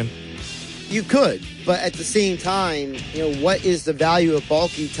we're picking? You could, but at the same time, what is the value of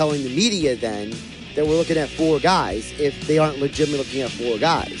Baalke telling the media then that we're looking at 4 guys if they aren't legitimately looking at 4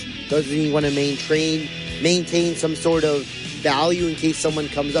 guys? Doesn't he want to maintain some sort of value in case someone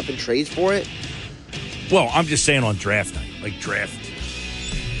comes up and trades for it? Well, I'm just saying on draft night, like draft.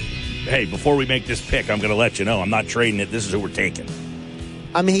 Hey, before we make this pick, I'm going to let you know I'm not trading it. This is who we're taking.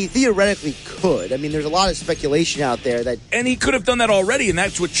 I mean, he theoretically could. I mean, there's a lot of speculation out there that... And he could have done that already, and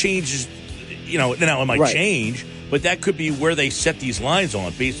that's what changes. Now it might change, but that could be where they set these lines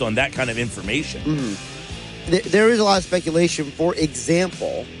on based on that kind of information. Mm-hmm. There is a lot of speculation, for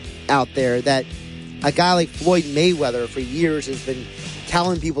example, out there that a guy like Floyd Mayweather for years has been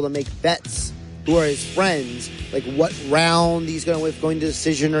telling people to make bets who are his friends, like what round he's going to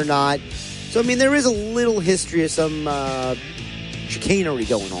decision or not. So, I mean, there is a little history of some chicanery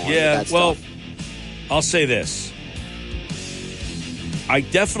going on. Yeah, well, stuff. I'll say this. I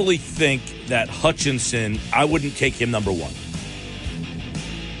definitely think that Hutchinson, I wouldn't take him number 1.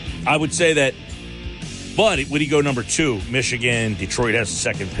 I would say that, but would he go number 2? Michigan, Detroit has the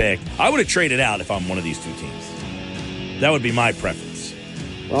second pick. I would have traded out if I'm one of these 2 teams. That would be my preference.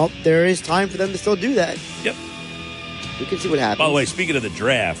 Well, there is time for them to still do that. Yep. We can see what happens. By the way, speaking of the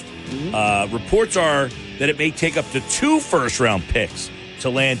draft, reports are that it may take up to 2 first-round picks to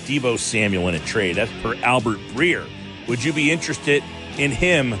land Deebo Samuel in a trade. That's per Albert Breer. Would you be interested in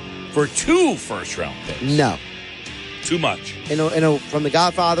him for 2 first-round picks? No. Too much. From the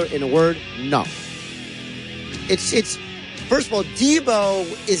Godfather, in a word, no. It's first of all, Deebo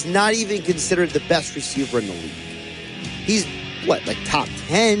is not even considered the best receiver in the league. He's like top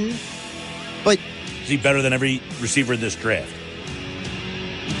 10, but is he better than every receiver in this draft?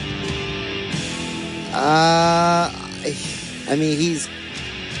 I mean,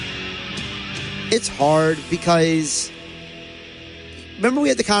 it's hard because remember we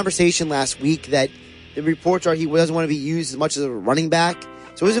had the conversation last week that the reports are he doesn't want to be used as much as a running back.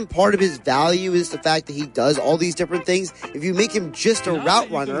 So isn't part of his value is the fact that he does all these different things? If you make him just a route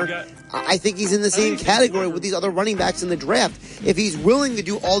runner, I think he's in the same category with these other running backs in the draft. If he's willing to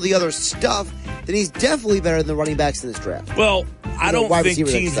do all the other stuff, then he's definitely better than the running backs in this draft. Well, I don't think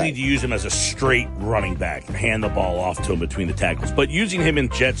teams need to use him as a straight running back, hand the ball off to him between the tackles. But using him in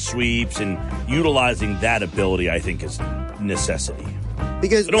jet sweeps and utilizing that ability, I think, is necessity.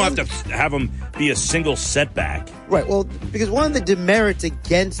 Because you don't have to have him be a single setback. Right, well, because one of the demerits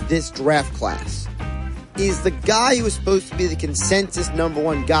against this draft class is the guy who was supposed to be the consensus number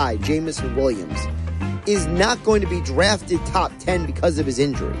 1 guy, Jamison Williams, is not going to be drafted top 10 because of his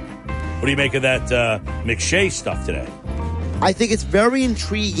injury. What do you make of that McShay stuff today? I think it's very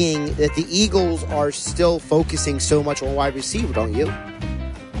intriguing that the Eagles are still focusing so much on wide receiver, don't you?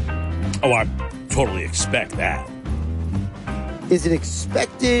 Oh, I totally expect that. Is it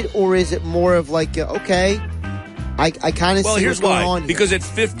expected, or is it more of like, okay, I kind of see what's going on here? Because at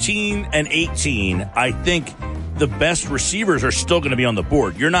 15 and 18, I think the best receivers are still going to be on the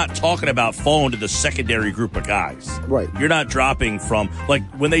board. You're not talking about falling to the secondary group of guys. Right. You're not dropping from, like,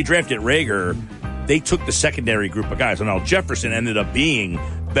 when they drafted Rager, they took the secondary group of guys. And now Jefferson ended up being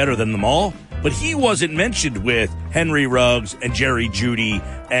better than them all, but he wasn't mentioned with Henry Ruggs and Jerry Jeudy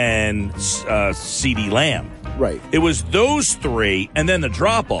and CeeDee Lamb. Right. It was those 3, and then the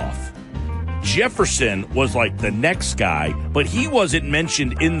drop-off. Jefferson was like the next guy, but he wasn't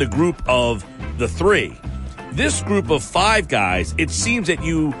mentioned in the group of the 3. This group of 5 guys, it seems that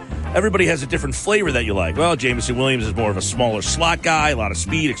you everybody has a different flavor that you like. Well, Jamison Williams is more of a smaller slot guy, a lot of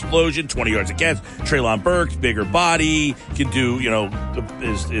speed, explosion, 20 yards a catch. Treylon Burks, bigger body, can do,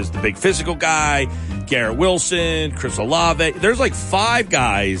 is the big physical guy. Garrett Wilson, Chris Olave. There's like 5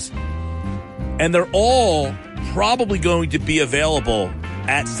 guys, and they're all probably going to be available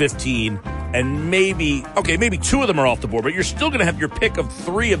at 15, and maybe 2 of them are off the board, but you're still going to have your pick of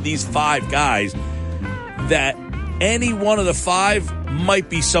 3 of these 5 guys that any one of the 5 might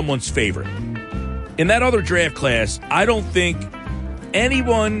be someone's favorite. In that other draft class, I don't think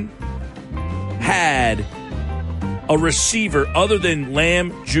anyone had a receiver other than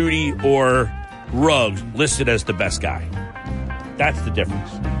Lamb, Judy, or Ruggs listed as the best guy. That's the difference.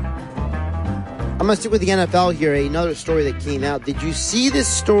 I'm going to stick with the NFL here. Another story that came out. Did you see this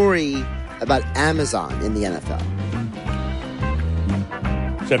story about Amazon in the NFL?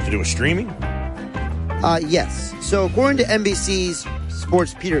 Does that have to do with streaming? Yes. So according to NBC's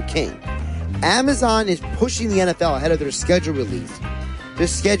Sports' Peter King, Amazon is pushing the NFL ahead of their schedule release to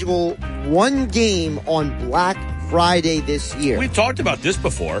schedule 1 game on Black Friday this year. We've talked about this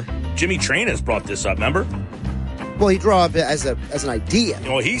before. Jimmy Train has brought this up, remember? Well, he drew up as an idea.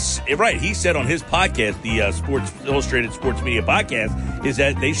 Well, he's right. He said on his podcast, the Sports Illustrated Sports Media Podcast, is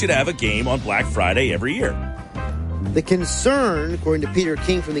that they should have a game on Black Friday every year. The concern, according to Peter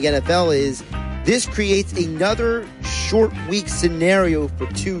King from the NFL, is this creates another short week scenario for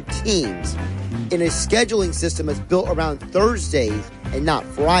 2 teams in a scheduling system that's built around Thursdays and not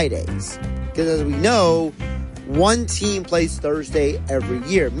Fridays. Because as we know, 1 team plays Thursday every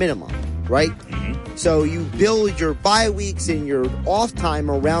year, minimum, right? Mm-hmm. So you build your bye weeks and your off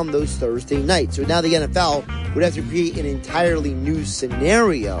time around those Thursday nights. So now the NFL would have to create an entirely new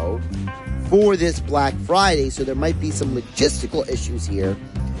scenario for this Black Friday. So there might be some logistical issues here.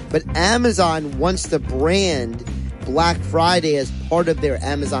 But Amazon wants to brand Black Friday as part of their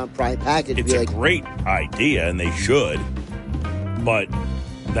Amazon Prime package. It's a great idea, and they should. But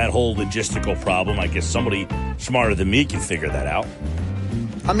that whole logistical problem, I guess somebody smarter than me can figure that out.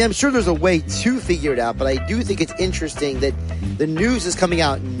 I mean, I'm sure there's a way to figure it out, but I do think it's interesting that the news is coming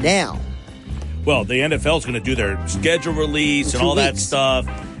out now. Well, the NFL is going to do their schedule release and all that stuff.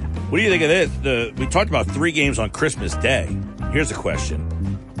 What do you think of this? We talked about 3 games on Christmas Day. Here's a question.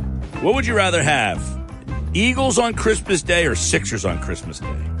 What would you rather have? Eagles on Christmas Day or Sixers on Christmas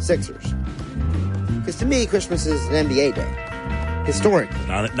Day? Sixers. Because to me, Christmas is an NBA day. Historically.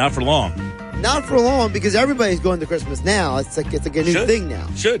 Not for long. Not for long, because everybody's going to Christmas now. It's like a new thing now.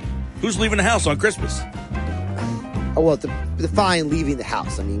 Should. Who's leaving the house on Christmas? Oh, well, define leaving the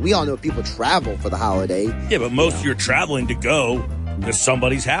house. I mean, we all know people travel for the holiday. Yeah, but most you're traveling to go to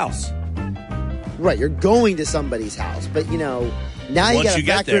somebody's house. Right, you're going to somebody's house. But, now you got to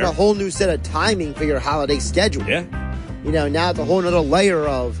factor in a whole new set of timing for your holiday schedule. Yeah. Now it's a whole other layer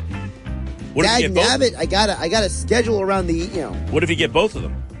of, dagnabbit, I gotta schedule around the, What if you get both of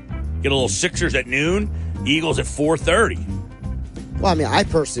them? Get a little Sixers at noon, Eagles at 4:30. Well, I mean, I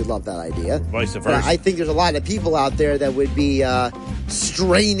personally love that idea. Vice versa. But I think there's a lot of people out there that would be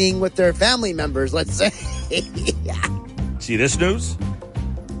straining with their family members, let's say. See this news?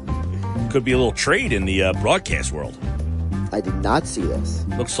 Could be a little trade in the broadcast world. I did not see this.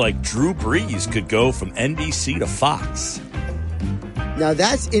 Looks like Drew Brees could go from NBC to Fox. Now,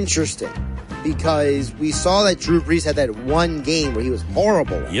 that's interesting because we saw that Drew Brees had that 1 game where he was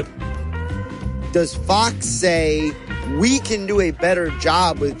horrible. Yep. Does Fox say, we can do a better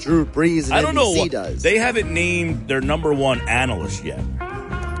job with Drew Brees than NBC does? They haven't named their number 1 analyst yet.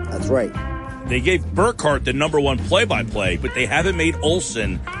 That's right. They gave Burkhardt the number 1 play-by-play, but they haven't made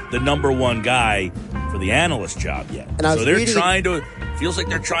Olsen the number 1 guy for the analyst job yet. So they're feels like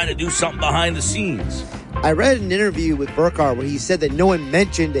they're trying to do something behind the scenes. I read an interview with Burkhardt where he said that no one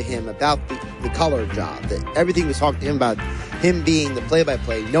mentioned to him about the color job, that everything was talked to him about him being the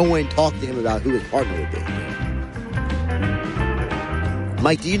play-by-play. No one talked to him about who his partner would be.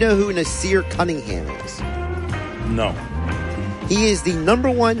 Mike, do you know who Nasir Cunningham is? No. He is the number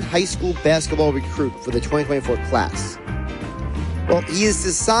 1 high school basketball recruit for the 2024 class. Well, he has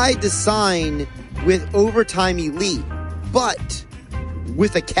decided to sign with Overtime Elite, but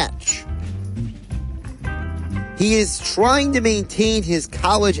with a catch. He is trying to maintain his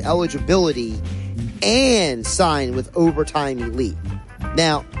college eligibility and sign with Overtime Elite.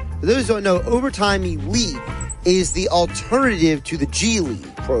 Now, for those who don't know, Overtime Elite is the alternative to the G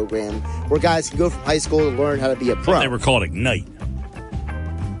League program where guys can go from high school to learn how to be a pro. They were called Ignite.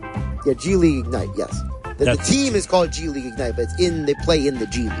 Yeah, G League Ignite, yes. The team is called G League Ignite, but they play in the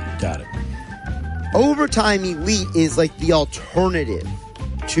G League. Got it. Overtime Elite is like the alternative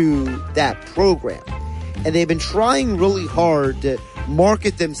to that program. And they've been trying really hard to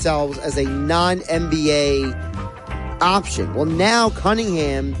market themselves as a non-NBA option. Well, now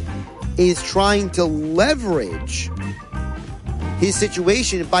Cunningham is trying to leverage his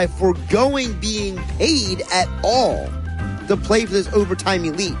situation by foregoing being paid at all to play for this overtime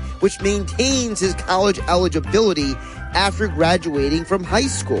elite, which maintains his college eligibility after graduating from high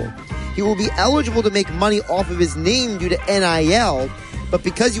school. He will be eligible to make money off of his name due to NIL, but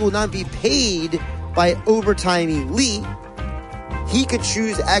because he will not be paid by overtime elite, he could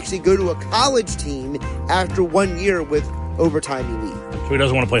choose to actually go to a college team after 1 year with overtime elite. So he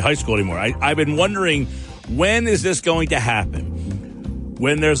doesn't want to play high school anymore. I've been wondering, when is this going to happen?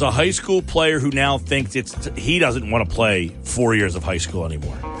 When there's a high school player who now thinks he doesn't want to play 4 years of high school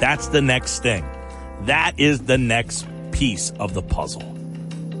anymore. That's the next thing. That is the next piece of the puzzle.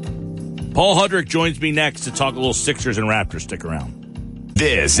 Paul Hudrick joins me next to talk a little Sixers and Raptors. Stick around.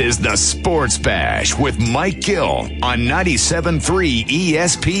 This is the Sports Bash with Mike Gill on 97.3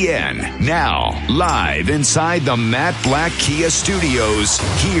 ESPN. Now, live inside the Matt Black Kia Studios,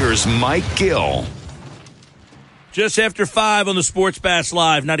 here's Mike Gill. Just after 5 on the Sports Bash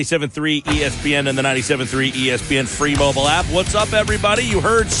Live, 97.3 ESPN and the 97.3 ESPN free mobile app. What's up, everybody? You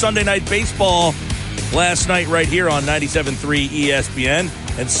heard Sunday Night Baseball last night right here on 97.3 ESPN.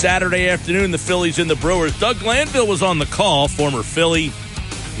 And Saturday afternoon, the Phillies and the Brewers. Doug Glanville was on the call, former Philly.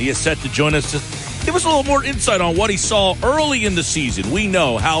 He is set to join us to give us a little more insight on what he saw early in the season. We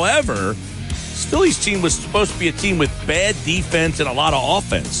know, however, this Phillies team was supposed to be a team with bad defense and a lot of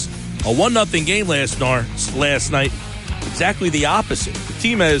offense. A 1-0 game last night, exactly the opposite. The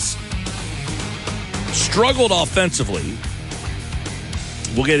team has struggled offensively.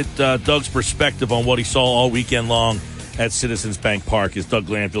 We'll get Doug's perspective on what he saw all weekend long at Citizens Bank Park as Doug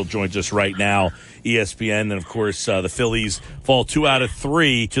Glanville joins us right now, ESPN. And, of course, the Phillies fall 2 out of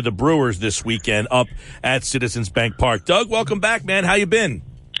 3 to the Brewers this weekend up at Citizens Bank Park. Doug, welcome back, man. How you been?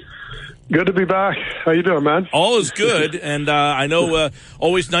 Good to be back. How you doing, man? All is good, and I know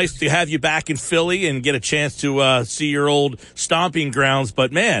always nice to have you back in Philly and get a chance to see your old stomping grounds.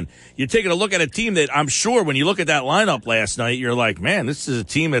 But, man, you're taking a look at a team that I'm sure when you look at that lineup last night, you're like, man, this is a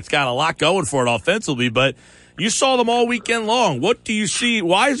team that's got a lot going for it offensively. But you saw them all weekend long. What do you see?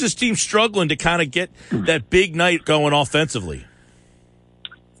 Why is this team struggling to kind of get that big night going offensively?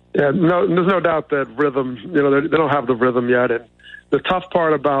 Yeah, no, there's no doubt that rhythm, they don't have the rhythm yet. And the tough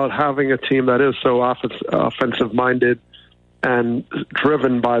part about having a team that is so offensive-minded and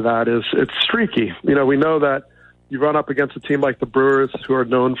driven by that is it's streaky. We know that you run up against a team like the Brewers, who are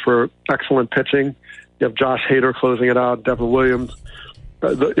known for excellent pitching. You have Josh Hader closing it out, Devin Williams.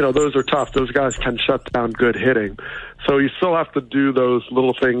 Those are tough. Those guys can shut down good hitting. So you still have to do those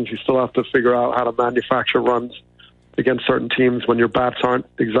little things. You still have to figure out how to manufacture runs against certain teams when your bats aren't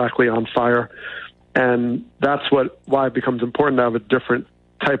exactly on fire. And that's why it becomes important to have a different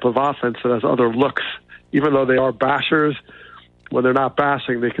type of offense that has other looks. Even though they are bashers, when they're not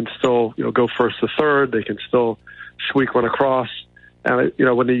bashing, they can still go first to third. They can still squeak one across. And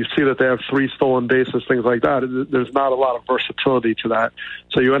when you see that they have 3 stolen bases, things like that, there's not a lot of versatility to that.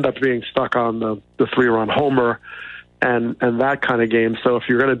 So you end up being stuck on the 3-run homer and that kind of game. So if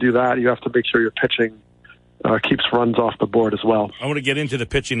you're going to do that, you have to make sure your pitching keeps runs off the board as well. I want to get into the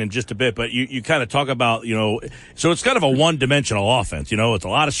pitching in just a bit, but you kind of talk about, so it's kind of a one-dimensional offense. It's a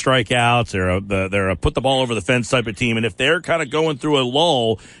lot of strikeouts. They're a put the ball over the fence type of team. And if they're kind of going through a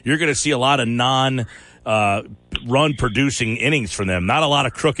lull, you're going to see a lot of run-producing innings from them. Not a lot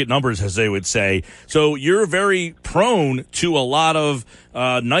of crooked numbers, as they would say. So you're very prone to a lot of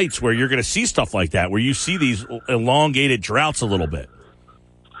nights where you're going to see stuff like that, where you see these elongated droughts a little bit.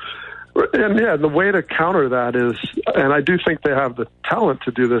 And, the way to counter that is, and I do think they have the talent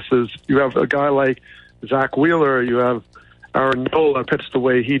to do this, is you have a guy like Zach Wheeler, you have Aaron Nola pitch the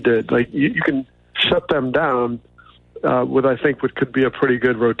way he did. Like, you can shut them down with, I think, what could be a pretty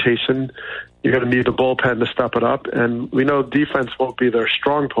good rotation. You're going to need the bullpen to step it up. And we know defense won't be their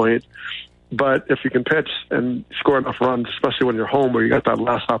strong point, but if you can pitch and score enough runs, especially when you're home where you got that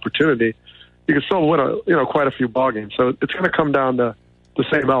last opportunity, you can still win quite a few ball games. So it's going to come down to the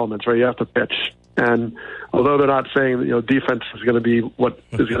same elements, right? You have to pitch. And although they're not saying defense is going to be what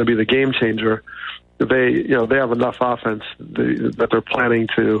is going to be the game changer, they have enough offense that they're planning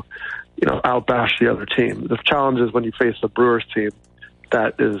to outbash the other team. The challenge is when you face a Brewers team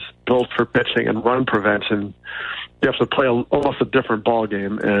that is built for pitching and run prevention, you have to play almost a different ball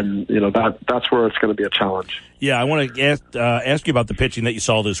game, and that's where it's going to be a challenge. Yeah, I want to ask you about the pitching that you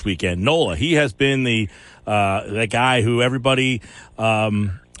saw this weekend. Nola, he has been the guy who everybody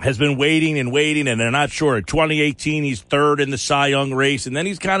has been waiting, and they're not sure. In 2018, he's third in the Cy Young race, and then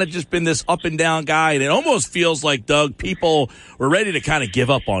he's kind of just been this up-and-down guy, and it almost feels like, Doug, people were ready to kind of give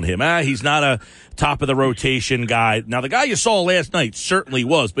up on him. He's not a top-of-the-rotation guy. Now, the guy you saw last night certainly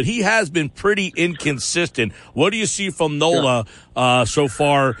was, but he has been pretty inconsistent. What do you see from Nola so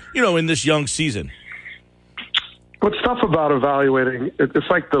far, in this young season? What's tough about evaluating, it's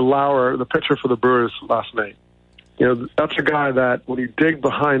like the pitcher for the Brewers last night. That's a guy that when you dig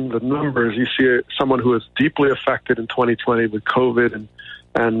behind the numbers, you see someone who was deeply affected in 2020 with COVID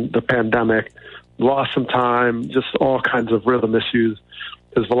and the pandemic, lost some time, just all kinds of rhythm issues.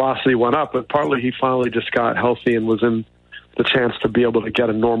 His velocity went up, but partly he finally just got healthy and was in the chance to be able to get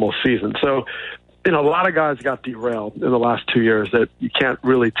a normal season. So, a lot of guys got derailed in the last 2 years that you can't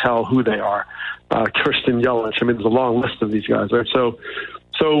really tell who they are. Christian Yelich, there's a long list of these guys, right? So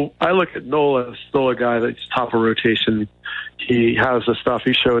I look at Nola, still a guy that's top of rotation. He has the stuff.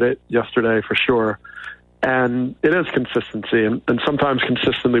 He showed it yesterday for sure. And it is consistency, and sometimes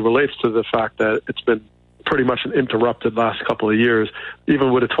consistently relates to the fact that it's been pretty much an interrupted last couple of years.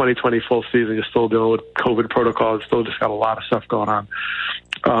 Even with a 2020 full season, you're still dealing with COVID protocols, still just got a lot of stuff going on.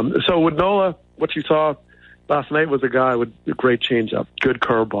 So with Nola, what you saw last night was a guy with a great changeup, good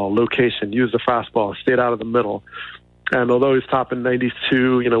curveball, location, used the fastball, stayed out of the middle. And although he's top in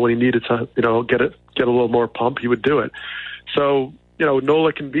 92, when he needed to, get a little more pump, he would do it. So,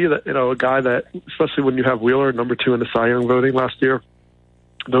 Nola can be that, a guy that, especially when you have Wheeler, number 2 in the Cy Young voting last year.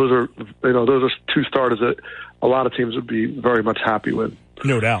 Those are two starters that a lot of teams would be very much happy with.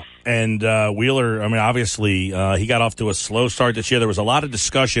 No doubt. And Wheeler, obviously, he got off to a slow start this year. There was a lot of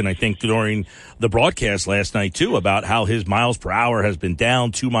discussion, I think, during the broadcast last night, too, about how his miles per hour has been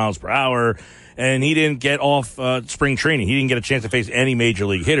down 2 miles per hour. And he didn't get off spring training. He didn't get a chance to face any major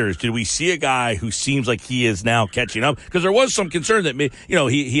league hitters. Did we see a guy who seems like he is now catching up? Because there was some concern that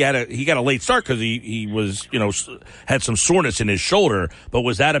he got a late start because he was had some soreness in his shoulder. But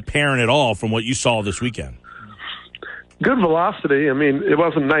was that apparent at all from what you saw this weekend? Good velocity. It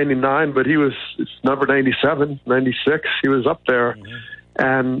wasn't 99, but it's number 97, 96. He was up there,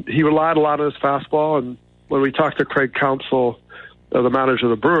 and he relied a lot on his fastball. And when we talked to Craig Counsell, the manager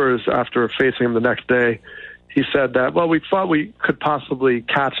of the Brewers, after facing him the next day, he said that, we thought we could possibly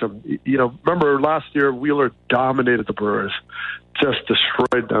catch him. Remember last year, Wheeler dominated the Brewers, just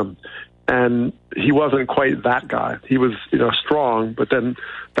destroyed them. And he wasn't quite that guy. He was, strong, but then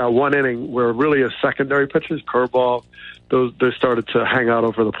that one inning where really his secondary pitches, curveball, they started to hang out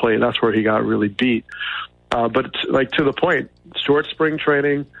over the plate. That's where he got really beat. But it's, to the point, short spring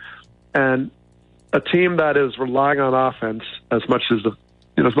training, and a team that is relying on offense as much as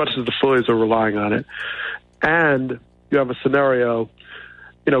the Phillies are relying on it, and you have a scenario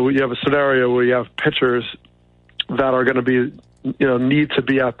where you have pitchers that are going to be, need to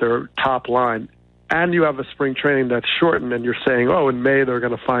be at their top line, and you have a spring training that's shortened, and you're saying, in May they're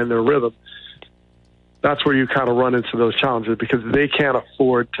going to find their rhythm. That's where you kind of run into those challenges because they can't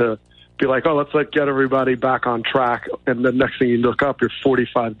afford to be like, let's get everybody back on track, and the next thing you look up, you're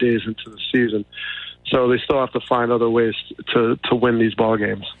 45 days into the season. So they still have to find other ways to win these ball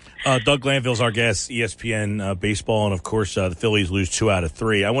games. Doug Glanville's our guest, ESPN baseball, and of course the Phillies lose 2 out of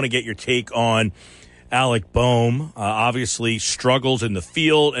 3. I want to get your take on Alec Boehm. Obviously struggles in the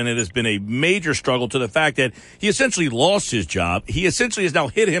field, and it has been a major struggle to the fact that he essentially lost his job. He essentially has now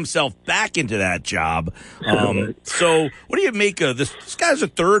hit himself back into that job. So what do you make of this? This guy's a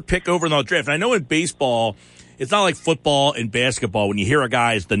 3rd pick over in the draft. And I know in baseball, it's not like football and basketball. When you hear a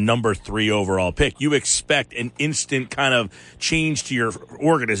guy is the number 3 overall pick, you expect an instant kind of change to your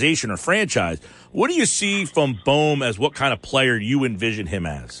organization or franchise. What do you see from Boehm as what kind of player you envision him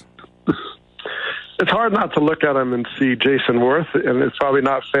as? It's hard not to look at him and see Jason Worth, and it's probably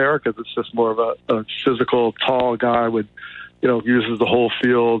not fair because it's just more of a physical, tall guy with, uses the whole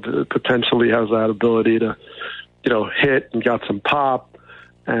field, potentially has that ability to, hit and got some pop.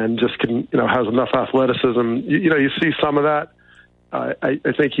 And just can, has enough athleticism. You see some of that. I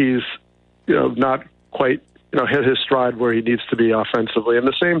think he's, not quite, hit his stride where he needs to be offensively. And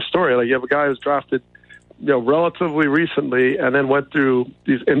the same story, you have a guy who's drafted, relatively recently and then went through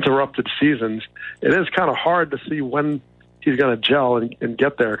these interrupted seasons. It is kind of hard to see when he's going to gel and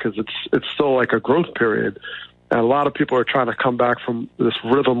get there because it's still like a growth period. And a lot of people are trying to come back from this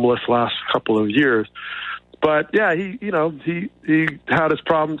rhythmless last couple of years. But yeah, he had his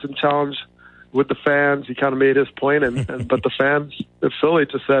problems and challenge with the fans. He kind of made his point, but the fans at Philly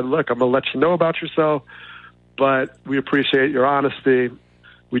just said, "Look, I'm going to let you know about yourself, but we appreciate your honesty.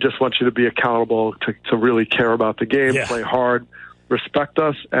 We just want you to be accountable to really care about the game, play hard, respect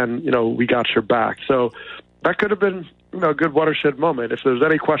us, and we got your back." So that could have been good watershed moment. If there's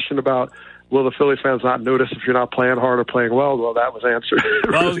any question about will the Philly fans not notice if you're not playing hard or playing well, that was answered.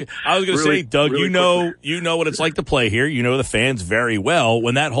 Well, I was going to say, Doug, you know what it's like to play here. You know the fans very well.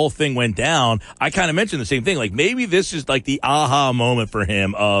 When that whole thing went down, I kind of mentioned the same thing. Like, maybe this is like the aha moment for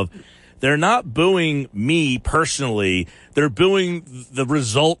him of they're not booing me personally. They're booing the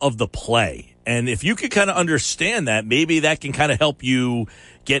result of the play. And if you could kind of understand that, maybe that can kind of help you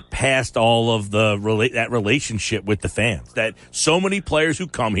get past all of that relationship with the fans that so many players who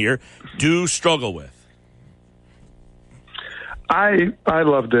come here do struggle with. I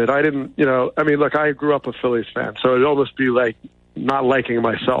loved it. I didn't, look, I grew up a Phillies fan, so it'd almost be like not liking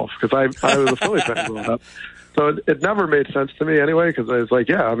myself because I was a Phillies fan growing up. So it never made sense to me anyway because I was like,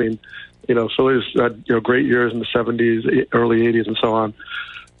 Phillies had great years in the 70s, early 80s, and so on.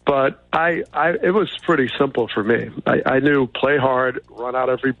 But it was pretty simple for me. I knew play hard, run out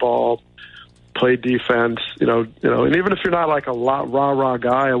every ball, play defense, and even if you're not like a rah-rah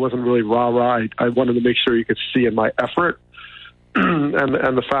guy, I wasn't really rah-rah. I wanted to make sure you could see in my effort and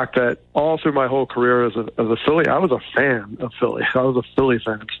the fact that all through my whole career as a Philly, I was a fan of Philly. I was a Philly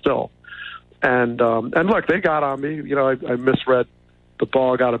fan still. And look, they got on me. I misread the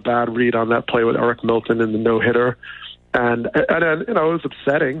ball, got a bad read on that play with Eric Milton in the no-hitter. And then, it was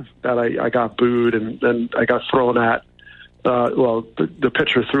upsetting that I got booed and then I got thrown at. The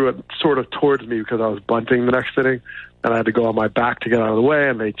pitcher threw it sort of towards me because I was bunting the next inning, and I had to go on my back to get out of the way,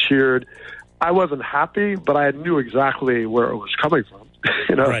 and they cheered. I wasn't happy, but I knew exactly where it was coming from.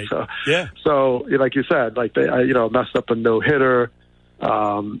 Right. So like you said, like I messed up a no-hitter,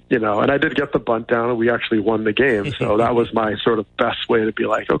 and I did get the bunt down, and we actually won the game. So that was my sort of best way to be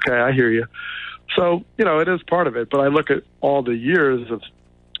like, okay, I hear you. So, it is part of it, but I look at all the years of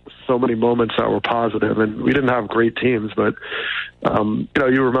so many moments that were positive, and we didn't have great teams, but,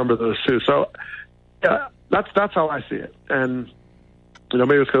 you remember those too. So, yeah, that's how I see it. And,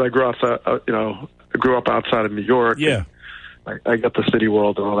 maybe it's because I grew up outside of New York. Yeah. I get the city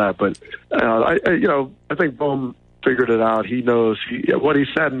world and all that, but, I think Bohm figured it out. He knows what he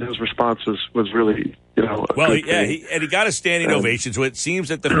said in his response was really, he got a standing ovation. So it seems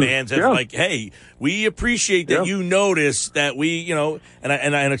that the fans have like, hey, we appreciate that you notice that we, and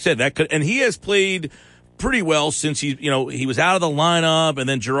I said that could, and he has played pretty well since he was out of the lineup, and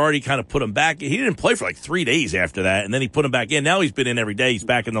then Girardi kind of put him back. He didn't play for like 3 days after that, and then he put him back in. Now he's been in every day. He's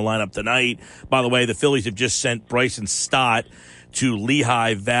back in the lineup tonight. By the way, the Phillies have just sent Bryson Stott to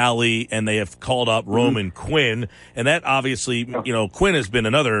Lehigh Valley, and they have called up Roman Quinn. And that obviously, Quinn has been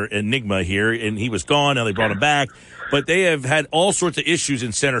another enigma here, and he was gone. Now they brought him back. But they have had all sorts of issues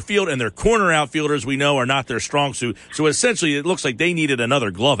in center field, and their corner outfielders, we know, are not their strong suit. So essentially, it looks like they needed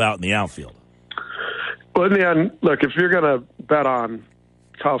another glove out in the outfield. Well, in the end, look, if you're going to bet on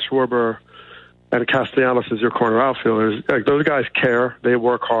Kyle Schwarber and Castellanos as your corner outfielders, like, those guys care. They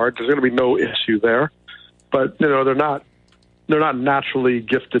work hard. There's going to be no issue there. But, they're not naturally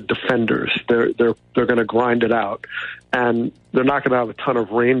gifted defenders. They're going to grind it out, and they're not going to have a ton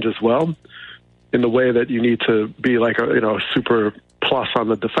of range as well in the way that you need to be like a super plus on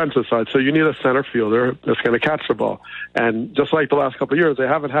the defensive side. So you need a center fielder that's going to catch the ball. And just like the last couple of years, they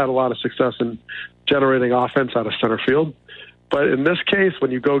haven't had a lot of success in generating offense out of center field. But in this case,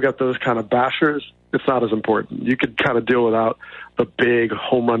 when you go get those kind of bashers, it's not as important. You could kind of deal without the big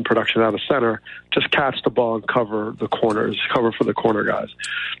home run production out of center. Just catch the ball and cover the corners, cover for the corner guys.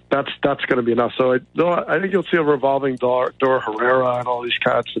 That's going to be enough. So I think you'll see a revolving door Herrera and all these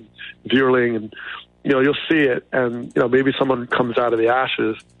cats and Vierling, and you'll see it. And maybe someone comes out of the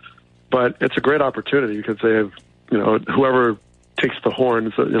ashes, but it's a great opportunity because they have whoever takes the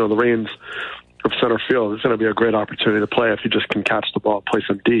horns, the reins of center field, it's going to be a great opportunity to play if you just can catch the ball, play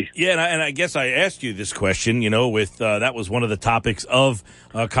some D. Yeah, and I guess I asked you this question, with that was one of the topics of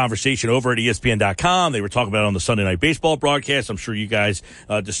conversation over at ESPN.com. They were talking about it on the Sunday Night Baseball broadcast. I'm sure you guys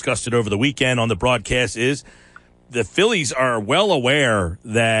discussed it over the weekend on the broadcast. Is the Phillies are well aware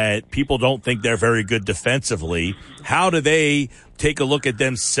that people don't think they're very good defensively. How do they take a look at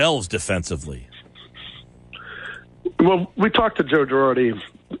themselves defensively? Well, we talked to Joe Girardi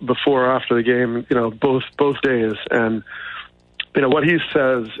before or after the game, both days. And, what he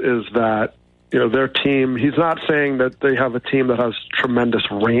says is that, their team, he's not saying that they have a team that has tremendous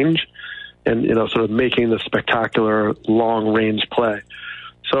range and, sort of making the spectacular long range play.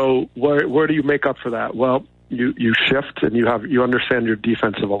 So where do you make up for that? Well, you shift and you understand your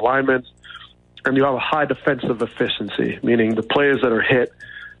defensive alignments, and you have a high defensive efficiency, meaning the plays that are hit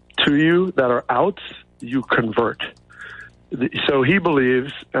to you that are outs, you convert. So he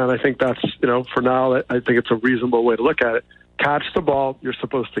believes, and I think that's, for now, I think it's a reasonable way to look at it. Catch the ball you're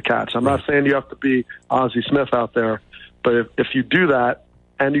supposed to catch. I'm not saying you have to be Ozzie Smith out there, But if you do that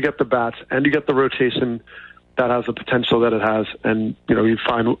and you get the bats and you get the rotation that has the potential that it has, and you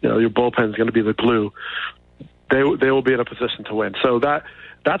find your bullpen is going to be the glue, they will be in a position to win. So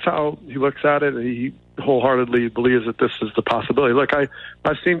that's how he looks at it. He wholeheartedly believes that this is the possibility. Look,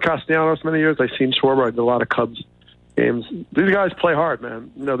 I've seen Castellanos many years. I've seen Schwarber. I did a lot of Cubs games. These guys play hard,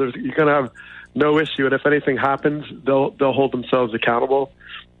 man. You're going to have no issue, and if anything happens, they'll hold themselves accountable,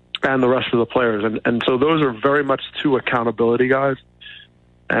 and the rest of the players. And so those are very much two accountability guys.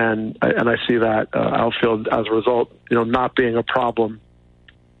 And I see that outfield as a result, not being a problem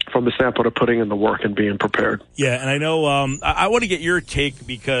from the standpoint of putting in the work and being prepared. Yeah, and I know I want to get your take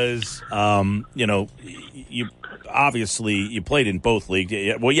because you obviously you played in both leagues.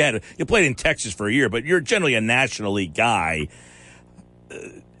 Well, you played in Texas for a year, but you're generally a National League guy.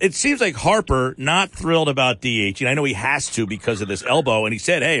 It seems like Harper not thrilled about DH, and I know he has to because of this elbow. And he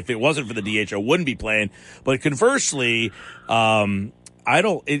said, "Hey, if it wasn't for the DH, I wouldn't be playing." But conversely, I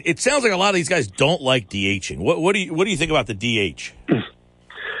don't. It sounds like a lot of these guys don't like DHing. What do you think about the DH?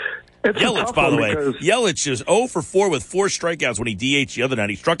 Yelich, by the way, Yelich is 0 for 4 with 4 strikeouts when he DH'd the other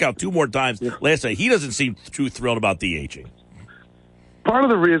night. He struck out 2 more times last night. He doesn't seem too thrilled about DHing. Part of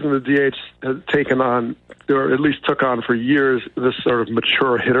the reason the DH has taken on, or at least took on for years, this sort of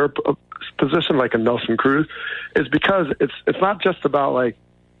mature hitter position like a Nelson Cruz, is because it's not just about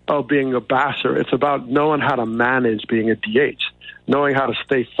being a basher. It's about knowing how to manage being a DH, knowing how to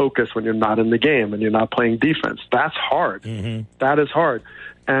stay focused when you're not in the game and you're not playing defense. That's hard. Mm-hmm. That is hard.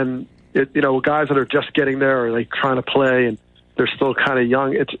 And guys that are just getting there or trying to play and they're still kind of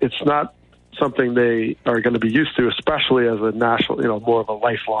young, it's not something they are going to be used to, especially as a national, more of a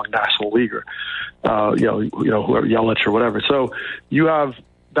lifelong national leaguer, whoever, Yelich or whatever. So you have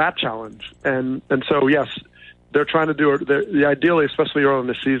that challenge, and so yes, they're trying to do the ideally, especially early in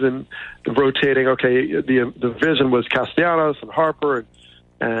the season, rotating. Okay, the vision was Castellanos and Harper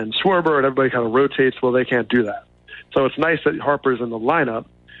and Schwarber, and everybody kind of rotates. Well, they can't do that. So it's nice that Harper's in the lineup,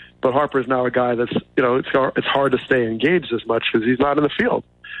 but Harper's now a guy that's, it's hard to stay engaged as much because he's not in the field.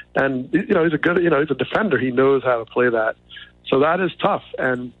 And, he's a defender. He knows how to play that. So that is tough.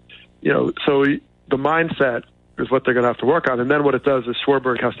 And, so the mindset is what they're going to have to work on. And then what it does is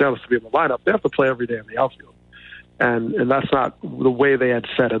Schwarber and Castellanos to be in the lineup, they have to play every day in the outfield. And that's not the way they had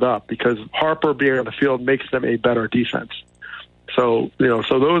set it up because Harper being on the field makes them a better defense. So,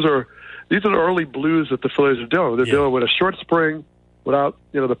 these are the early blues that the Phillies are doing. They're dealing with a short spring without,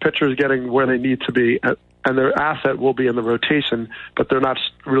 the pitchers getting where they need to be. And their asset will be in the rotation, but they're not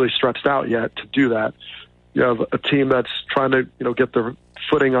really stretched out yet to do that. You have a team that's trying to, get their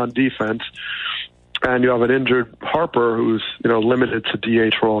footing on defense, and you have an injured Harper who's, limited to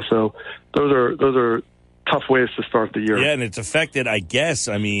DH role. So those are tough ways to start the year. Yeah, and it's affected, I guess.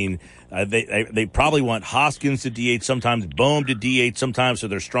 I mean, they probably want Hoskins to DH sometimes, Bohm to DH sometimes, so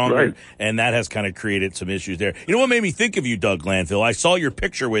they're stronger, right. And that has kind of created some issues there. You know what made me think of you, Doug Glanville? I saw your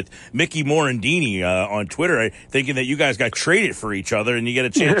picture with Mickey Morandini on Twitter, thinking that you guys got traded for each other, and you get a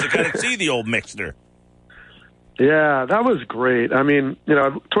chance to kind of see the old mixer. Yeah, that was great. I mean,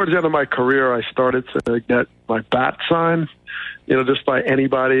 towards the end of my career, I started to get my bat signed, just by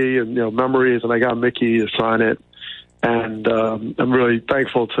anybody and, memories, and I got Mickey to sign it. And I'm really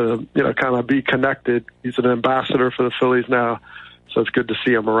thankful to, kind of be connected. He's an ambassador for the Phillies now, so it's good to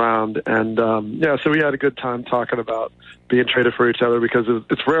see him around. And, so we had a good time talking about being traded for each other because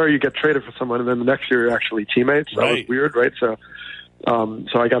it's rare you get traded for someone and then the next year you're actually teammates. That was weird, right? So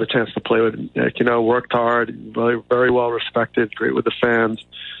I got a chance to play with Nick, worked hard, very, very well respected, great with the fans.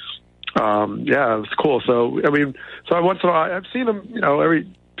 It was cool. So, once in a while, I've seen him, every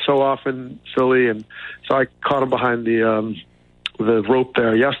so often, Philly, and so I caught him behind the rope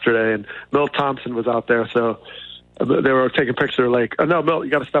there yesterday, and Milt Thompson was out there, so they were taking pictures like, "Oh no, Milt, you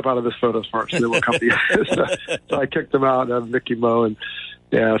got to step out of this photo first." They won't come to you. So I kicked him out, and Mickey Mo, and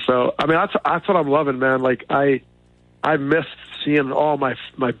so that's what I'm loving, man. Like I missed seeing all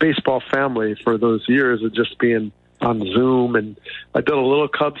my baseball family for those years of just being on Zoom, and I did a little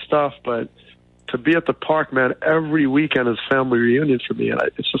Cub stuff, but to be at the park, man, every weekend is family reunion for me. And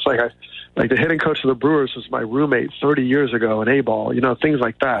it's just like the hitting coach of the Brewers was my roommate 30 years ago in A-ball, things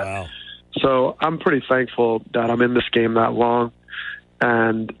like that. Wow. So I'm pretty thankful that I'm in this game that long,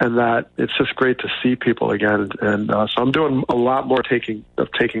 and that it's just great to see people again. And so I'm doing a lot more taking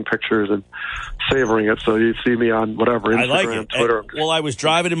pictures and savoring it. So you see me on whatever, Instagram, I like it. Twitter. Well, I was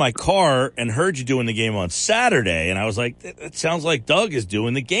driving in my car and heard you doing the game on Saturday, and I was like, it sounds like Doug is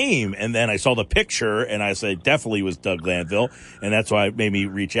doing the game. And then I saw the picture, and I said, definitely was Doug Glanville, and that's why it made me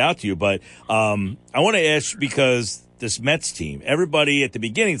reach out to you. But I want to ask, because this Mets team. Everybody at the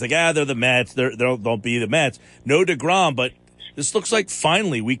beginning is like, they're the Mets. They'll be the Mets. No DeGrom, but this looks like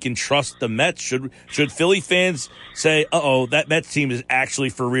finally we can trust the Mets. Should Philly fans say, that Mets team is actually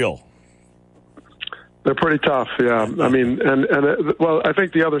for real? They're pretty tough, yeah. I mean, well, I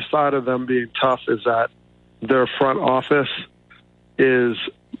think the other side of them being tough is that their front office is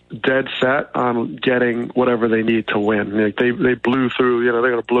dead set on getting whatever they need to win. Like they blew through, they're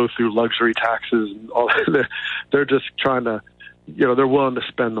going to blow through luxury taxes and all. They're just trying to, they're willing to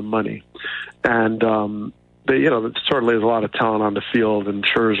spend the money. And, they, certainly there's a lot of talent on the field and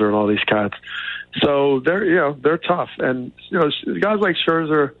Scherzer and all these cats. So they're tough. And, guys like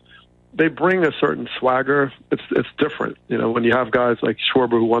Scherzer, they bring a certain swagger. It's different. When you have guys like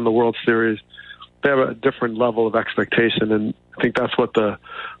Schwarber who won the World Series, they have a different level of expectation, and I think that's what the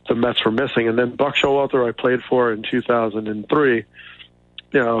Mets were missing. And then Buck Showalter, I played for in 2003.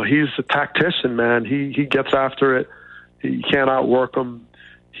 He's a tactician, man. He gets after it. He can't outwork them.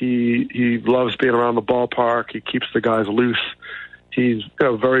 He loves being around the ballpark. He keeps the guys loose. He's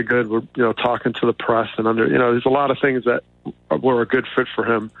very good. We're talking to the press and there's a lot of things that were a good fit for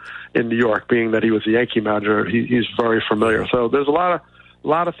him in New York, being that he was a Yankee manager. He's very familiar. So there's a lot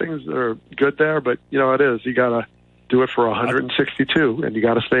of things that are good there, but it is. You got to do it for 162, and you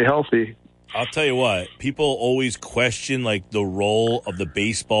got to stay healthy. I'll tell you what, people always question the role of the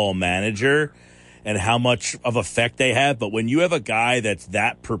baseball manager and how much of effect they have. But when you have a guy that's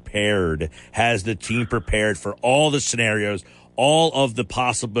that prepared, has the team prepared for all the scenarios, all of the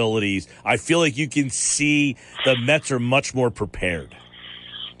possibilities, I feel like you can see the Mets are much more prepared.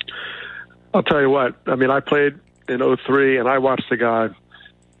 I'll tell you what, I played in 2003, and I watched the guy.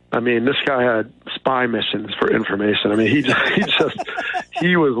 This guy had spy missions for information. He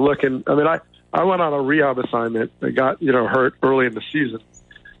was looking. I went on a rehab assignment. I got, hurt early in the season.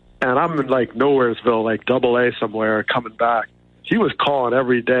 And I'm in Nowheresville, AA somewhere, coming back. He was calling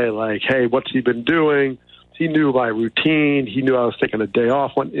every day, hey, what's he been doing? He knew my routine. He knew I was taking a day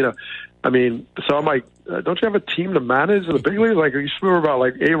off. So I'm like, don't you have a team to manage in the big leagues? You remember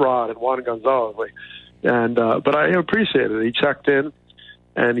about A-Rod and Juan Gonzalez. But I appreciated it. He checked in,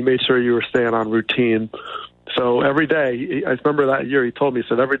 and he made sure you were staying on routine. So every day, I remember that year, he told me, he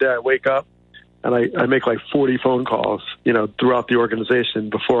said, every day I wake up and I make 40 phone calls, throughout the organization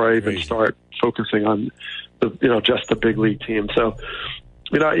before I even start focusing on just the big league team. So,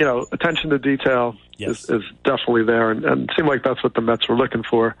 attention to detail is definitely there. And it seemed like that's what the Mets were looking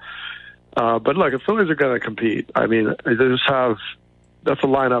for. But look, if Phillies are going to compete, they just have, that's a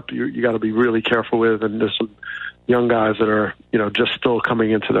lineup you got to be really careful with. And there's some young guys that are, just still coming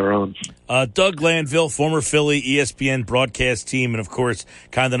into their own. Doug Glanville, former Philly ESPN broadcast team, and, of course,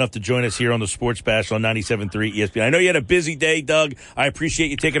 kind enough to join us here on the Sports Bash on 97.3 ESPN. I know you had a busy day, Doug. I appreciate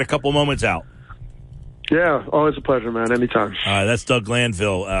you taking a couple moments out. Yeah, always a pleasure, man. Anytime. That's Doug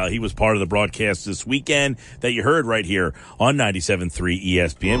Glanville. He was part of the broadcast this weekend that you heard right here on 97.3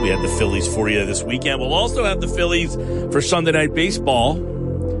 ESPN. We had the Phillies for you this weekend. We'll also have the Phillies for Sunday Night Baseball.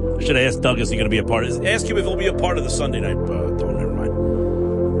 I should have asked Doug, is he going to be a part of this? Ask him if he'll be a part of the Sunday night. Never mind.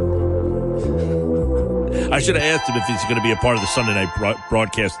 I should have asked him if he's going to be a part of the Sunday night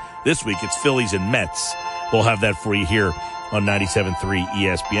broadcast this week. It's Phillies and Mets. We'll have that for you here on 97.3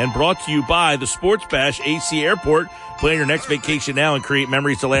 ESPN. Brought to you by the Sports Bash, AC Airport. Plan your next vacation now and create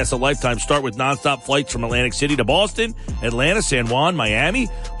memories to last a lifetime. Start with nonstop flights from Atlantic City to Boston, Atlanta, San Juan, Miami.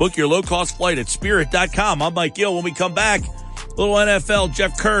 Book your low-cost flight at Spirit.com. I'm Mike Gill. When we come back, little NFL,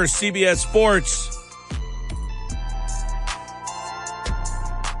 Jeff Kerr, CBS Sports.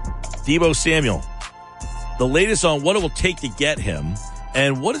 Deebo Samuel. The latest on what it will take to get him,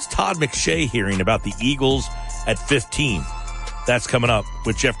 and what is Todd McShay hearing about the Eagles at 15? That's coming up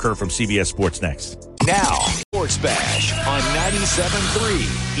with Jeff Kerr from CBS Sports next. Now, Sports Bash on 97.3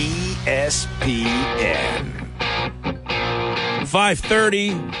 ESPN.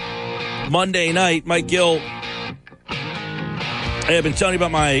 5:30 Monday night. Mike Gill. I have been telling you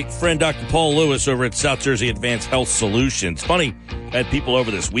about my friend Dr. Paul Lewis over at South Jersey Advanced Health Solutions. Funny, I had people over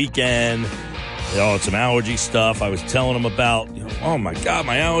this weekend. They all had some allergy stuff. I was telling them about, oh my God,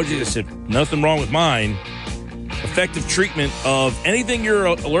 my allergies. I said, nothing wrong with mine. Effective treatment of anything you're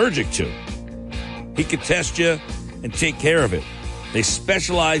allergic to. He could test you and take care of it. They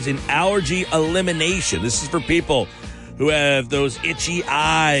specialize in allergy elimination. This is for people who have those itchy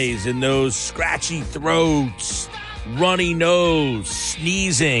eyes and those scratchy throats, runny nose,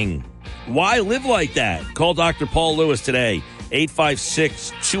 sneezing. Why live like that? Call Dr. Paul Lewis today,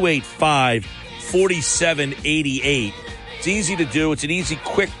 856-285-4788. It's easy to do. It's an easy,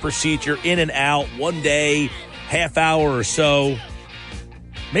 quick procedure, in and out, one day, half hour or so.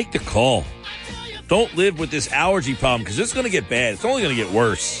 Make the call. Don't live with this allergy problem because it's going to get bad. It's only going to get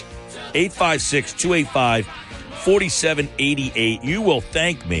worse. 856-285-4788. You will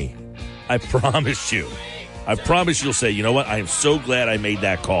thank me. I promise you. I promise you'll say, you know what? I am so glad I made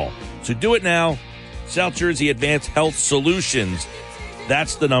that call. So do it now. South Jersey Advanced Health Solutions.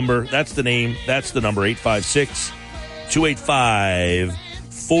 That's the number. That's the name. That's the number.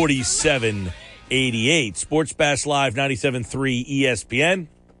 856-285-4788. Sports Bash Live 97.3 ESPN.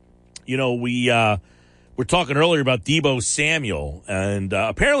 You know, we're talking earlier about Deebo Samuel, and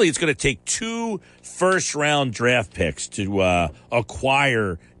apparently it's going to take 2 first-round draft picks to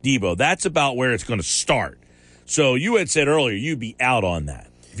acquire Deebo. That's about where it's going to start. So you had said earlier you'd be out on that.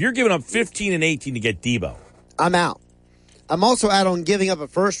 If you're giving up 15 and 18 to get Deebo. I'm out. I'm also out on giving up a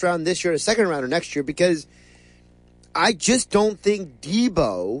first round this year, a second round or next year, because I just don't think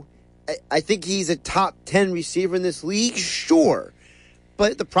Deebo, I think he's a top 10 receiver in this league, sure.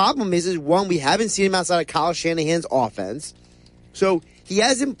 But the problem is one, we haven't seen him outside of Kyle Shanahan's offense. So he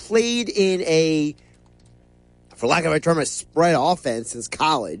hasn't played in a, for lack of a term, a spread offense since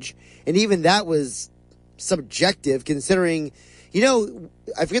college. And even that was subjective considering, you know,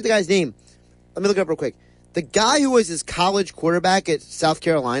 I forget the guy's name. Let me look it up real quick. The guy who was his college quarterback at South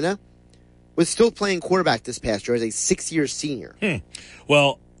Carolina was still playing quarterback this past year as a 6-year senior.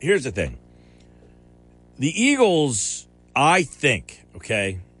 Well, here's the thing. The Eagles, I think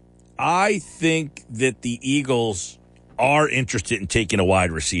that the Eagles are interested in taking a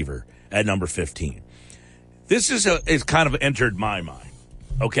wide receiver at number 15. This is kind of entered my mind,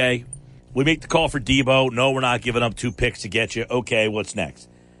 okay? We make the call for Deebo. No, we're not giving up 2 picks to get you. Okay, what's next?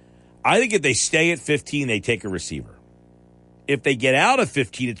 I think if they stay at 15, they take a receiver. If they get out of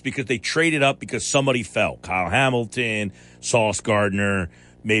 15, it's because they traded up because somebody fell. Kyle Hamilton, Sauce Gardner,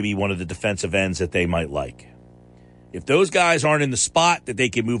 maybe one of the defensive ends that they might like. If those guys aren't in the spot that they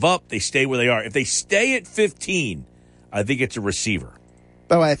can move up, they stay where they are. If they stay at 15, I think it's a receiver.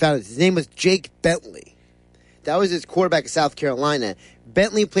 By the way, I found it. His name was Jake Bentley. That was his quarterback at South Carolina.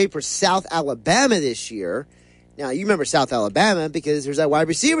 Bentley played for South Alabama this year. Now, you remember South Alabama because there's that wide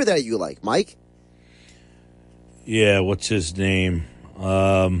receiver that you like, Mike. Yeah, what's his name?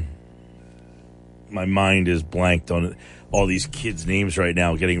 My mind is blanked on all these kids' names right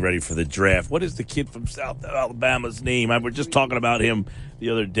now getting ready for the draft. What is the kid from South Alabama's name? I was just talking about him the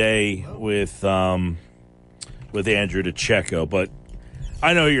other day with Andrew DeCecco, but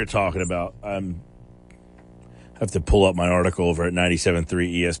I know who you're talking about. I have to pull up my article over at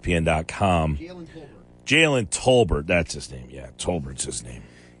 973ESPN.com. Jalen Tolbert, that's his name. Yeah, Tolbert's his name.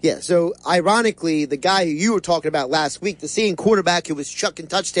 Yeah, so ironically, the guy who you were talking about last week, the same quarterback who was chucking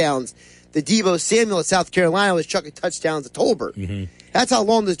touchdowns, the Deebo Samuel at South Carolina was chucking touchdowns at Tolbert. Mm-hmm. That's how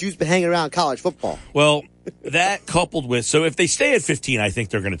long this dude's been hanging around college football. Well, that coupled with, so if they stay at 15, I think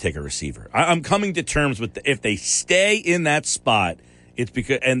they're going to take a receiver. I'm coming to terms with if they stay in that spot, it's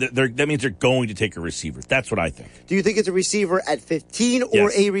because, and that means they're going to take a receiver. That's what I think. Do you think it's a receiver at 15 or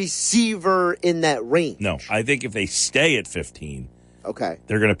Yes. a receiver in that range? No, I think if they stay at 15, okay,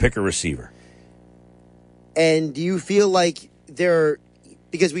 they're going to pick a receiver. And do you feel like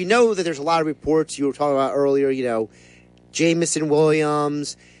because we know that there's a lot of reports you were talking about earlier, you know, Jamison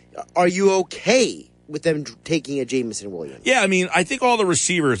Williams. Are you okay with them taking a Jamison Williams? Yeah, I mean, I think all the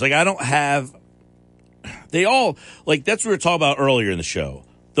receivers, like they all, like that's what we were talking about earlier in the show.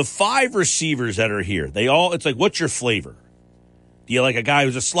 The 5 receivers that are here, it's like, what's your flavor? Do you like a guy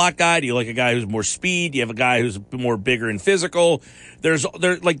who's a slot guy? Do you like a guy who's more speed? Do you have a guy who's more bigger and physical? There's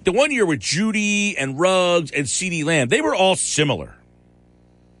like the one year with Judy and Ruggs and CeeDee Lamb, they were all similar.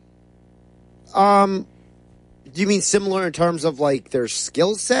 Do you mean similar in terms of like their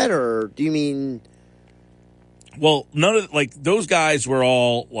skill set, or do you mean? Well, none of those guys were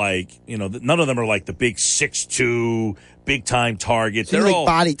all like, you know, none of them are like the big 6'2", big time targets. They're all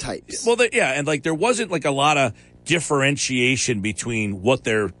body types. Well, and like there wasn't like a lot of differentiation between what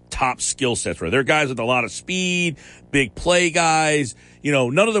their top skill sets were. They're guys with a lot of speed, big play guys. You know,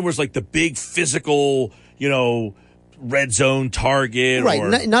 none of them was like the big physical, you know, red zone target.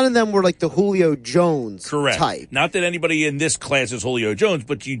 Right. None of them were like the Julio Jones type. Not that anybody in this class is Julio Jones,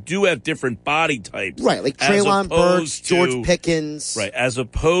 but you do have different body types. Right, like Treylon Burks, George Pickens. Right, as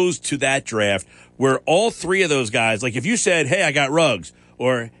opposed to that draft where all 3 of those guys, like if you said, hey, I got Ruggs,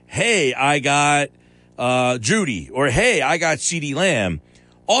 or hey, I got Judy, or hey, I got CeeDee Lamb,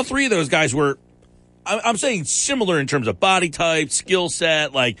 all 3 of those guys were, I'm saying similar in terms of body type, skill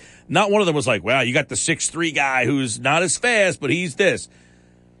set. Like, not one of them was like, wow, you got the 6'3" guy who's not as fast, but he's this.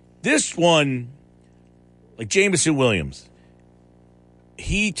 This one, like Jamison Williams,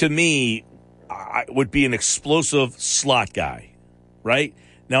 he, to me, would be an explosive slot guy, right?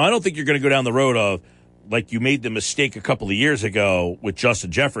 Now, I don't think you're going to go down the road of, like you made the mistake a couple of years ago with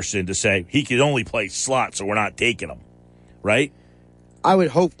Justin Jefferson to say he could only play slot, so we're not taking him, right? I would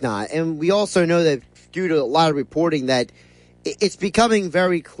hope not. And we also know that due to a lot of reporting that it's becoming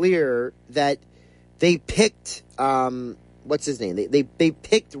very clear that they picked, what's his name? They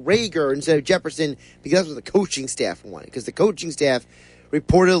picked Rager instead of Jefferson because that's what the coaching staff wanted. Because the coaching staff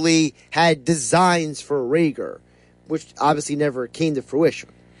reportedly had designs for Rager, which obviously never came to fruition.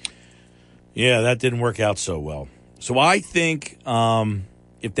 Yeah, that didn't work out so well. So I think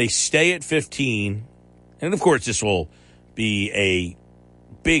if they stay at 15, and of course this will be a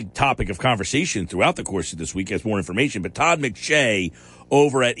big topic of conversation throughout the course of this week as more information, but Todd McShay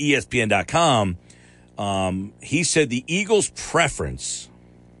over at ESPN.com, he said the Eagles' preference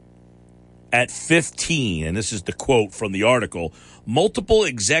at 15, and this is the quote from the article, multiple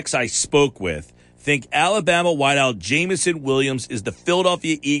execs I spoke with think Alabama wideout Jamison Williams is the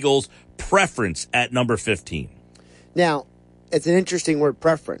Philadelphia Eagles' preference at number 15. Now, it's an interesting word,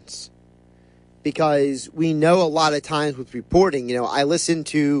 preference, because we know a lot of times with reporting, I listen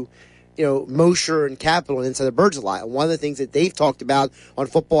to, Mosher and Capital and Inside the Birds a lot. And one of the things that they've talked about on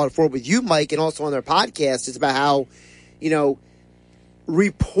Football at 4 with you, Mike, and also on their podcast is about how,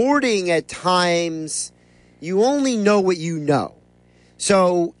 reporting at times, you only know what you know.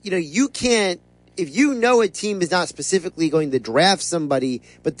 So, you can't, if you know a team is not specifically going to draft somebody,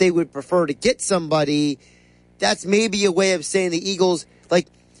 but they would prefer to get somebody, that's maybe a way of saying the Eagles, like,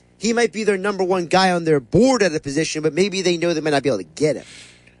 he might be their number one guy on their board at a position, but maybe they know they might not be able to get him.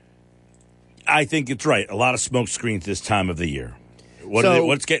 I think it's right. A lot of smoke screens this time of the year.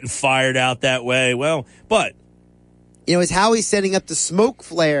 What's getting fired out that way? Well, but is Howie setting up the smoke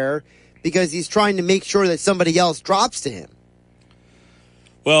flare because he's trying to make sure that somebody else drops to him?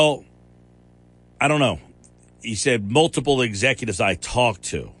 Well, I don't know. He said multiple executives I talked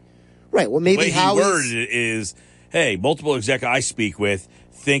to. Right. Well, maybe the way he worded it is, hey, multiple executives I speak with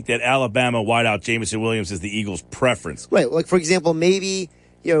think that Alabama wideout Jamison Williams is the Eagles' preference. Right. Like, for example, maybe,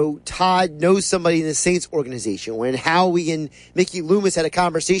 Todd knows somebody in the Saints organization. When Howie and Mickey Loomis had a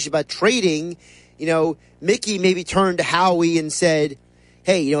conversation about trading, Mickey maybe turned to Howie and said,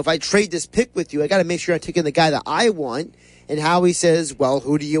 hey, if I trade this pick with you, I got to make sure I'm taking the guy that I want. And Howie says, well,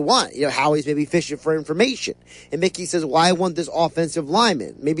 who do you want? Howie's maybe fishing for information. And Mickey says, well, I want this offensive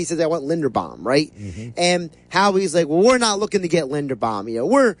lineman. Maybe he says, I want Linderbaum, right? Mm-hmm. And Howie's like, well, we're not looking to get Linderbaum.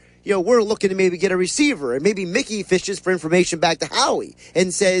 We're looking to maybe get a receiver. And maybe Mickey fishes for information back to Howie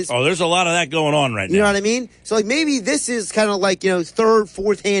and says, oh, there's a lot of that going on right now. You know what I mean? So, like, maybe this is kind of like, third,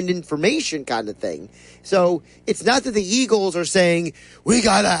 fourth-hand information kind of thing. So it's not that the Eagles are saying, we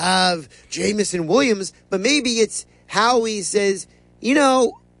got to have Jamison Williams, but maybe it's Howie says,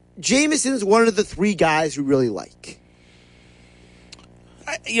 Jamison's one of the three guys we really like.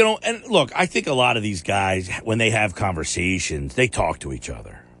 And look, I think a lot of these guys, when they have conversations, they talk to each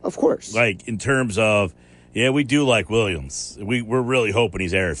other. Of course. Like, in terms of, yeah, we do like Williams. We're really hoping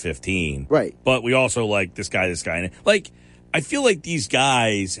he's there at 15. Right. But we also like this guy. Like, I feel like these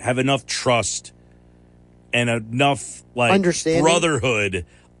guys have enough trust and enough, like, understanding, brotherhood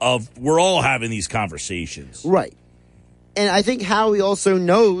of we're all having these conversations. Right. And I think Howie also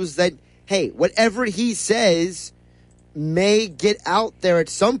knows that, hey, whatever he says may get out there at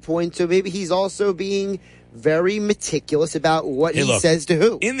some point, so maybe he's also being very meticulous about what he says to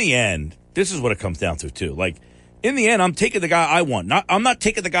who. In the end, this is what it comes down to, too. Like, in the end, I'm taking the guy I want. I'm not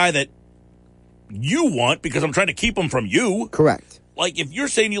taking the guy that you want because I'm trying to keep him from you. Correct. Like, if you're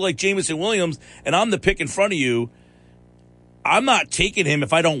saying you like Jamison Williams and I'm the pick in front of you, I'm not taking him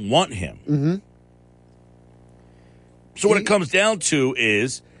if I don't want him. Mm-hmm. So what it comes down to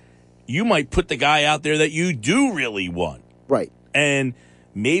is you might put the guy out there that you do really want. Right. And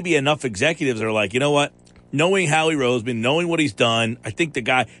maybe enough executives are like, you know what? Knowing Howie Roseman, knowing what he's done, I think the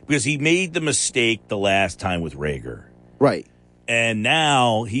guy, because he made the mistake the last time with Rager. Right. And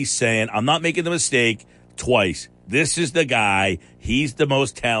now he's saying, I'm not making the mistake twice. This is the guy. He's the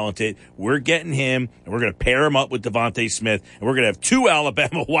most talented. We're getting him, and we're going to pair him up with Devontae Smith, and we're going to have two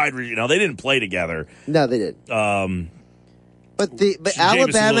Alabama wide receivers. They didn't play together. No, they didn't. But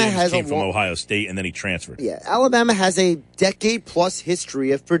Alabama has came from Ohio State, and then he transferred. Yeah, Alabama has a decade-plus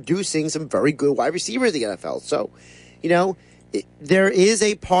history of producing some very good wide receivers in the NFL. So, there is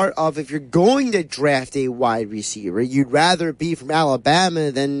a part of if you're going to draft a wide receiver, you'd rather it be from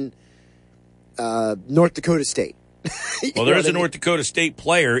Alabama than North Dakota State. Well, there is a North Dakota State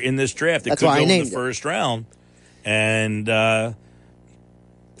player in this draft that could go in the first round, and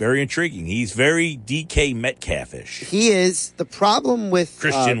very intriguing. He's very DK Metcalf-ish. He is. The problem with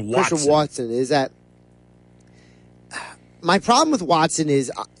Christian Watson is that My problem with Watson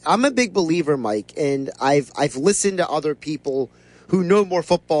is I'm a big believer, Mike, and I've listened to other people who know more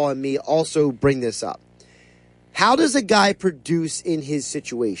football than me also bring this up. How does a guy produce in his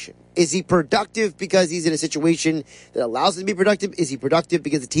situation? Is he productive because he's in a situation that allows him to be productive? Is he productive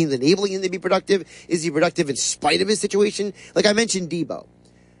because the team's enabling him to be productive? Is he productive in spite of his situation? Like I mentioned Debo.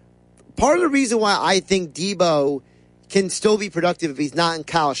 Part of the reason why I think Debo can still be productive if he's not in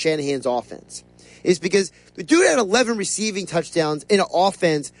Kyle Shanahan's offense is because the dude had 11 receiving touchdowns in an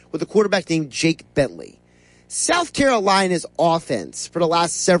offense with a quarterback named Jake Bentley. South Carolina's offense for the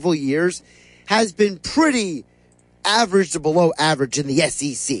last several years has been pretty average to below average in the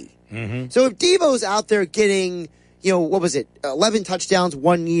SEC. Mm-hmm. So if Debo's out there getting, 11 touchdowns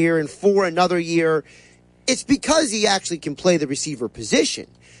one year and 4 another year, it's because he actually can play the receiver position.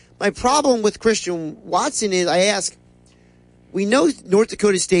 My problem with Christian Watson is we know North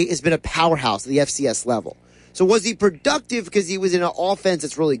Dakota State has been a powerhouse at the FCS level. So was he productive because he was in an offense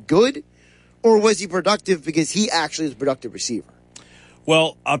that's really good, or was he productive because he actually is a productive receiver?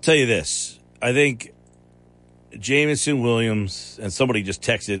 Well, I'll tell you this. I think Jamison Williams, and somebody just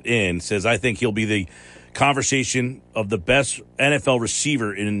texted in, says, I think he'll be the conversation of the best NFL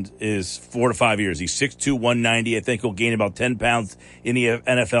receiver in his 4 to 5 years. He's 6'2", 190. I think he'll gain about 10 pounds in the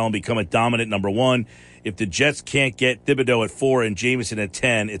NFL and become a dominant number one. If the Jets can't get Thibodeau at 4 and Jamison at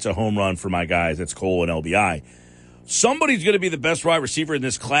 10, it's a home run for my guys. That's Cole and LBI. Somebody's going to be the best wide receiver in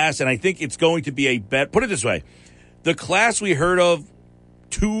this class, and I think it's going to be a bet. Put it this way. The class we heard of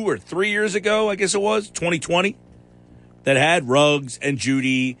 2 or 3 years ago, I guess it was, 2020, that had Ruggs and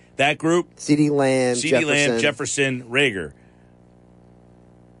Judy, that group. CeeDee Lamb, Jefferson, Rager.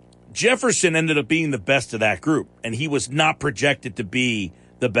 Jefferson ended up being the best of that group, and he was not projected to be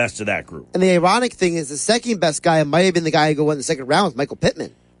the best of that group. And the ironic thing is the second best guy might have been the guy who went in the second round with Michael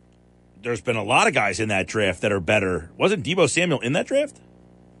Pittman. There's been a lot of guys in that draft that are better. Wasn't Deebo Samuel in that draft?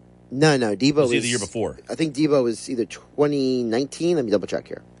 No. Deebo was the year before. I think Deebo was either 2019. Let me double check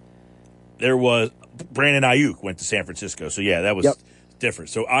here. There was Brandon Ayuk went to San Francisco. So, yeah, that was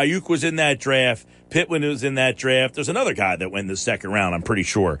different. So, Ayuk was in that draft. Pittman was in that draft. There's another guy that went in the second round, I'm pretty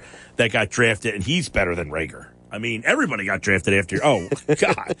sure, that got drafted, and he's better than Rager. I mean, everybody got drafted after. Oh,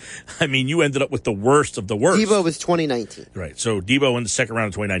 God. I mean, you ended up with the worst of the worst. Deebo was 2019. Right. So, Deebo in the second round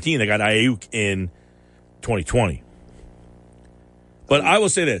of 2019. They got Ayuk in 2020. But I will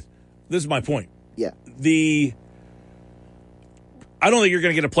say this. This is my point. Yeah. I don't think you're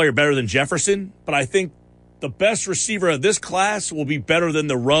going to get a player better than Jefferson, but I think the best receiver of this class will be better than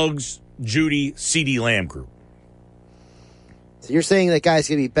the Ruggs, Judy, CeeDee Lamb group. So you're saying that guy's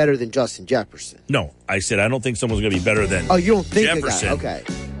going to be better than Justin Jefferson? No, I said I don't think someone's going to be better than Jefferson. Oh, you don't think Jefferson? The guy.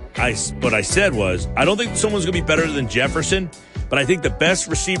 Okay. What I said was I don't think someone's going to be better than Jefferson, but I think the best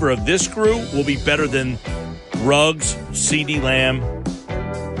receiver of this crew will be better than Ruggs, CeeDee Lamb.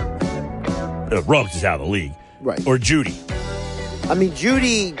 Ruggs is out of the league. Right. Or Judy. I mean,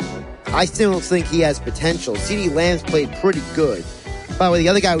 Judy, I still don't think he has potential. CeeDee Lamb's played pretty good. By the way, the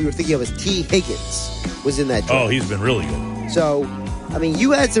other guy we were thinking of was T. Higgins was in that draft. Oh, he's been really good. So, I mean,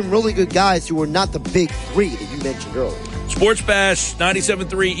 you had some really good guys who were not the big three that you mentioned earlier. Sports Bash,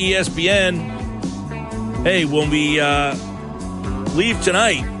 97.3 ESPN. Hey, when we leave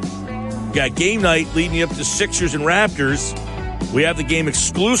tonight, we got game night leading up to Sixers and Raptors. We have the game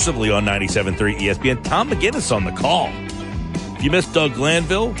exclusively on 97.3 ESPN. Tom McGinnis on the call. If you missed Doug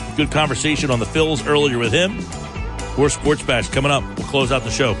Glanville, good conversation on the Phils earlier with him. More Sports Bash coming up. We'll close out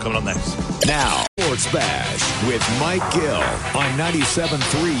the show coming up next. Now, Sports Bash with Mike Gill on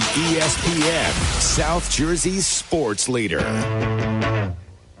 97.3 ESPN, South Jersey's sports leader.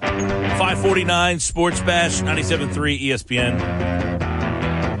 5:49 Sports Bash, 97.3 ESPN.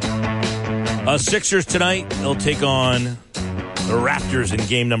 Sixers tonight. They'll take on the Raptors in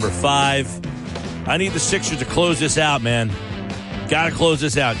game number 5. I need the Sixers to close this out, man. Got to close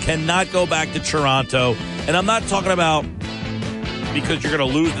this out. Cannot go back to Toronto. And I'm not talking about because you're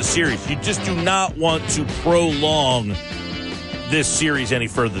going to lose the series. You just do not want to prolong this series any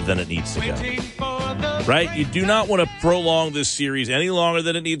further than it needs to go. Right? You do not want to prolong this series any longer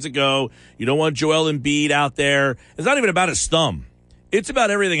than it needs to go. You don't want Joel Embiid out there. It's not even about his thumb. It's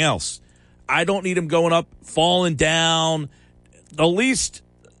about everything else. I don't need him going up, falling down. The least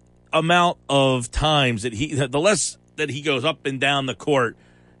amount of times the less that he goes up and down the court,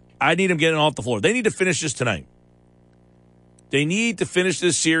 I need him getting off the floor. They need to finish this tonight. They need to finish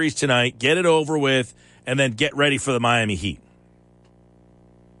this series tonight, get it over with, and then get ready for the Miami Heat.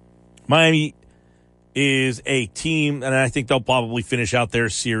 Miami is a team, and I think they'll probably finish out their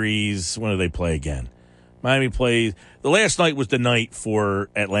series. When do they play again? Miami plays. The last night was the night for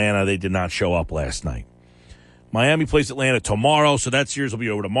Atlanta. They did not show up last night. Miami plays Atlanta tomorrow, so that series will be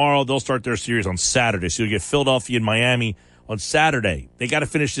over tomorrow. They'll start their series on Saturday. So you'll get Philadelphia and Miami on Saturday. They got to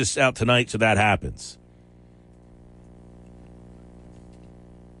finish this out tonight so that happens.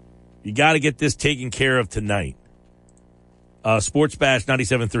 You got to get this taken care of tonight. Sports Bash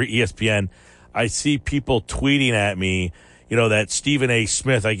 97.3 ESPN. I see people tweeting at me, that Stephen A.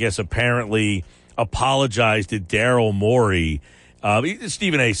 Smith, I guess, apparently apologized to Daryl Morey.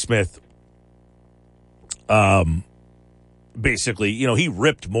 Stephen A. Smith, basically, he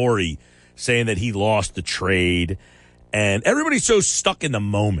ripped Morey, saying that he lost the trade. And everybody's so stuck in the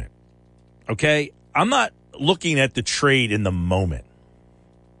moment. Okay? I'm not looking at the trade in the moment.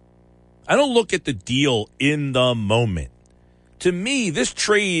 I don't look at the deal in the moment. To me, this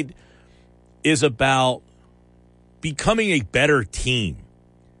trade is about becoming a better team.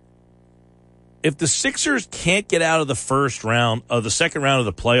 If the Sixers can't get out of the second round of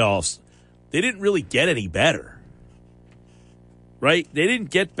the playoffs, they didn't really get any better. Right? They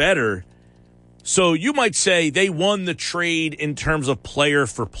didn't get better. So you might say they won the trade in terms of player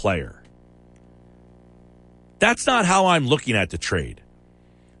for player. That's not how I'm looking at the trade.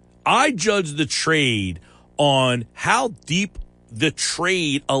 I judge the trade on how deep the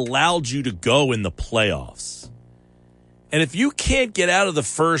trade allowed you to go in the playoffs. And if you can't get out of the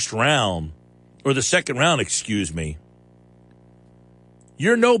first round, or the second round,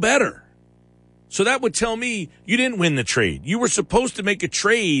 you're no better. So that would tell me you didn't win the trade. You were supposed to make a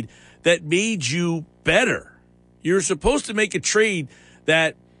trade that made you better. You were supposed to make a trade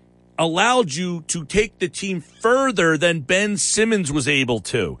that allowed you to take the team further than Ben Simmons was able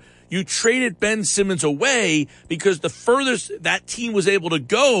to. You traded Ben Simmons away because the furthest that team was able to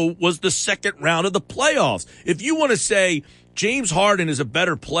go was the second round of the playoffs. If you want to say James Harden is a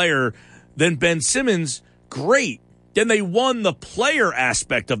better player than Ben Simmons, great. Then they won the player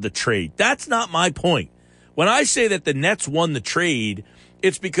aspect of the trade. That's not my point. When I say that the Nets won the trade,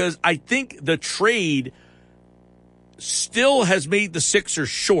 it's because I think the trade still has made the Sixers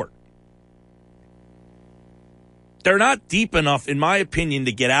short. They're not deep enough, in my opinion,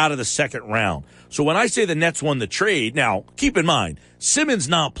 to get out of the second round. So when I say the Nets won the trade, now, keep in mind, Simmons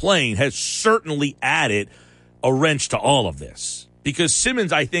not playing has certainly added a wrench to all of this. Because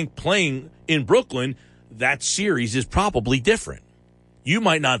Simmons, I think, playing in Brooklyn, that series is probably different. You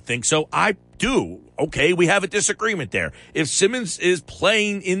might not think so. I do. Okay, we have a disagreement there. If Simmons is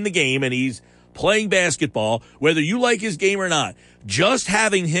playing in the game and he's playing basketball, whether you like his game or not, just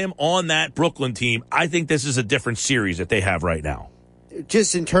having him on that Brooklyn team, I think this is a different series that they have right now.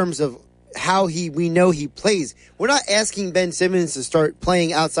 Just in terms of how we know he plays, we're not asking Ben Simmons to start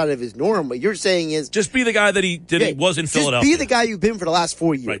playing outside of his norm. What you're saying is just be the guy that he was in Philadelphia. Just be the guy you've been for the last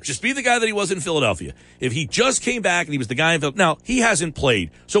 4 years. Right. Just be the guy that he was in Philadelphia. If he just came back and he was the guy in Philadelphia, now he hasn't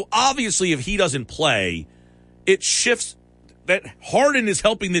played. So obviously, if he doesn't play, it shifts. That Harden is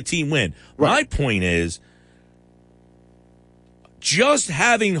helping the team win. Right. My point is, just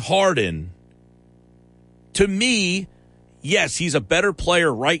having Harden, to me, yes, he's a better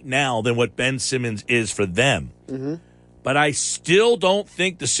player right now than what Ben Simmons is for them. Mm-hmm. But I still don't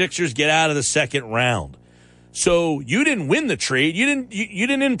think the Sixers get out of the second round. So you didn't win the trade. You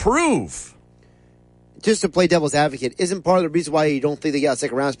didn't improve. Just to play devil's advocate, isn't part of the reason why you don't think they got out of the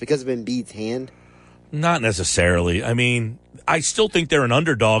second round is because of Embiid's hand? Not necessarily. I mean, I still think they're an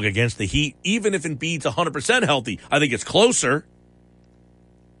underdog against the Heat, even if Embiid's 100% healthy. I think it's closer.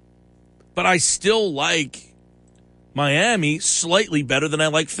 But I still like Miami slightly better than I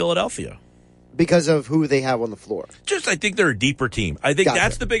like Philadelphia. Because of who they have on the floor. Just, I think they're a deeper team. I think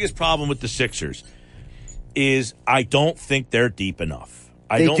that's the biggest problem with the Sixers, is I don't think they're deep enough.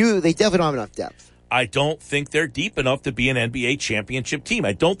 They definitely don't have enough depth. I don't think they're deep enough to be an NBA championship team.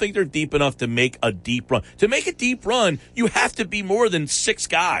 I don't think they're deep enough to make a deep run. To make a deep run, you have to be more than six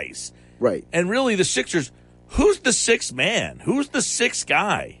guys. Right. And really, the Sixers, who's the sixth man? Who's the sixth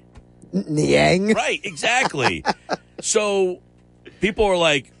guy? Niang. Right, exactly. So people are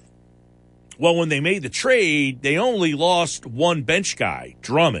like, well, when they made the trade, they only lost one bench guy,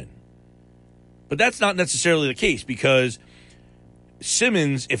 Drummond. But that's not necessarily the case, because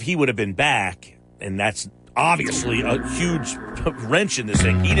Simmons, if he would have been back, and that's obviously a huge wrench in this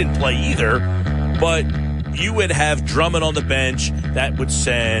thing, he didn't play either, but you would have Drummond on the bench. That would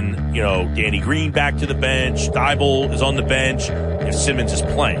send, Danny Green back to the bench. Thibault is on the bench if Simmons is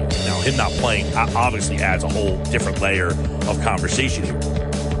playing. Now, him not playing obviously adds a whole different layer of conversation here.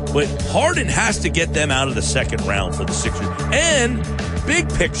 But Harden has to get them out of the second round for the Sixers. And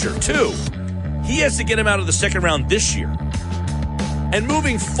big picture, too. He has to get him out of the second round this year. And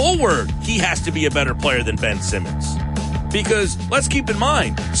moving forward, he has to be a better player than Ben Simmons. Because let's keep in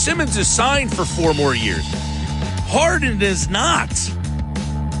mind, Simmons is signed for 4 more years. Harden is not.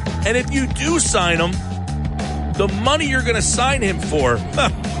 And if you do sign him, the money you're going to sign him for,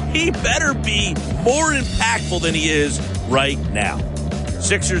 he better be more impactful than he is right now.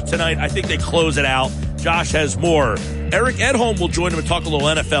 Sixers tonight, I think they close it out. Josh has more. Eric Edholm will join him and talk a little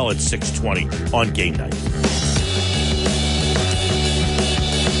NFL at 6:20 on Game Night.